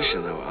tough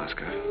position, though,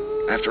 Oscar.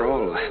 After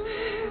all,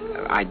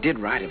 I did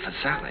write it for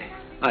Sally.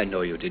 I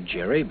know you did,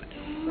 Jerry, but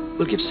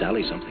we'll give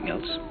Sally something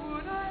else.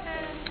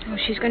 Oh,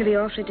 she's going to be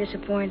awfully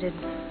disappointed.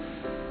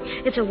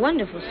 It's a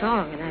wonderful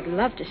song, and I'd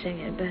love to sing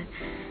it, but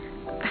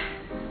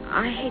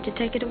I hate to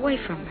take it away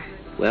from her.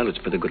 Well, it's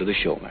for the good of the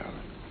show, Marilyn.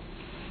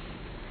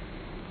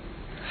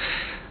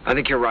 I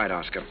think you're right,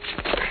 Oscar.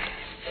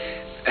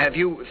 Have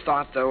you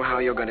thought, though, how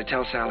you're going to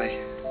tell Sally?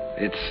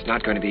 It's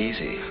not going to be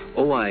easy.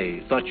 Oh,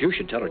 I thought you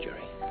should tell her,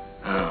 Jerry.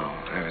 Oh,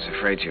 I was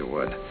afraid you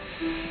would.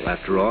 Well,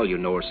 after all, you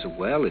know her so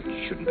well, it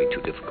shouldn't be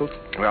too difficult.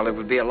 Well, it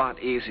would be a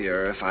lot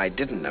easier if I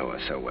didn't know her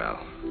so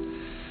well.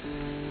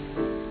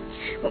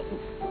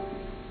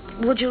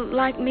 Would you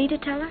like me to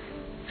tell her?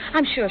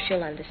 I'm sure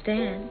she'll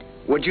understand.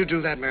 Would you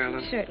do that,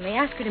 Marilyn? Certainly.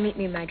 Ask her to meet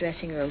me in my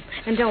dressing room.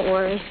 And don't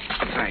worry.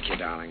 Thank you,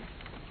 darling.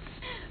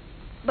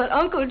 But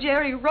Uncle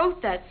Jerry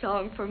wrote that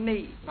song for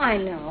me. I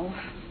know.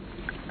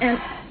 And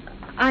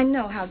I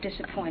know how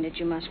disappointed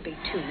you must be,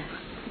 too.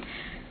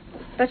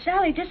 But,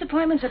 Sally,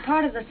 disappointments are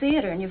part of the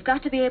theater, and you've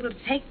got to be able to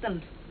take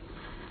them.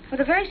 Well,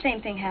 the very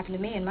same thing happened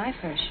to me in my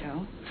first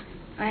show.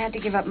 I had to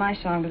give up my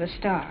song to the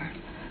star.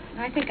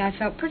 I think I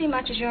felt pretty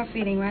much as you're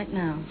feeling right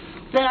now.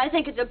 Then I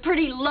think it's a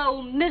pretty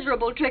low,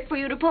 miserable trick for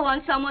you to pull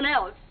on someone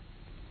else.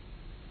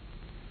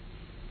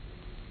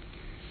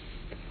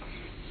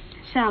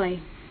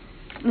 Sally,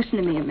 listen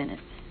to me a minute.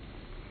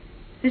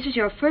 This is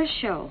your first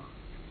show.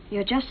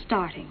 You're just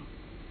starting.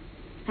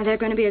 And there are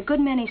going to be a good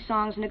many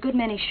songs and a good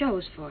many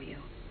shows for you.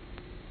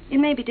 It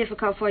may be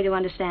difficult for you to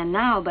understand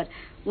now, but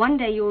one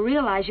day you'll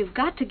realize you've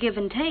got to give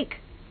and take,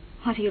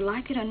 whether you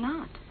like it or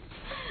not.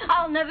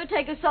 I'll never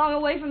take a song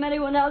away from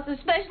anyone else,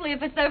 especially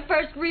if it's their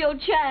first real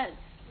chance.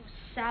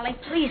 Sally,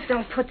 please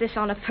don't put this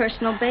on a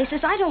personal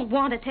basis. I don't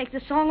want to take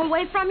the song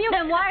away from you.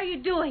 Then why are you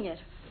doing it?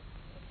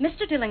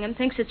 Mr. Dillingham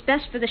thinks it's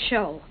best for the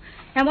show.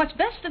 And what's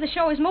best for the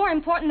show is more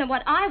important than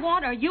what I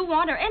want or you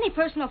want or any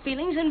personal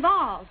feelings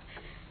involved.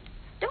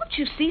 Don't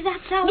you see that,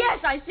 Sally? Yes,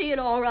 I see it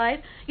all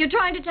right. You're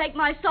trying to take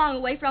my song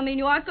away from me, and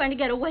you aren't going to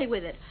get away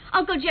with it.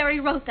 Uncle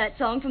Jerry wrote that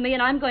song for me,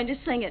 and I'm going to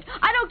sing it.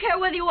 I don't care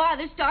whether you are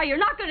the star. You're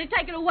not going to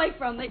take it away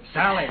from me.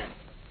 Sally.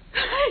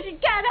 She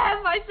can't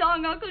have my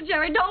song, Uncle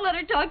Jerry. Don't let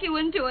her talk you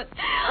into it.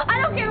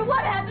 I don't care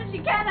what happens. She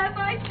can't have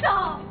my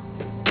song.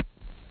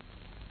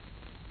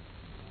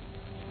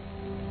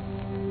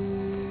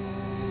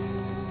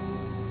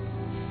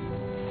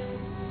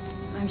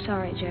 I'm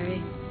sorry,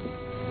 Jerry.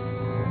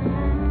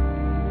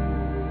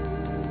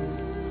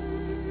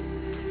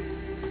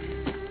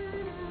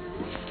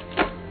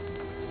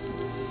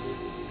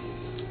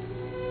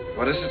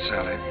 What is it,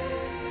 Sally?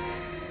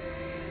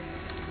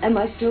 Am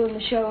I still in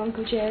the show,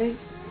 Uncle Jerry?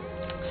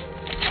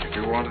 If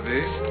you want to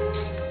be,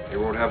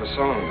 you won't have a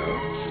song, though.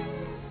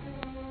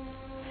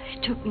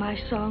 They took my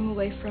song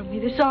away from me,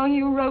 the song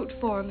you wrote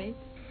for me.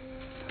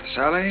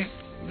 Sally,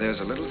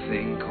 there's a little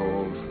thing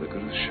called the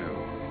good of the show.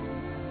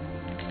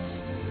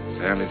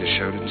 Apparently the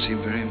show didn't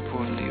seem very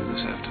important to you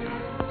this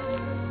afternoon.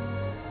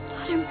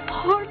 Not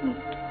important?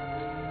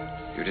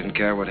 You didn't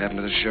care what happened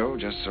to the show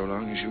just so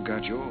long as you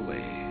got your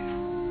way.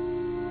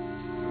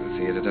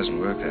 The theater doesn't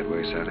work that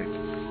way, Sally.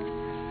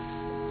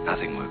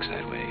 Nothing works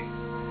that way.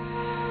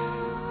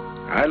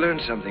 I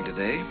learned something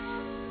today.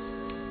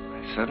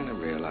 I suddenly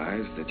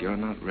realized that you're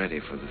not ready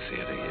for the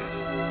theater yet.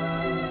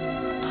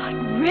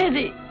 Not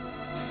ready?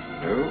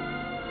 No.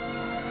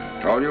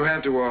 All you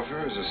have to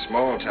offer is a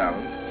small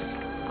talent,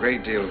 a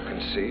great deal of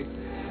conceit,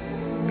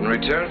 in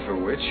return for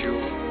which you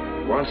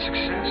want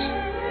success.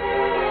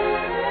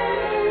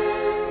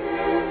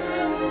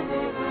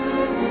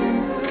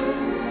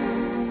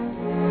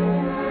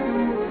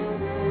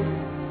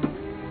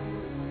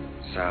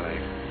 Sally,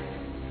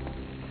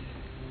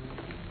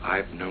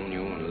 I've known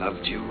you and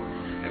loved you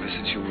ever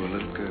since you were a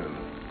little girl.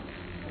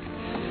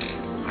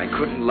 I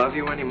couldn't love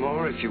you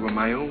anymore if you were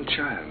my own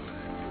child.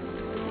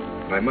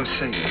 But I must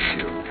say this to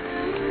you.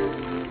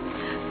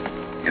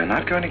 You're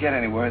not going to get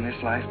anywhere in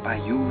this life by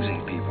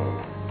using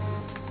people.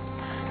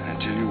 And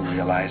until you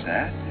realize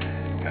that,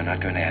 you're not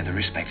going to have the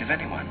respect of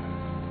anyone.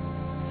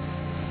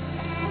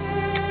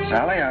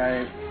 Sally,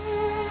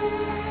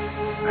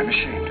 I'm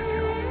ashamed of you.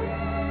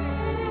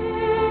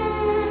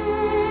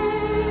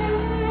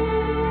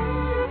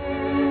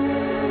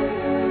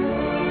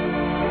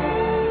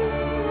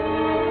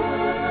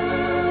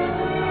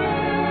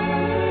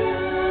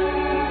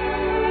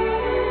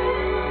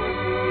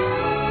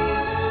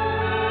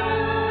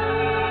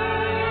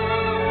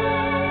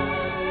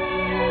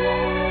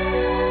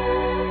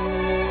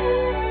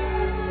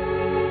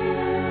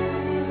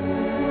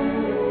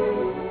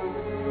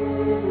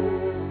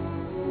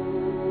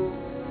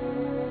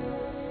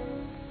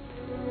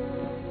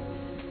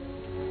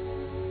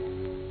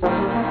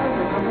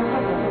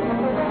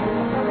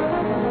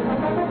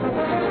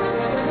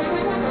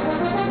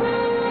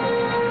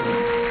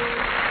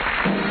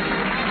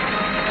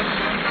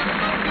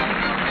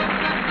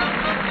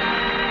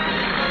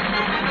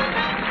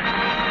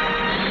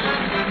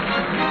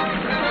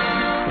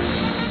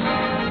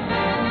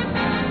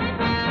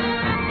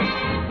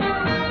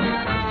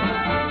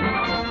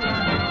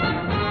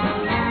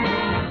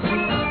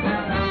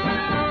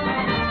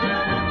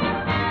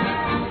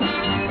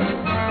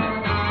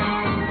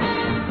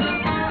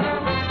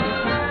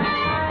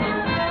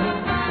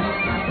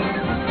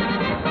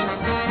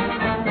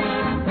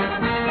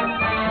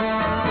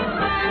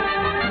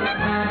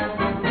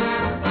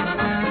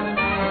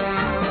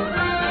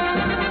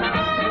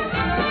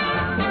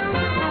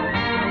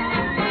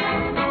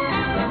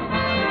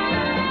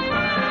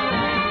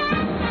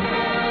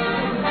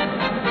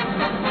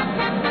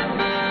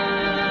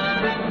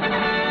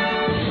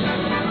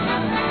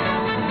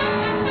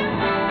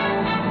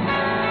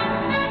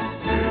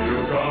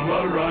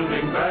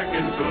 back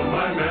into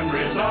my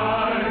memory's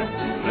eye.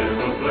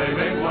 Little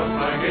playmate was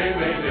my game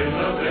mate in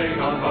the day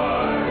gone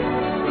by.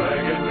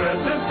 Ragged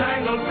dresses,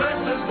 tangled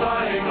dresses,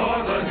 flying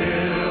o'er the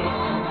hill.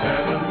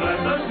 Heaven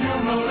bless us, you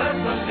no less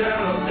the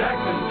share of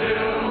Jackson's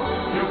Hill.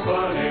 You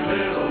funny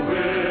little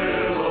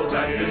willow,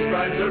 that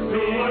describes her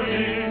to a T.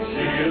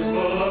 She is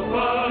full of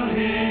fun,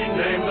 he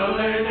named the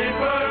lady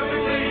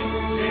perfectly.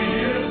 She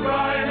is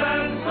bright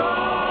and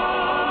sunny.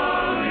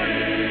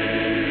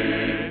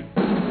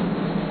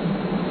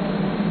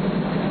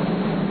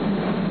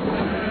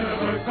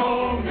 Never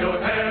comb your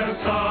hair,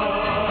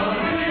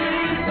 sonny.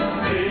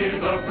 Leave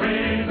the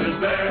breezes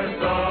there,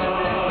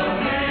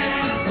 sonny.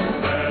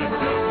 Let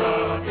your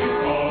stockings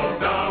fall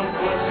down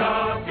for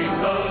shocking.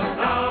 The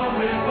sound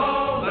is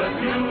all that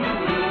you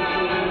do.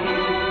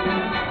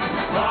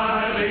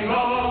 Smiling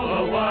all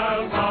the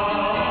while,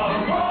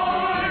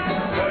 cowboy.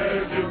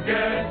 Where'd you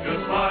get your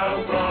smile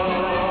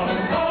from,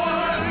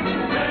 boy?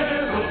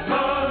 Little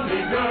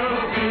sunny girl,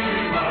 be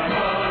my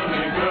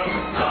honey girl,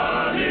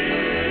 sunny.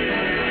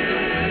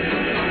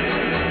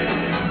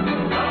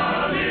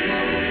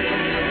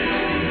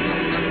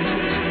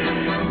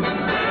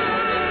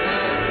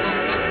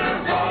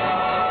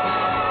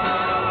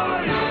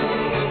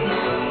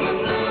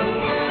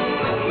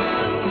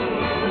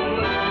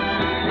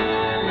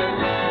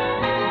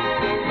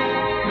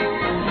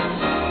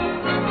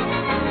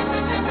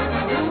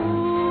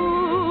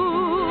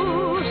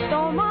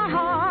 Stole my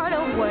heart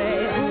away.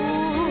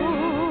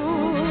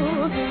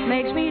 Ooh,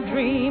 makes me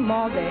dream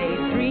all day.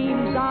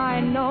 Dreams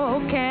I know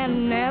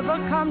can never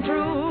come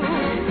true.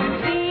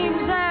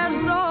 Seems as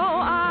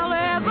though I'll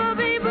ever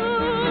be blue.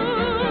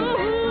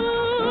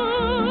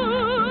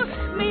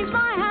 Means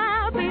my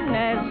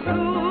happiness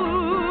too.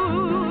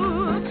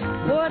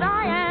 Would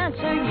I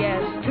answer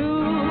yes to?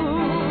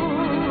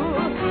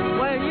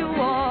 Well, you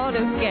ought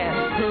to guess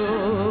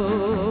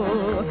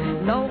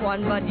too. No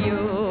one but you.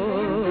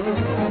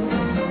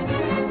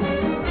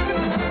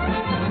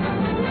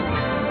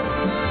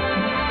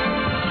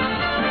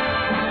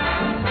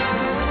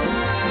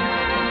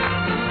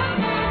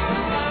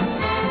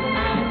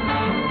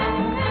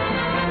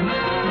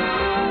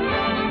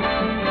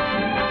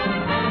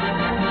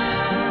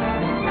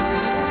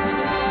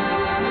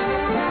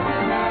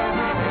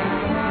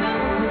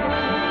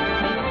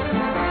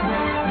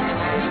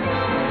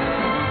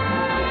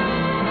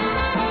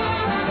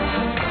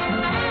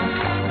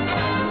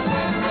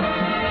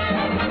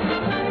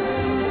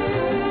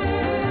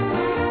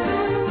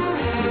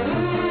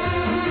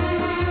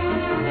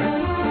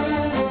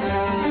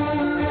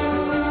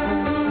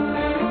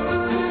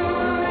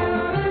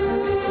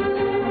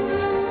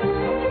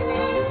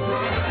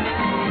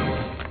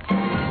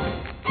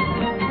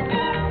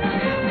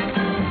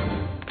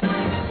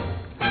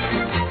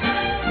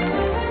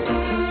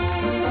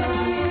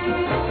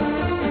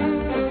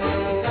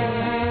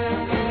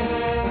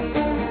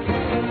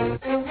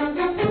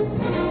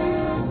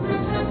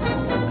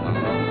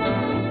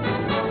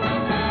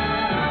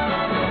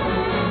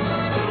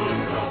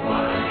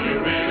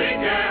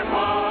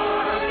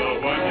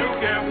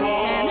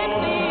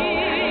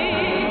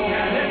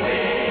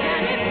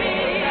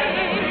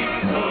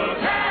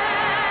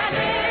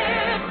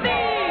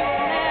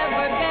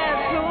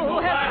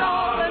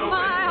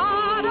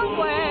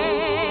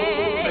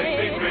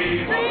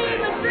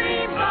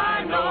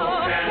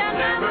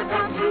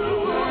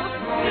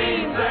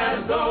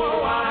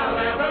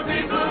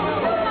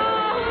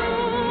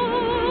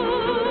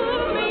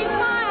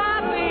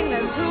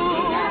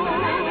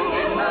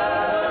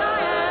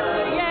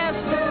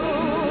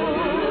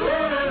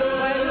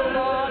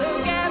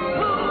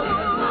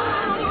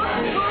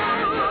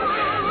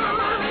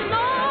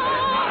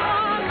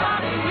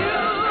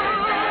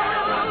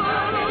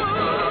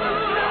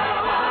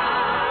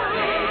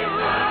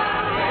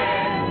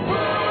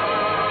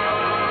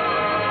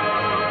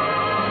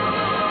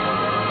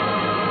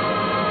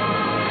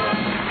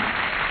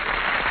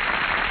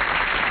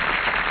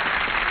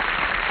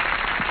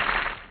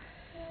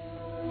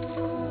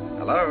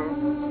 Hello?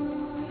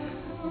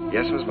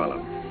 Yes, Miss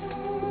Mullen.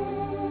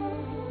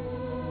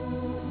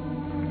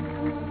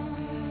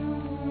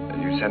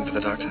 You sent for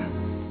the doctor?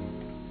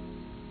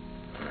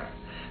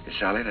 Is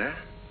Sally there?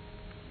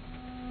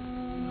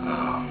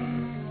 Oh.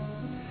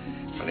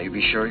 Well, you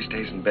be sure he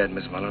stays in bed,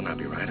 Miss Mullen. I'll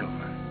be right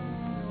over.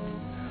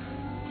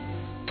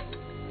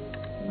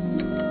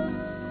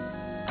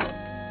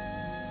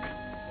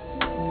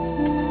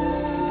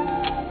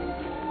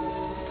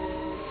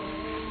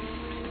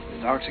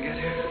 Did Doctor get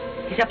here?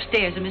 He's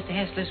upstairs in Mr.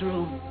 Hessler's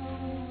room.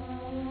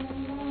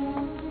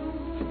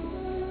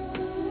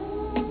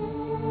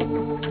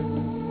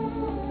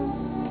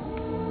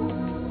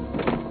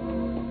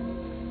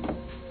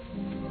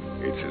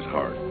 It's his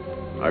heart.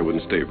 I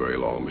wouldn't stay very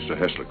long. Mr.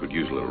 Hessler could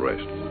use a little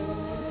rest.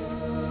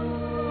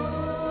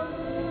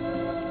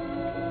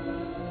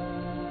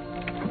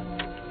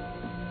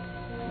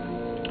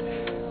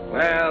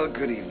 Well,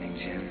 good evening,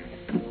 Jim.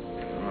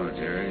 Oh,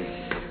 Jerry.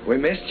 We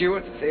missed you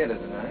at the theater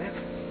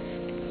tonight.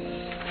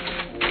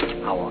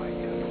 How are you?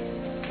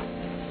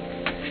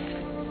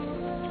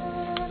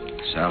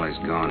 Sally's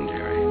gone,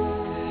 Jerry.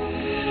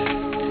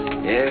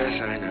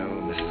 Yes, I know.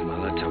 Mrs.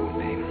 Muller told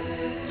me.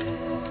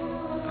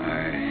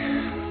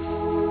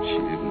 She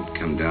didn't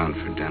come down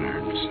for dinner,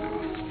 and so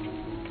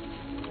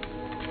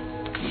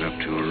went up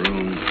to her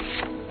room.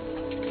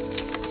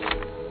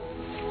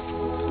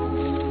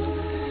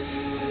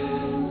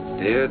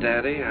 Dear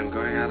Daddy, I'm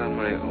going out on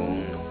my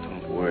own.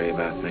 Don't worry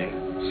about me.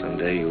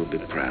 Someday you'll be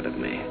proud of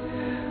me.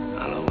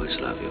 I'll always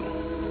love you.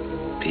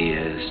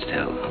 P.S.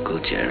 Tell Uncle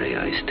Jerry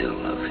I still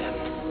love him.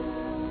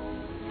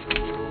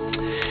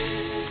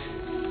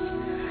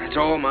 It's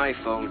all my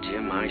fault,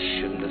 Jim. I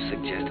shouldn't have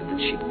suggested that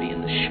she'd be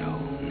in the show.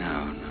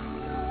 No,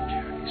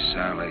 Jerry.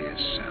 Sally is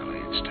Sally.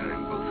 It's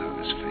time both of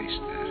us faced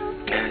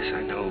that. Yes,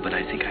 I know, but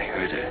I think I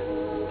heard her.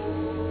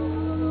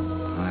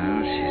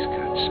 Well, she's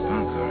got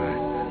spunk, all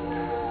right.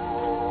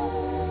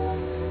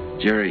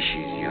 Jerry,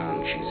 she's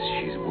young.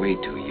 She's way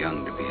too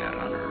young to be out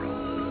on her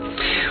own.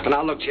 Well,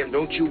 now, look, Jim,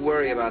 don't you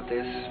worry about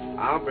this.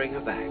 I'll bring her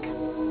back.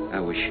 I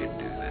wish you'd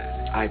do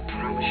that. I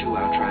promise you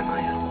I'll try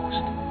my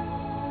utmost.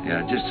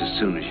 Yeah, just as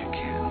soon as you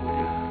can.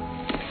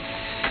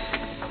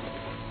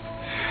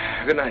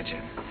 Good night,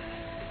 Jim.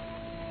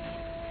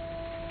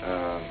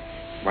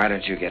 Why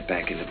don't you get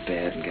back into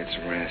bed and get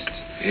some rest?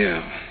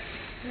 Yeah.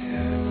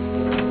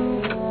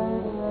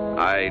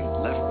 I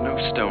left no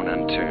stone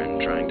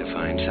unturned trying to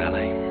find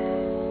Sally.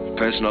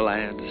 Personal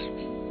ads,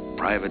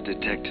 private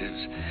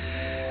detectives.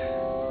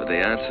 But the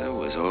answer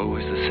was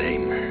always the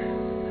same.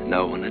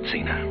 No one had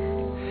seen her.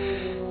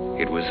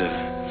 It was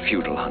a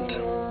futile hunt.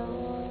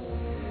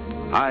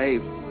 I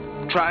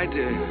tried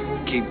to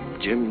keep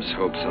Jim's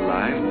hopes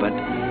alive, but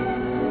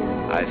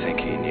I think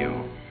he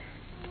knew.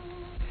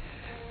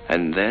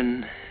 And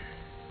then,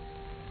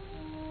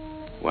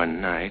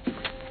 one night...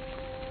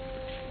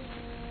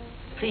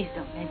 Please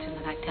don't mention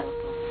that I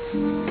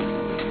telephoned.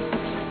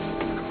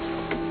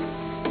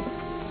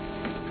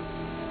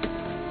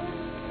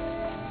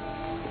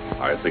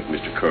 I think,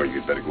 Mr. Kern,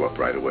 you'd better go up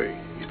right away.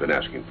 He's been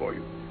asking for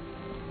you.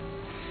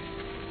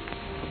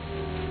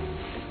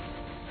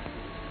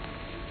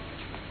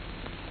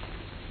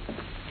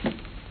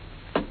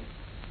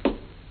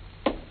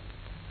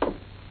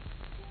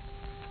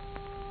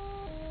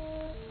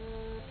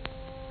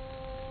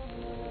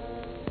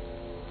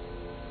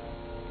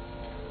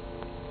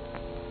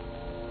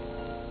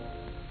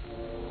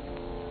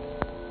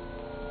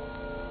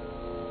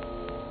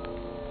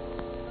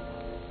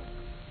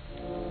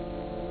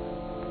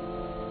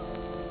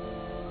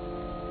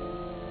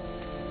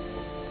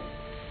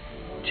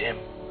 Jim.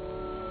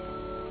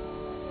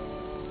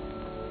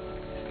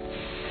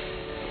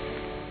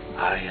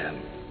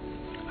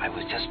 I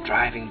was just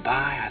driving by.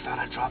 I thought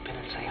I'd drop in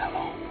and say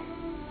hello.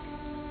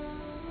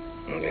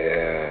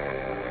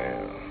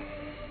 Yeah.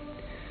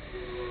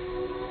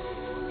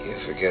 You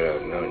forget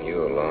I've known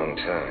you a long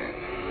time.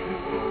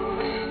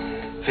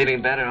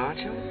 Feeling better, aren't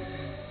you?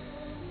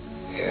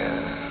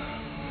 Yeah,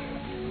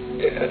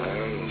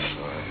 I'm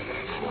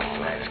fine.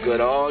 That's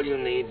good. All you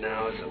need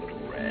now is a little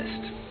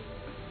rest.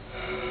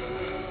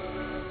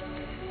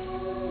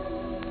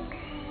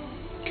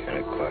 Kind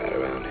of quiet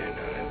around here now.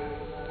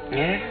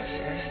 Yes,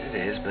 it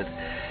is, but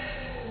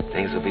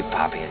things will be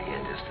popping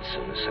again just as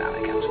soon as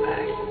Sally comes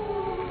back.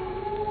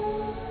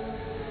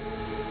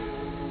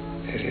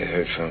 Have you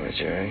heard from her,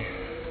 Jerry?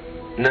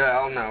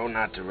 No,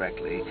 not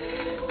directly.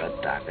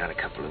 But I've got a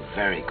couple of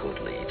very good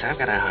leads. I've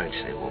got a hunch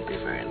they won't be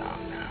very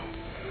long now.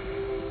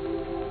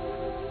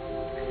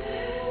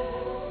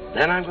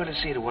 Then I'm going to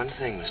see to one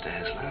thing, Mr.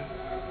 Hessler.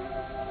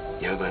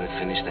 You're going to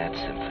finish that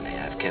symphony.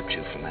 I've kept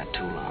you from that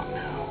too long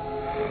now.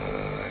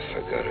 I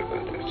forgot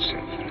about that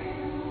symphony.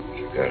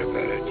 Forgot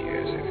about it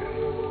years ago.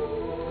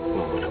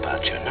 Well, what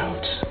about your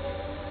notes?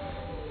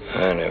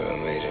 I never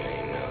made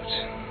any notes.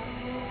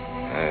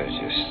 I was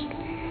just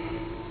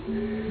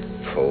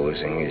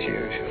posing as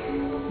usual.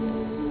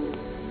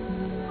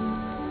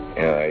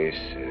 You know, I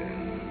used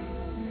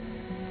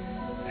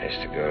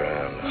to go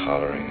around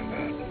hollering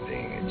about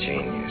being a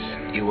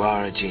genius. You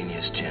are a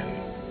genius, Jim.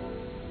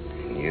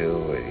 And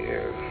you with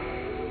your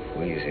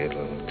wheezy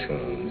little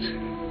tunes.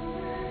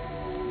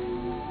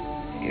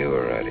 You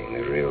were writing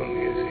the real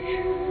music.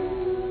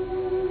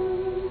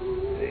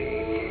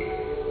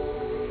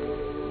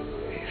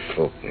 The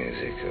folk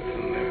music of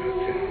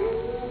America.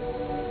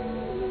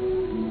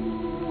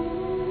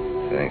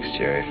 Thanks,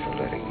 Jerry, for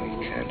letting me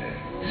kind of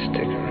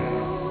stick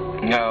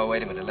around. No,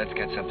 wait a minute. Let's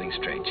get something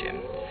straight,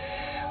 Jim.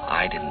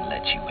 I didn't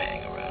let you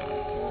hang around.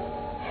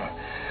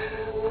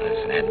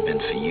 If it hadn't been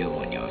for you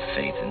and your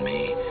faith in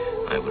me,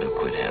 I would have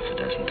quit half a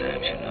dozen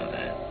times, you know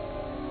that.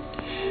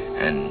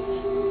 And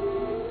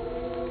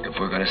if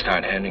we're going to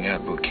start handing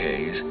out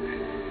bouquets,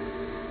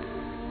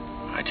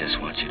 I just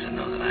want you to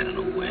know that I don't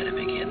know where to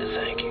begin to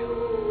thank you.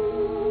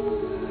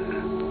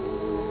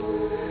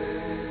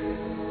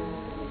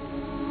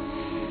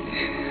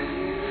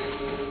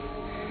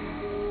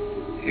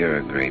 You're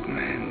a great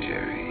man,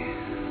 Jerry.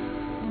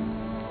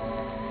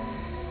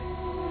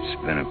 It's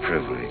been a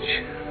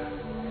privilege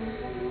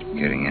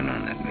getting in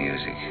on that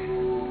music.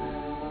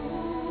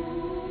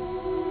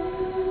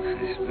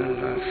 It's been a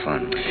lot of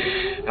fun.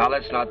 Now,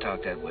 let's not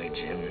talk that way,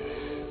 Jim.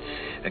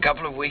 In a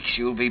couple of weeks,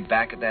 you'll be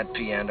back at that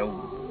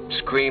piano,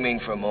 screaming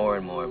for more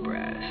and more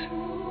brass.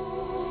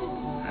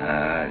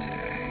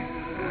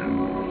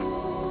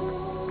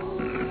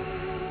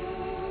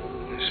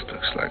 This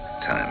looks like the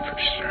time for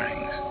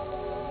strings.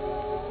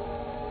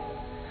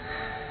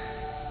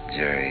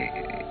 Jerry,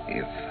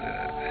 if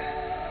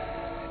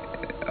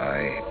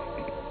I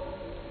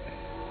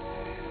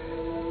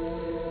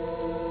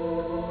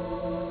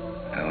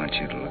want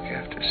you to look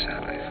after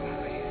Sally for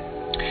me.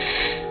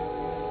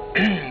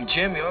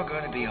 Jim, you're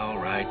going to be all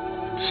right.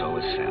 So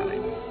is Sally.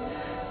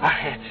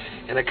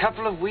 In a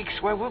couple of weeks,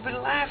 why, we'll be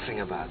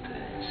laughing about this.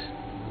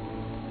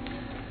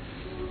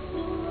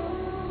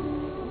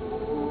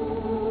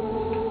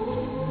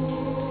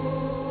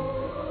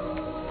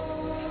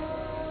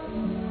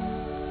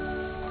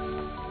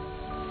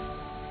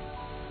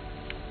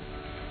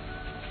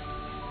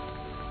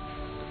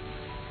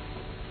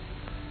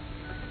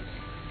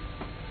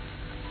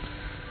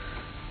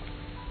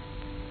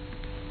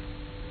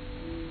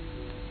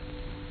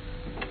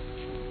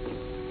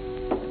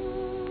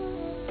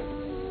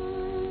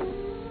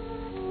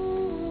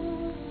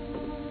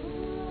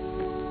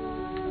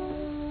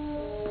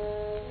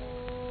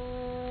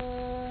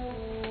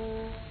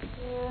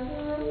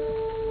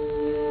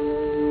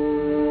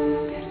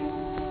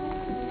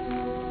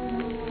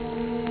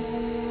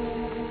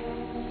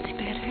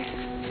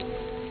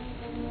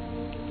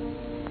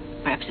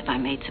 If I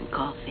made some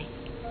coffee.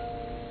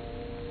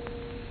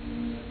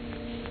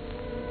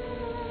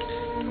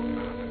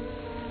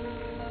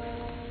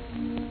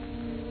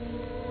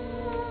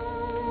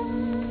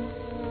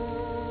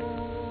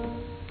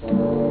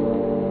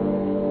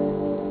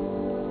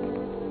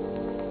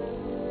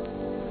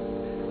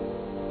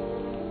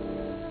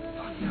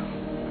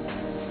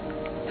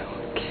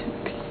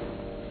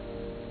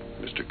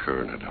 Mr.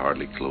 Kern had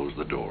hardly closed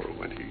the door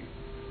when he...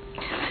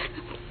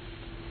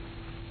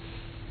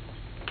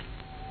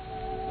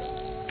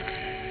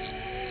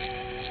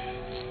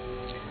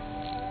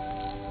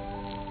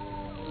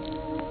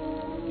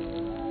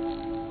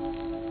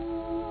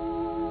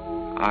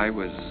 I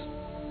was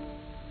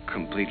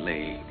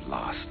completely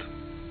lost,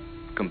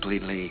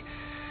 completely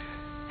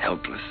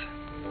helpless.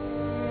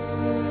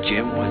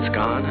 Jim was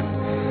gone,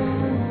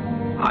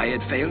 and I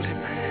had failed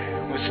him,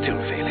 was still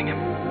failing him.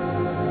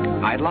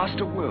 I'd lost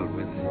a world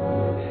with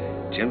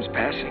Jim's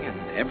passing, and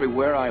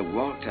everywhere I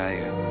walked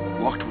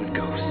with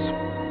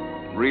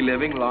ghosts,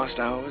 reliving lost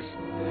hours,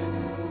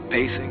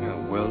 pacing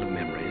a world of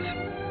memories.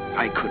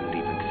 I couldn't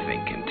even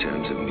think in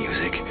terms of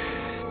music.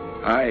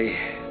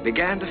 I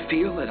began to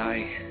feel that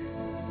I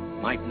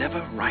might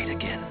never write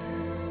again.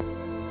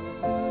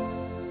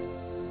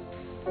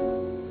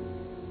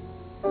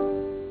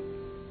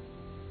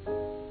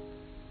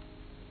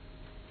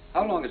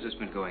 How long has this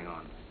been going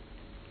on?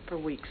 For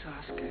weeks,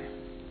 Oscar.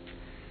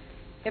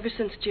 Ever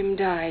since Jim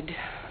died.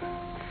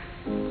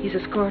 He's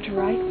a score to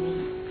write,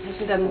 and he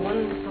hasn't done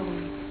one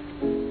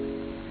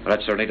song. Well,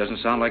 that certainly doesn't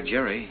sound like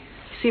Jerry.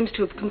 He seems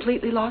to have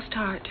completely lost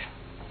heart.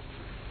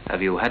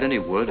 Have you had any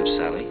word of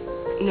Sally?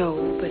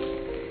 No, but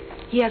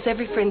he has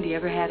every friend he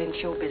ever had in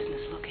show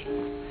business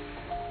looking.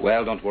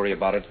 Well, don't worry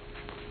about it.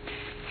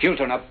 He'll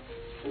turn up.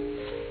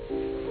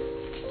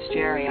 It's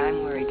Jerry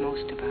I'm worried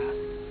most about.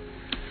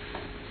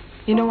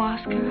 You know,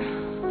 Oscar,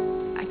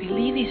 I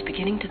believe he's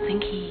beginning to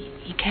think he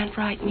can't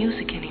write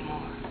music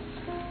anymore.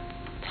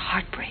 It's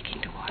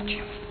heartbreaking to watch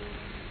him.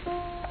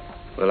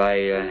 Well,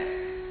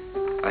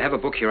 I have a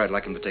book here I'd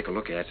like him to take a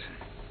look at.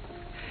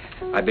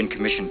 I've been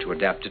commissioned to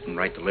adapt it and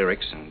write the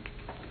lyrics, and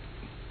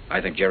I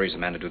think Jerry's the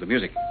man to do the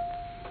music.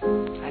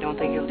 I don't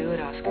think he'll do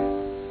it, Oscar.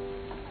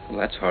 Well,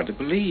 that's hard to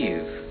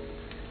believe.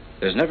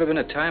 There's never been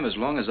a time as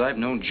long as I've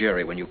known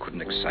Jerry when you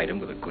couldn't excite him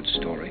with a good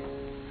story.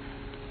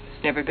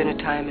 There's never been a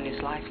time in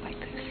his life like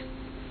this.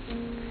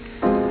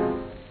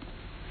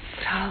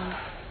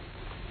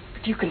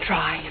 But you can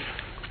try, and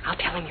I'll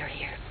tell him you're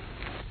here.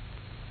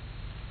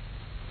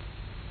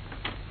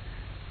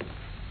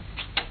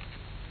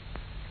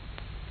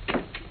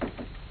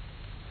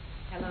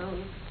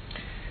 Hello.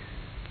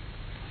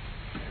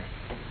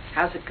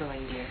 How's it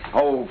going, dear?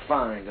 Oh,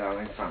 fine,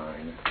 darling,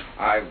 fine.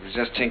 I was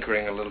just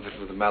tinkering a little bit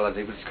with the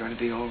melody, but it's going to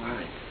be all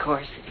right. Of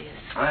course it is.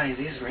 Aye, it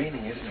is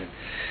raining, isn't it?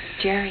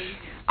 Jerry,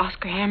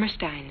 Oscar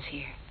Hammerstein's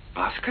here.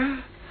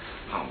 Oscar?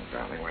 Oh,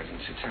 darling, why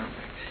didn't you tell me?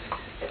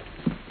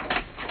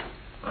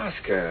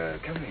 Oscar,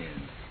 come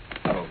in.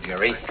 Hello,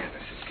 Jerry. My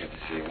goodness, it's good to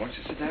see you. Won't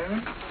you sit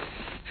down?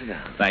 Sit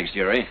down. Thanks,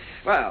 Jerry.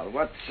 Well,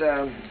 what's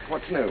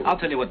new? I'll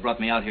tell you what brought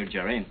me out here,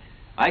 Jerry.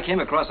 I came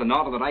across a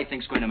novel that I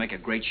think's going to make a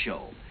great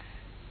show.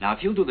 Now,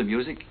 if you'll do the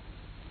music,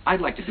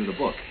 I'd like to do the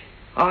book.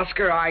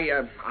 Oscar,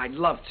 I'd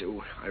love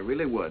to. I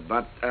really would,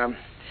 but,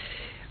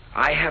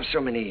 I have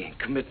so many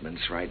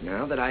commitments right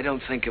now that I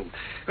don't think it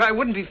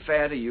wouldn't be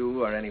fair to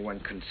you or anyone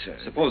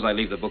concerned. Suppose I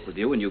leave the book with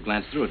you and you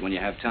glance through it when you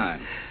have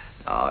time.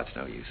 Oh, it's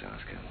no use,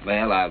 Oscar.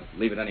 Well, I'll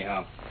leave it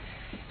anyhow.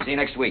 See you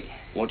next week.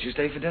 Won't you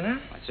stay for dinner?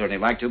 I'd certainly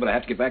like to, but I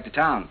have to get back to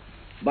town.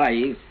 Bye,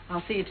 Eve.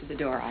 I'll see you to the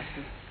door,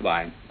 Oscar.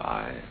 Goodbye.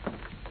 Bye.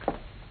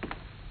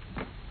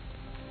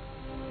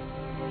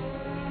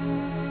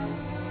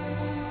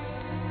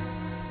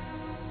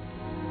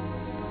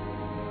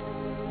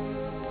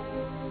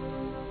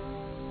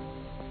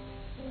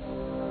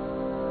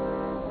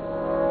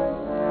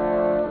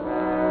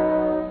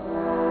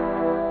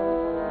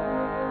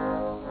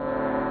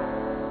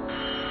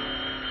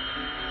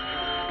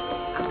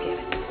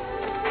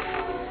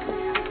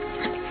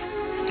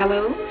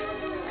 Hello?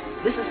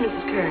 This is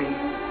Mrs. Kern.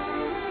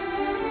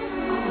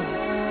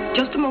 Oh,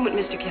 just a moment,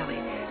 Mr. Kelly.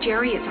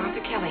 Jerry, it's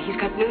Arthur Kelly.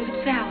 He's got news of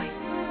Sally.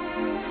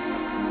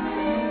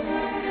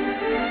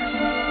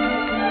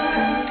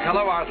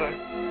 Hello, Arthur.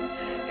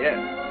 Yeah.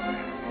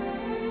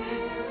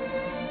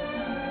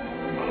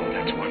 Oh,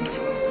 that's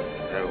wonderful.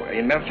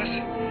 In Memphis?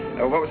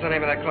 What was the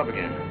name of that club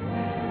again?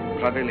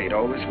 Club Elite,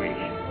 all this week.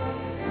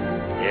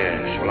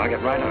 Yes, well, I'll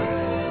get right on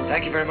it.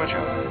 Thank you very much,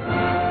 Arthur.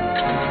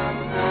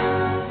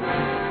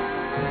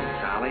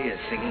 Sally is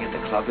singing at the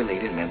Club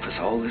Elite in Memphis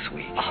all this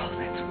week. Oh,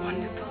 that's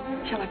wonderful.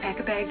 Shall I pack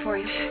a bag for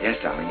you? Yes,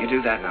 darling, you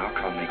do that and I'll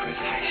call and make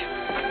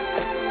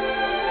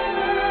reservations.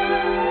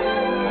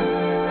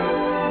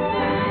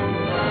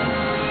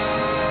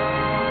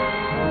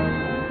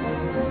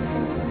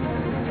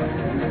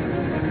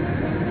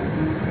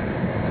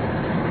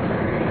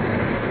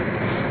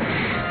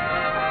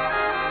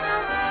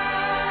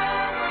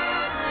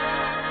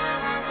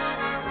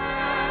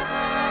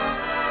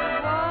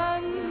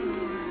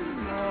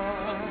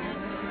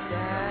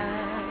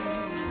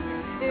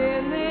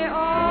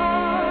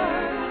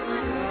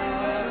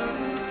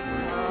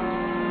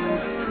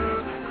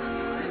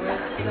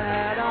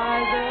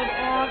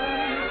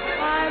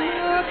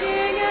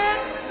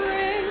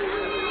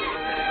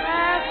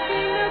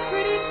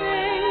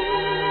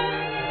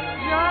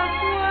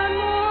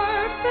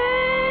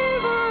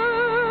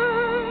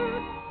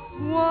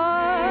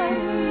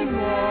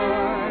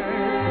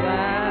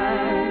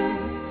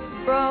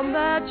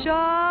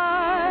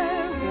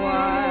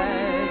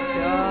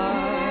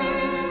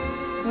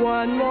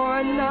 One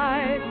more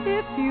night,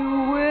 if you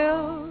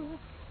will.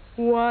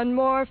 One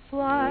more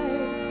flight,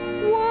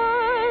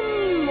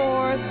 one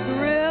more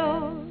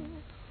thrill.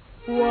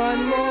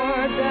 One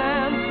more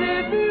dance,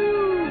 if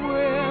you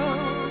will,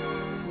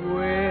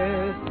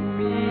 with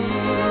me.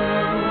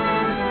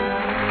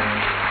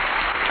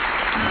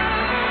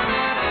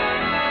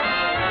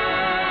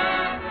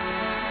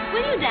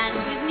 Will you dance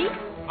with me?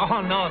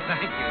 Oh, no,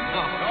 thank you.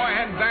 No. Go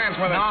ahead and dance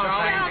with us, No,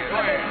 Charlie. thank you. Go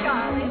ahead.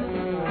 Charlie.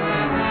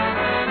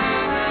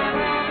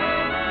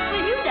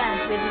 Will you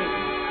dance with me?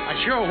 I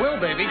sure will,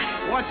 baby.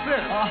 What's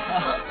this?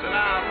 Sit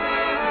down.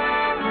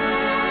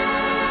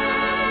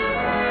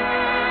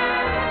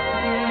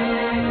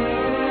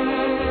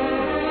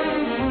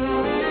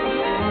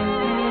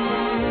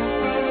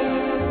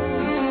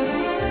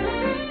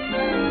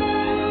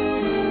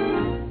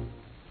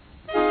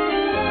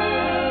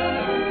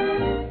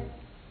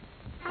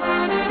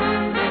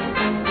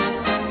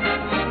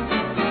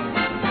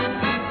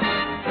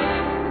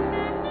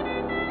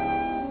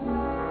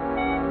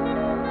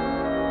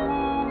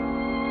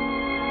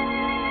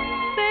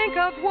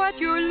 What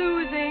you're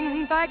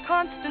losing by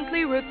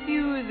constantly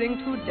refusing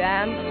to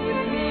dance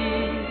with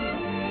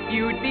me.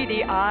 You'd be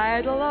the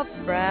idol of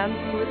France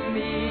with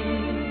me,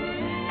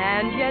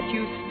 and yet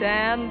you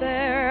stand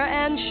there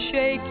and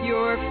shake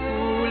your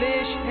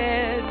foolish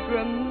head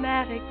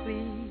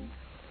dramatically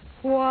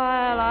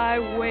while I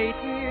wait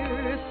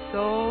here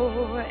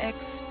so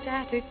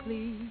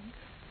ecstatically.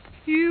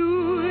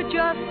 You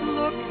just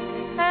look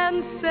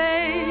and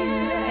say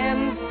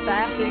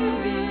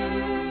emphatically,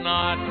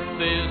 not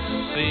this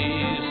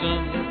season,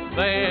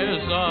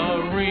 there's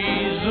a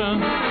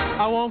reason.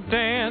 I won't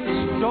dance,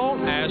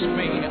 don't ask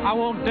me. I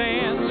won't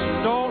dance,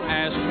 don't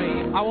ask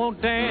me. I won't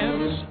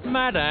dance,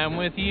 madame,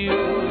 with you.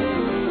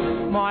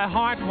 My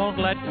heart won't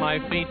let my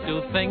feet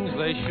do things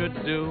they should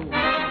do.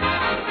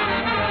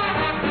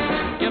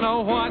 You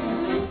know what?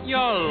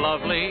 You're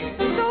lovely.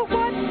 So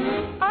what?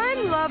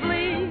 I'm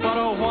lovely. But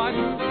oh, what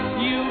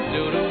you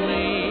do to me.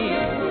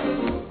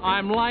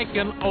 I'm like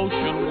an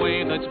ocean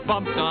wave that's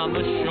bumped on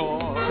the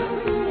shore.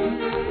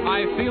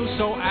 I feel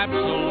so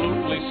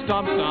absolutely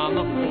stumped on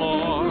the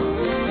floor.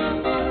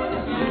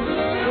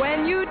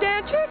 When you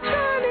dance, you're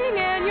charming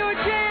and you're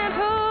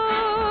gentle,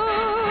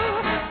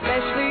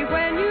 especially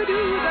when you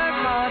do the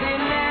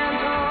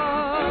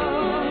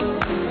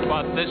continental.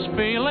 But this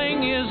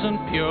feeling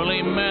isn't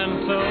purely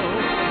mental.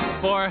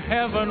 For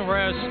heaven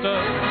rest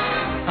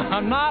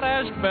us, not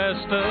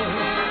asbestos.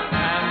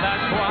 And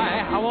that's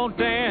why I won't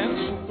dance.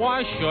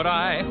 Why should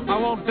I? I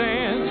won't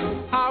dance.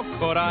 How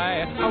could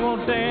I? I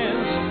won't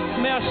dance.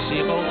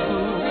 Merci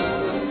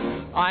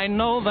beaucoup. I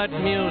know that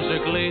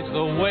music leads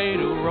the way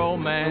to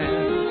romance.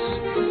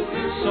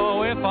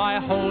 So if I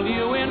hold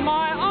you in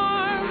my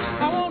arms,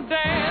 I won't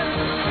dance.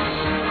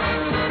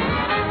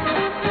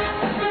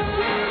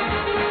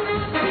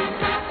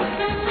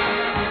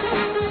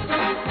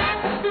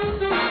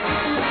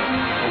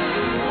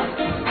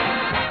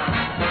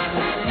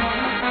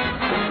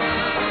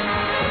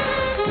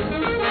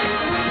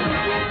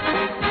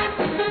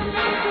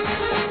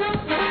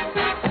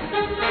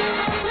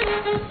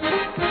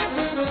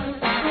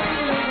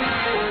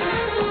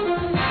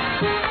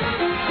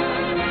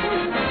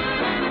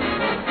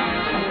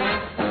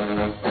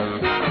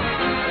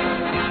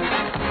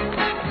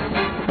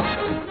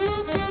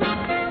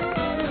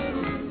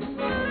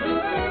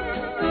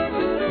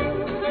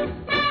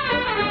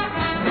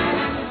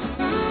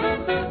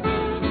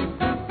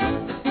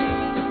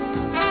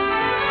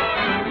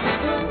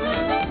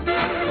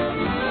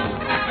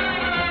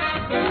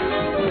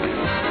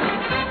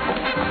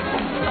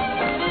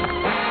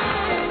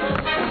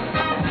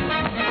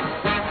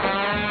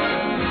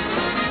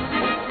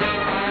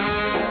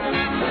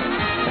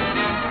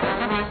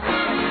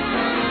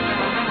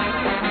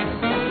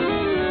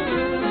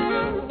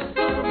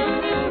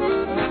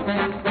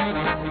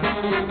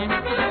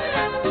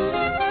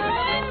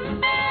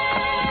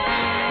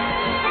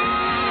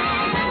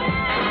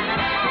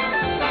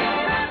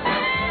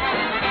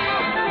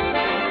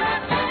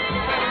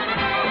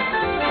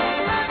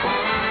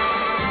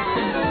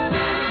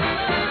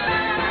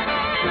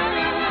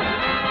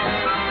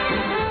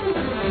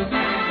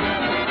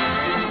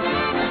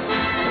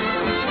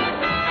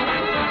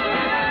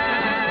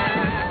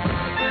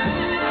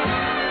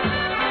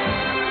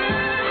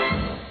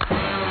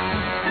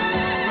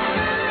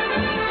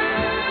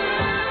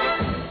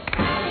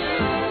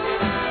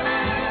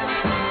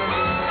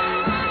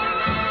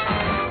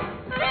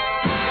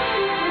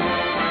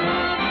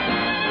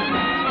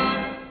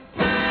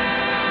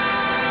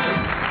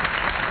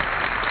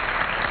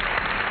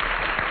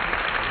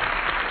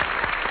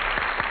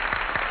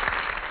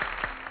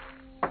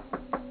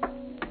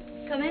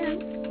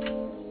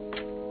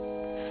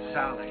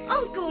 Sally.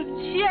 Uncle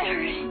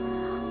Jerry.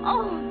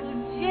 Oh,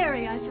 Uncle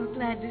Jerry, I'm so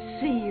glad to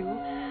see you.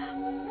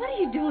 What are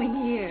you doing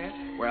here?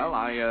 Well,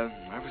 I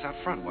was out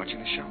front watching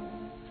the show.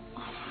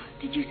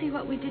 Did you see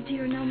what we did to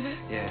your number?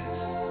 Yes.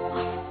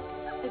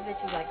 I bet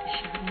you'd like to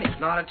show me.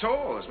 Not at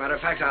all. As a matter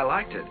of fact, I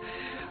liked it.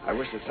 I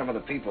wish that some of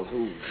the people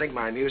who think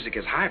my music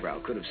is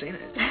highbrow could have seen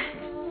it.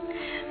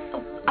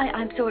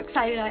 I'm so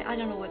excited, I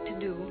don't know what to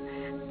do.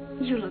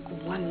 You look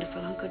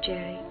wonderful, Uncle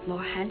Jerry.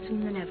 More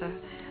handsome than ever.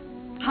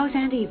 How's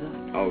Aunt Eva?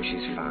 Oh,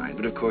 she's fine.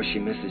 But of course she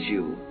misses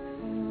you.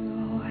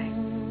 Oh,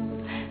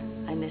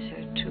 I miss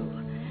her, too.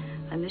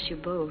 I miss you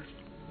both.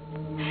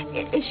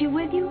 Is she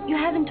with you? You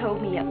haven't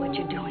told me yet what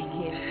you're doing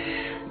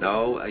here.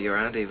 No, your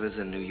Aunt Eva's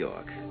in New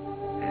York.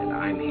 And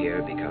I'm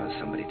here because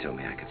somebody told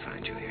me I could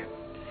find you here.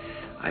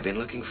 I've been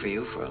looking for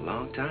you for a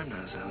long time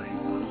now, Sally.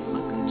 Oh,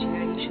 Uncle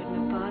Jerry, you shouldn't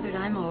have bothered.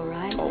 I'm all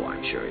right. Oh,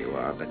 I'm sure you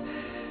are, but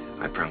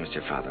I promised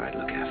your father I'd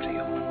look after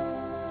you.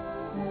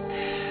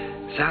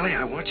 Sally,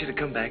 I want you to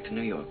come back to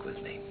New York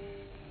with me.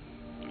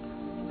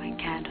 I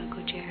can't,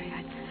 Uncle Jerry.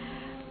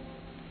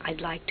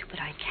 I'd like to, but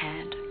I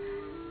can't.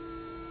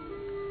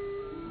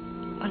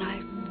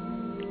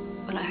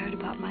 When I heard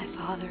about my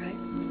father,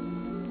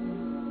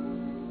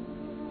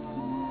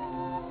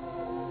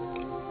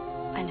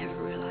 I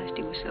never realized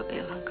he was so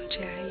ill, Uncle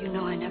Jerry. You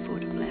know I never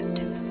would have left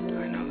him.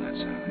 I know that,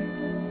 Sally.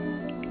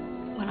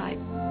 When I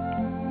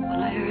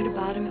heard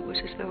about him, it was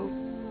as though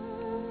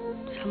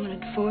someone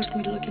had forced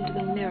me to look into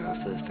the mirror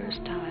for the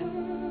first time.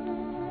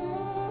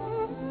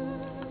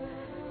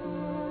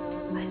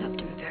 I loved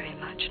him very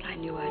much, and I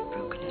knew I'd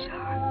broken his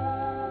heart.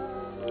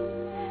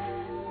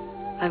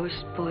 I was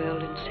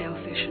spoiled and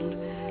selfish, and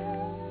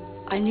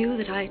I knew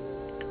that I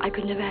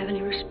could never have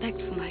any respect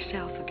for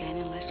myself again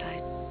unless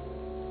I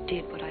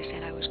did what I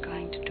said I was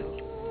going to do.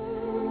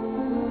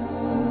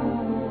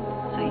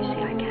 So you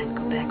see, I can't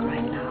go back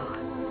right now.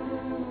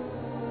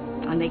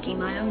 I'm making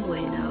my own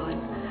way now,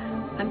 and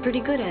I'm pretty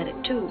good at it,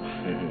 too.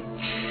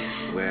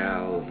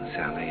 Well,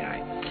 Sally,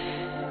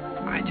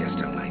 I just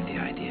don't like the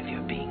idea of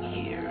you being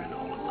here and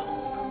all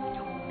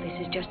alone. This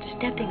is just a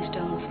stepping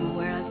stone from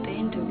where I've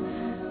been to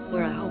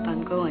where I hope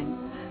I'm going.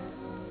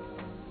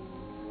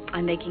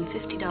 I'm making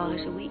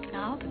 $50 a week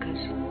now because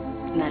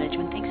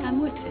management thinks I'm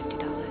worth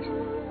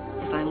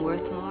 $50. If I'm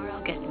worth more,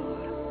 I'll get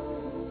more.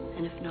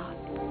 And if not,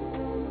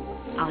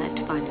 I'll have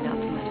to find it out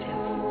for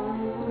myself.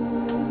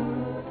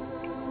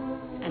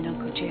 And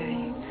Uncle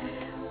Jerry,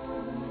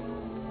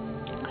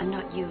 I'm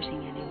not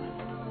using anyone.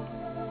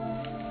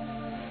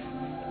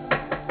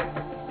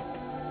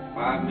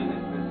 5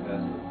 minutes, Miss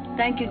Vessel.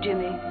 Thank you,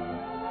 Jimmy.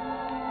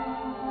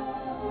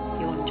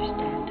 You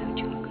understand, don't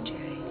you, Uncle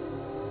Jerry?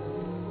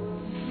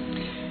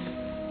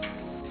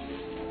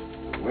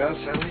 Well,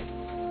 Sally,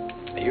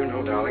 you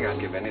know, darling, I'd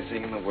give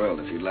anything in the world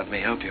if you'd let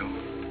me help you.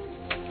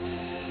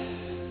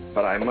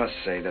 But I must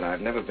say that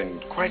I've never been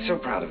quite so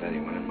proud of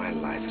anyone in my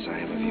life as I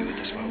am of you at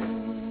this moment.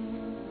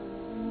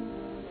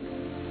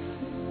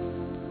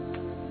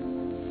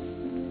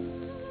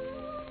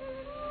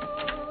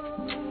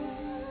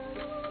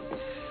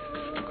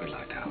 Good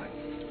luck, darling.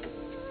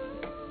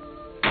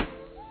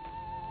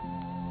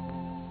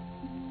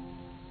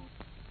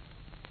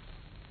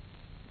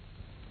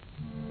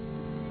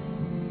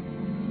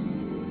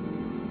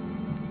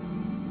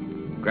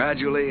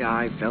 Gradually,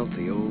 I felt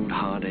the old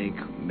heartache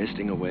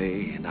misting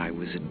away, and I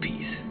was at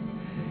peace.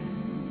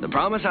 The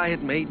promise I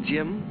had made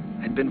Jim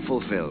had been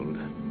fulfilled.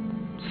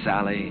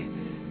 Sally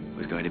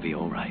was going to be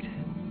all right.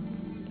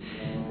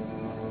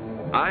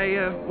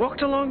 I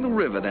walked along the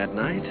river that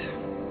night,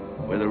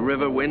 with a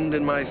river wind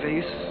in my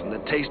face and the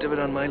taste of it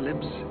on my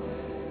lips.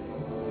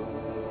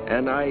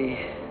 And I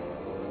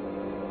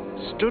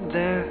stood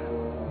there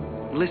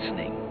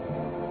listening.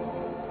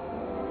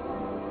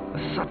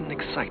 A sudden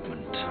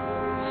excitement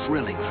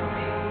thrilling through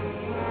me,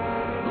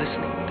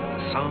 listening to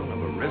the song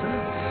of a river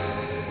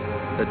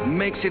that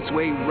makes its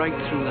way right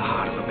through the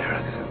heart of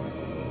America.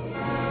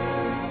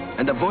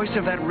 And the voice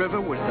of that river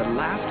was the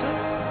laughter,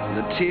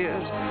 the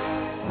tears,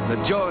 the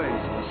joys,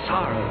 the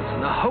sorrows,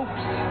 and the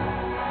hopes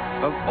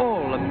of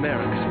all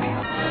America's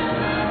people.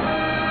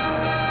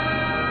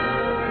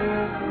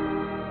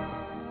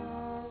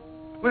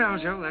 Well,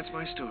 Joe, that's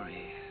my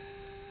story.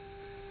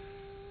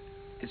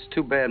 It's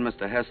too bad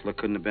Mr. Hessler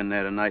couldn't have been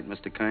there tonight,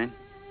 Mr. Kern.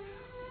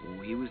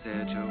 Oh, he was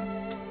there, Joe.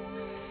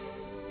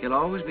 He'll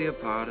always be a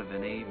part of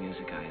any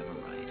music I ever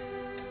write.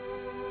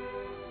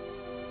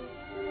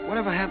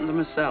 Whatever happened to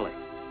Miss Sally?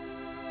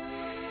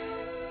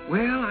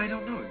 Well, I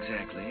don't know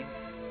exactly.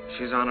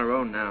 She's on her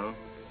own now.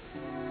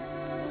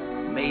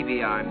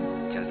 Maybe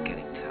I'm just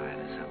getting tired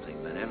of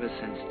something, but ever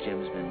since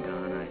Jim's been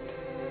gone, I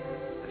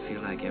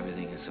feel like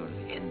everything is sort of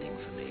ending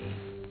for me.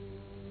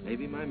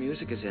 Maybe my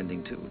music is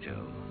ending too,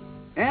 Joe.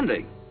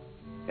 Ending?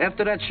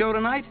 After that show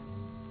tonight?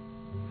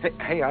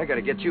 Hey, I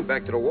gotta get you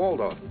back to the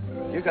Waldorf.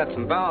 You got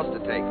some vows to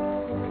take.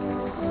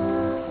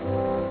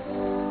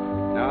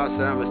 No,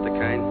 sir, Mr.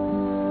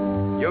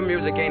 Kern. Your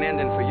music ain't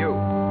ending for you.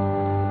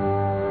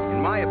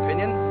 In my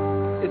opinion,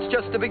 it's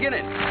just the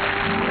beginning.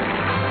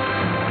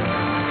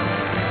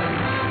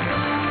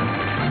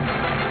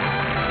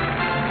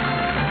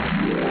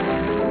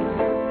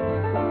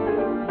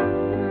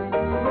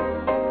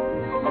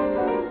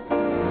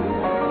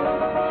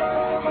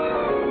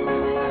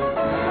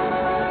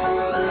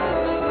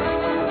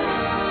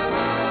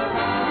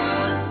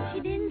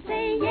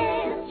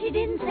 She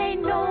didn't say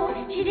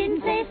no, she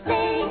didn't say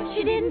stay,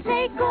 she didn't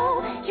say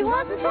go. She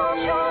wasn't so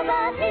sure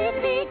that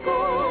he'd be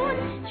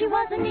good. She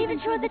wasn't even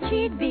sure that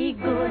she'd be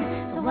good.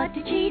 So what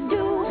did she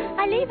do?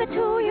 I leave it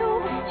to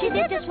you. She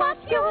did just what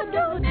you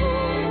do.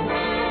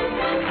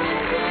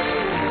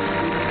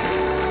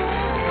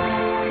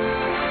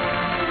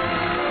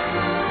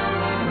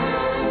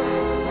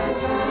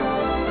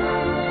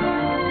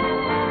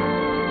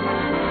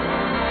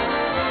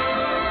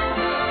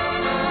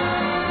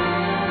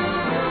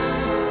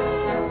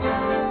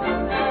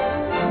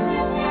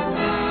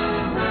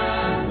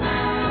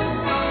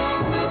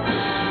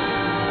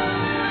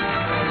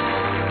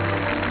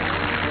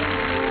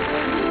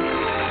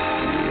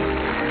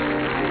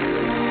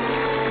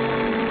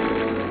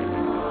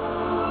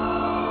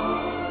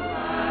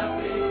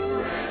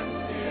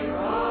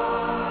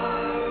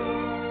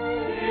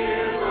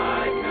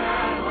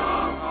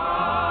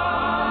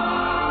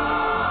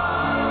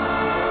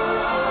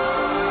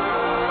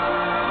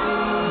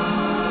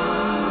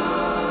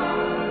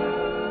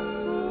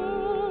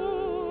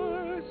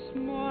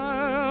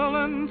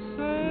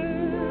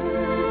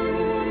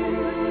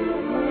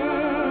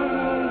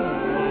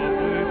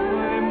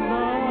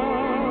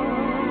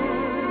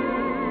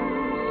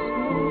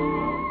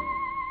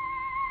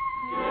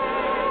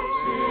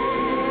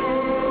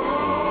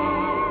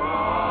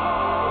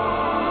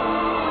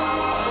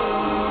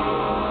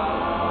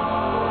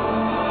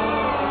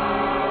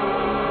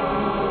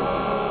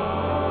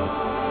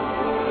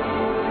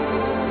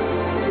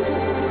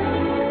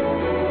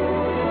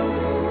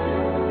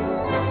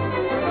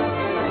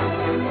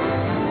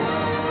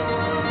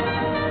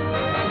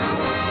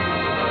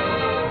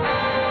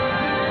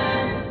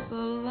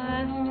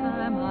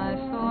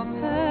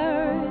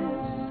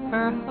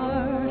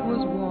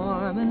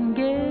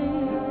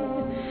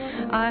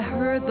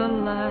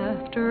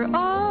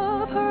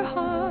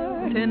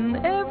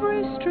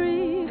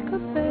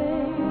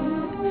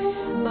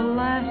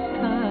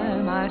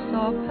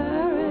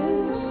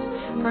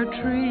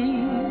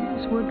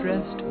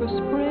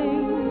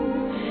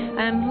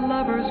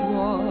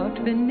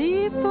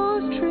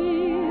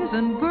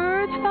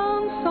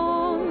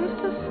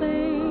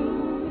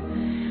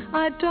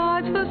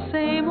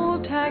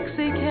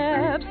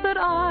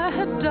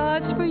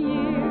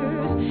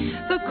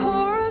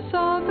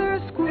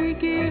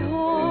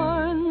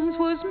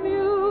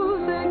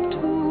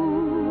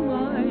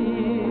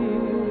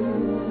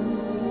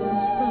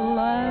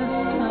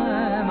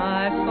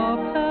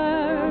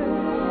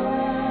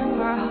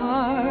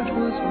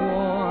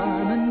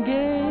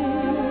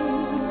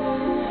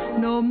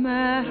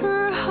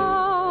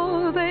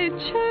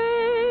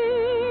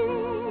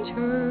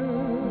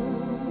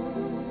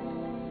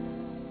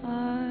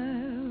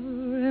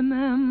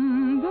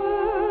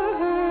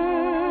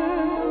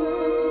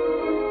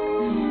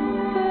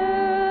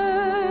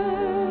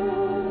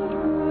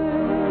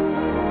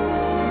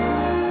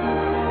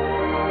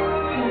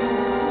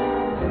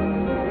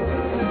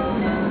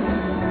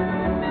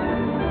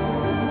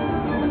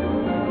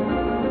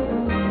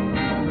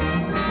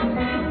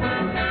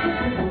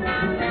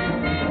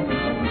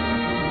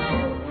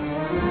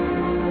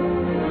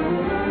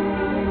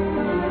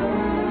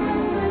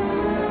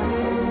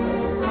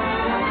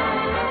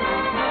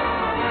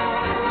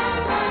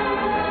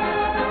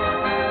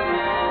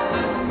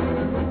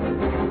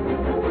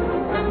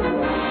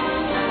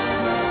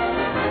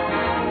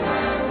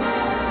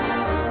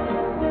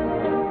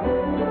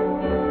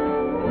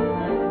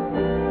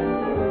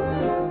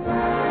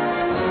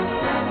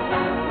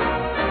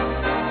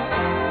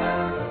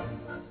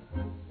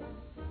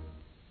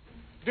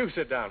 Do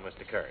sit down,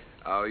 Mr. Kern.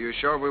 Oh, you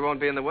sure we won't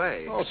be in the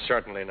way? Oh,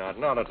 certainly not.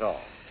 Not at all.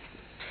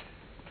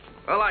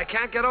 Well, I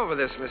can't get over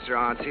this, Mr.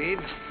 Artseed.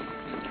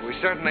 We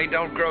certainly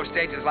don't grow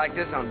stages like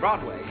this on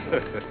Broadway.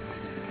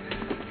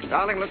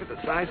 Darling, look at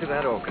the size of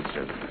that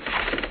orchestra.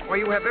 Why,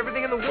 you have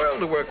everything in the world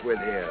to work with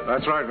here.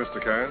 That's right,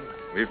 Mr. Kern.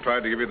 We've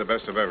tried to give you the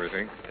best of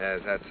everything.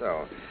 Yes, that's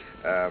so.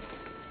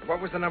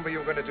 What was the number you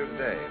were going to do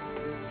today?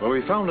 Well,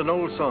 we found an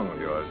old song of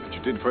yours that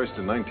you did first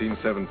in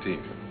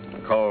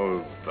 1917,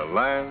 called The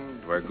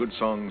Land Where Good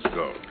Songs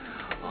Go.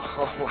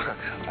 Oh,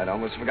 I'd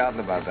almost forgotten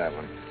about that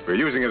one. We're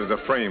using it as a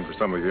frame for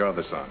some of your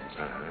other songs.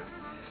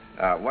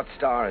 What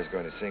star is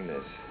going to sing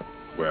this?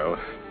 Well,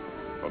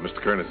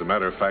 Mr. Kern, as a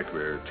matter of fact,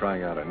 we're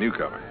trying out a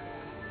newcomer.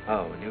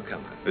 Oh, a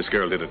newcomer. This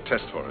girl did a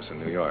test for us in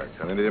New York,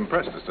 and it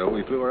impressed us, so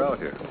we flew her out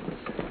here.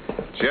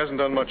 She hasn't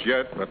done much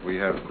yet, but we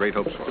have great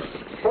hopes for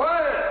her.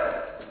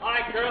 Quiet! All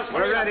right, girls.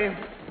 We're ready.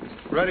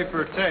 Ready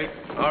for a take.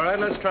 All right,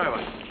 let's try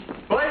one.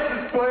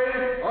 Places,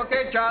 please.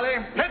 Okay, Charlie.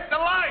 Hit the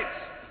lights.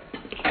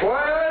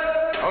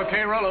 Quiet.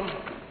 Okay, roll 'em.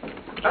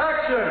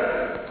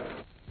 Action.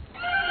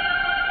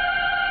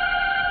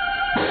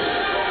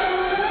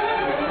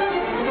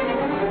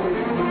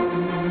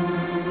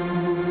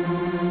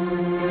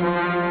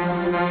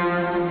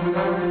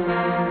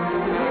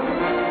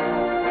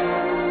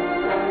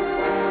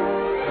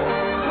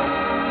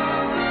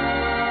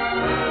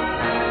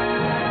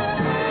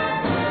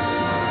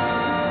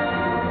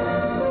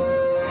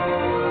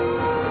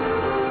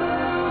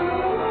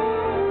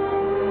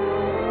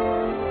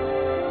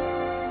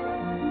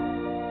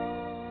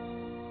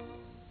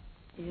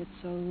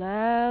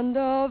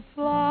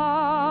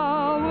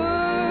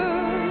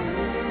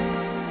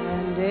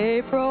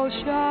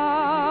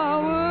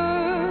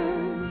 showers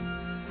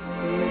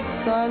with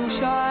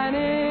sunshine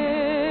in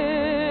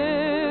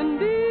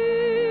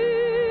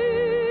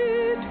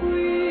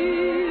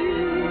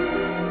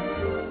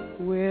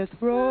between, with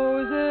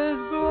roses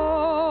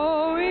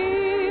glowing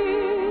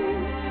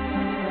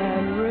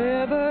and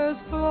rivers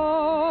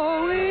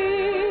flowing,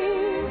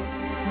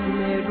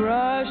 mid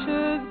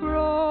rushes growing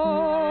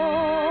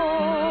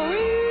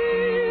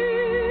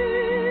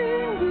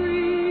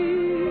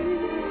green.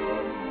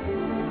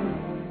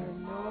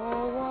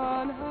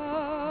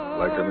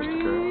 Like her,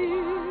 Mr.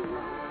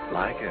 Kern?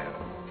 Like her?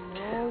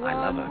 I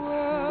love her.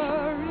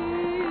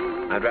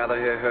 I'd rather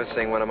hear her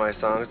sing one of my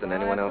songs than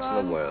anyone else in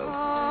the world.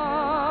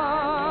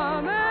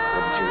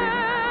 Wouldn't you, Eva?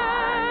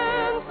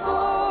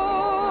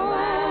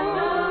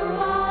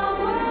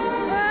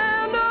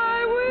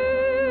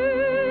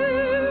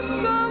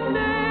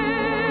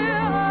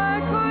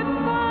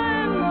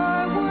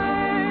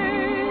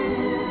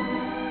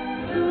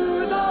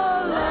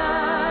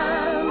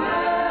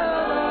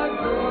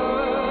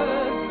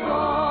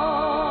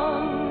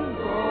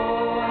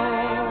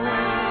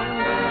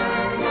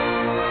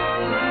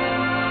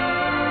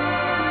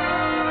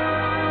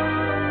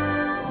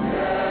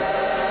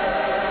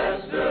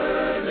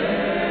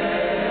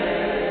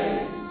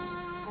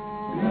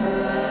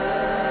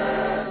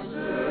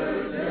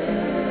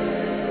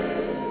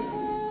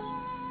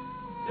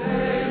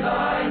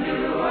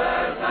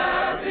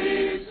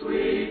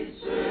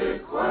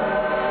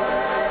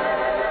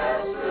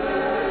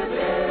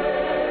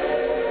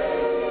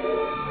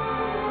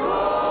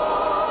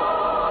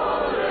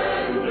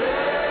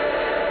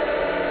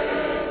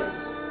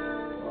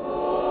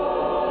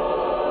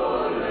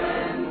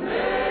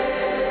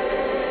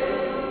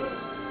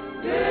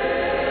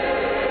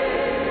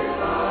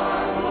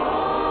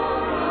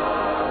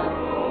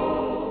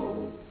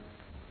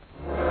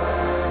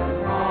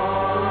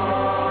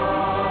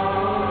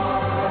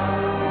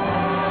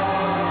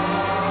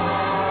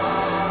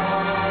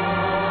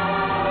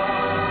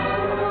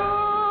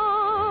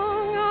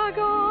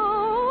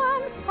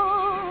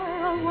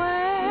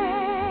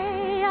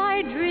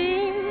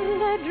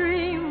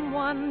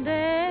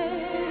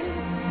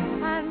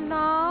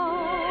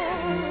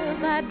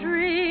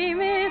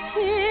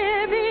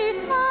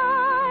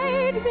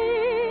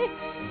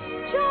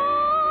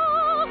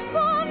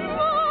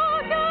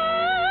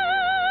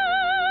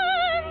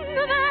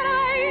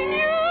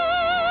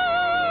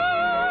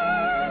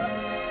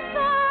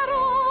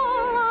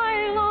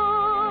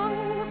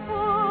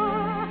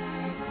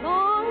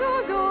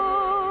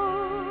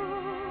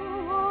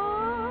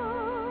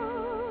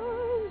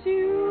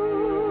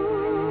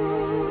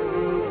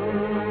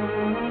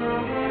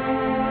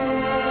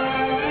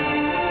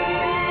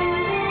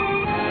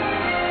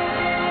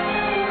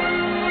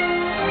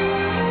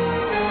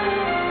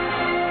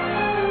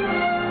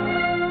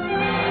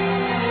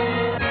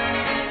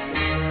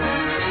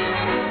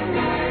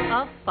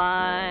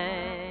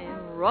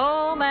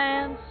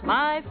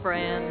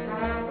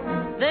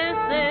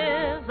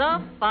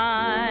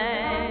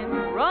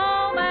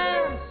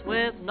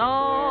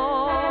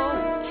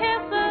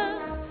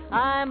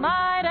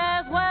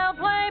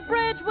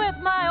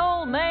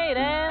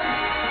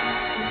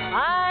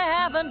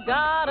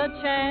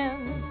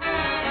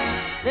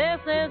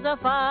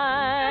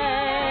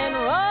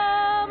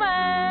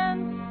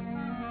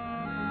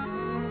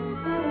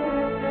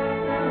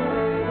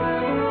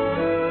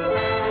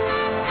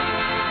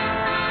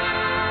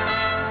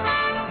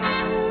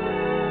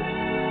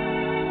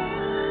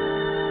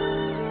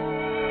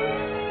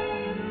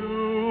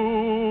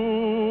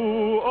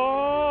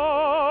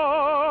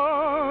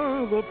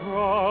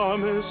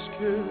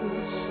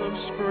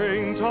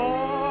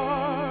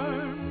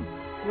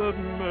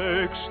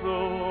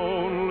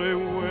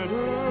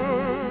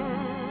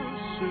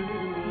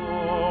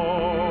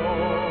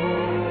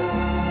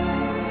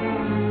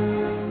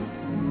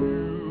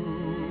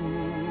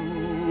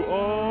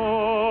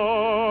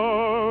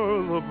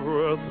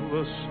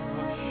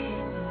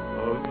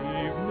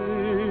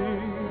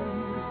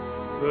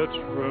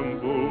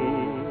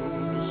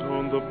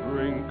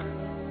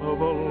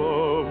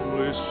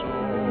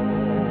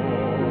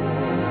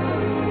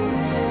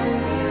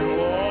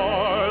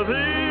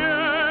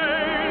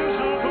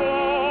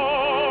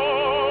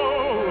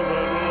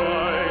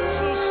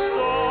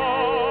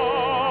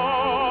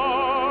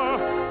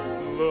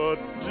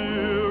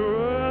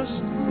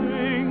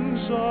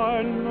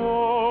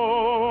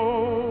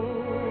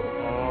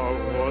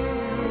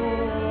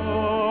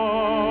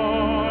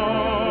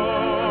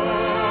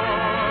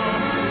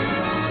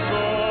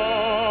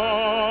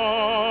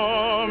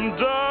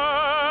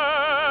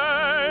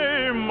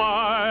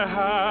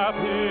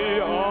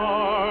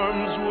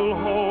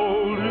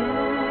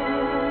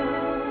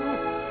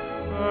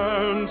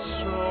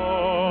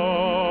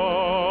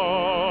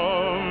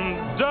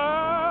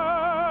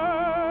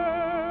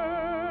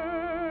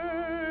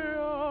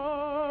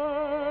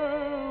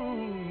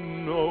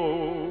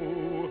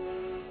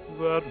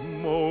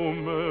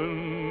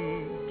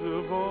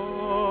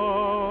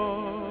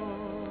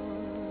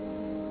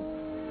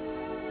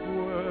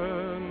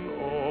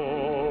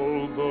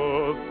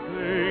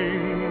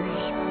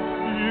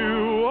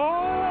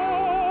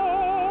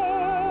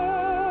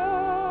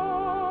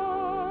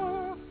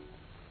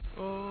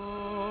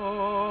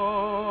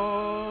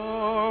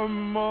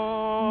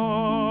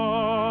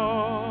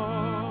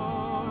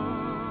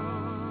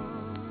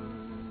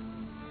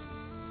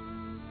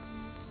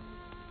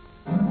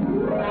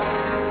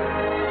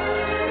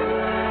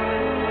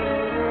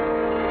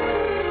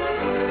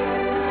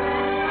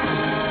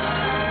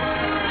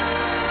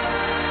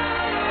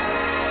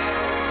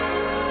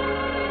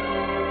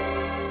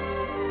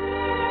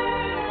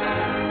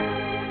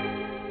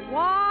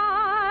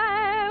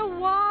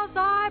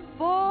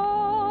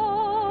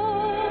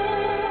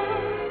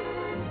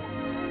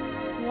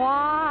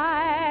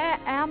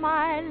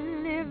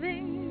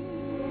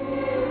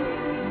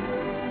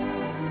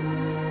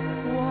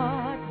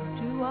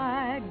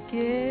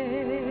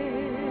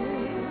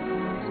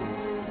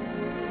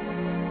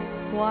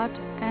 what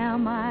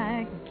am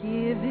I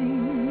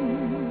giving?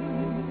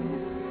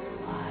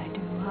 Why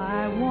do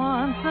I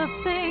want the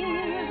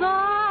things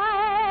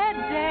I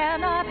dare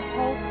not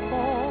hope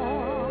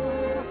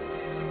for?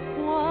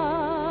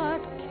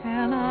 What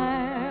can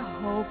I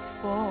hope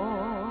for?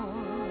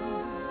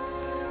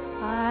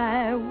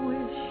 I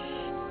wish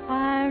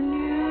I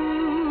knew.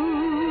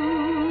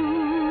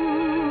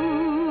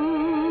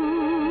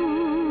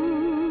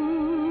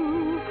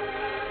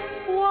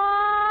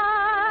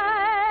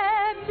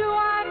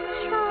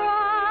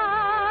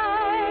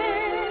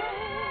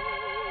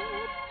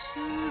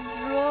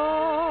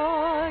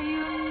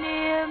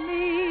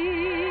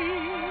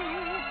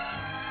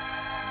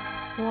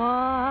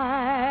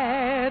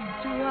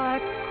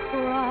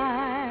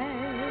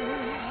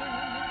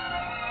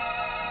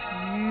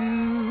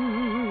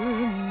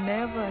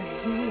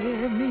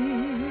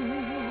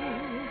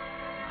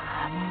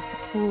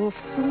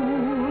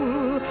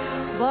 Fool,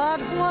 but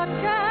what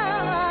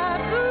can I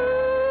do?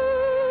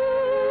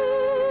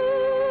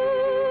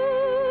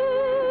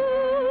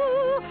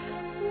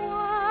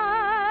 Why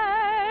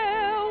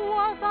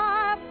was I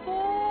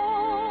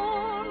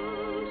born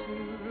to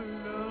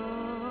love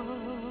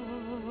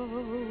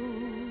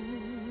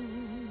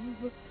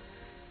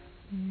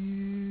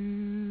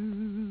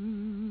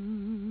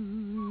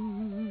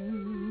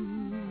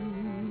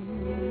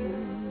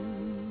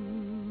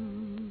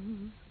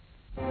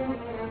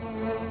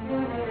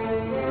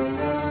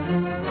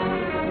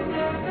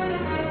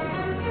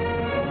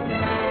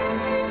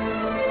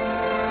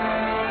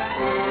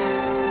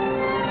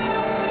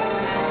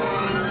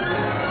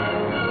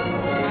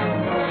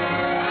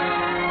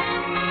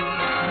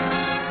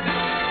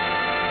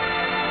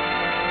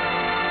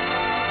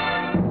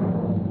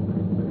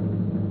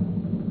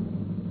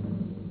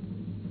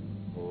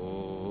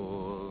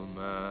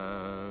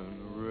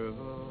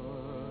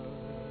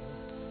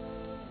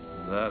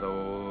That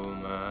old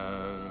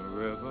man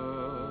River,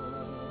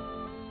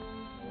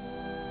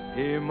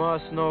 he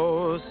must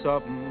know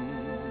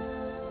something,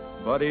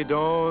 but he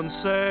don't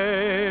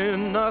say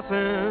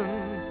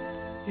nothing.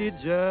 He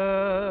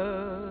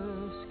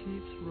just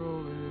keeps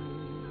rolling.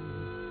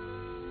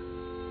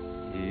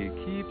 He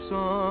keeps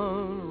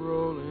on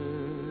rolling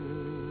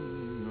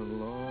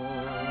along.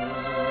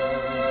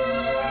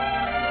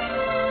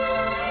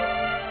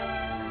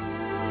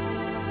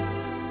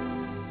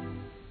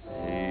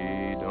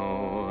 He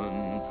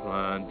don't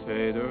plant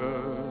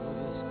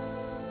taters,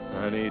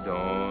 and he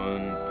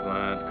don't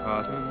plant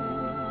cotton,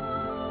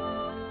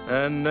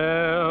 and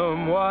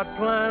them what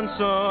plants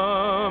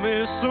some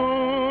is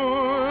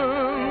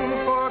soon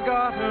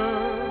forgotten.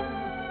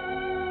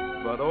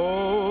 But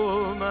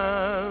old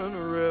man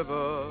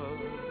River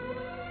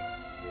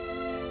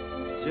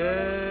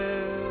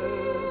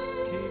just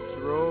keeps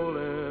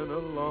rolling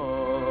along.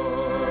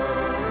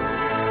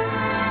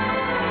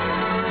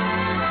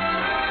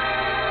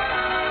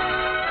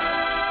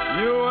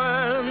 You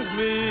and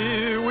me,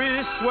 we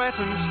sweat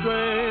and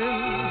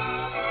strain,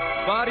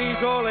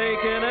 bodies all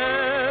aching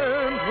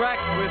and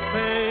racked with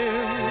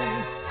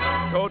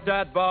pain. Tote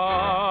that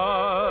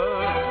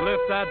bar,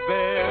 lift that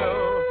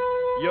bell,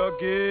 you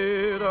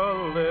get a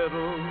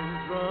little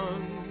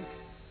drunk,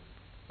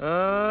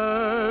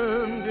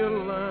 and you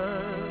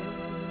land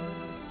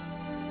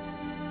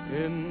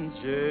in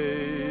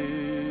jail.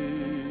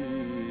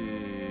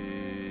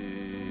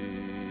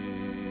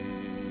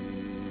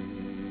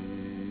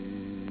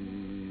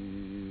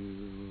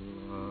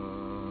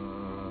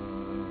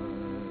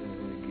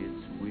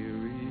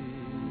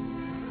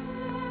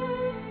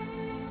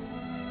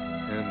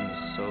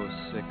 So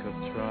sick of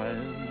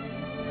trying,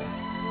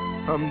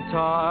 I'm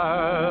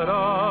tired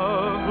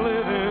of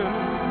living,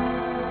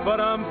 but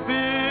I'm feeling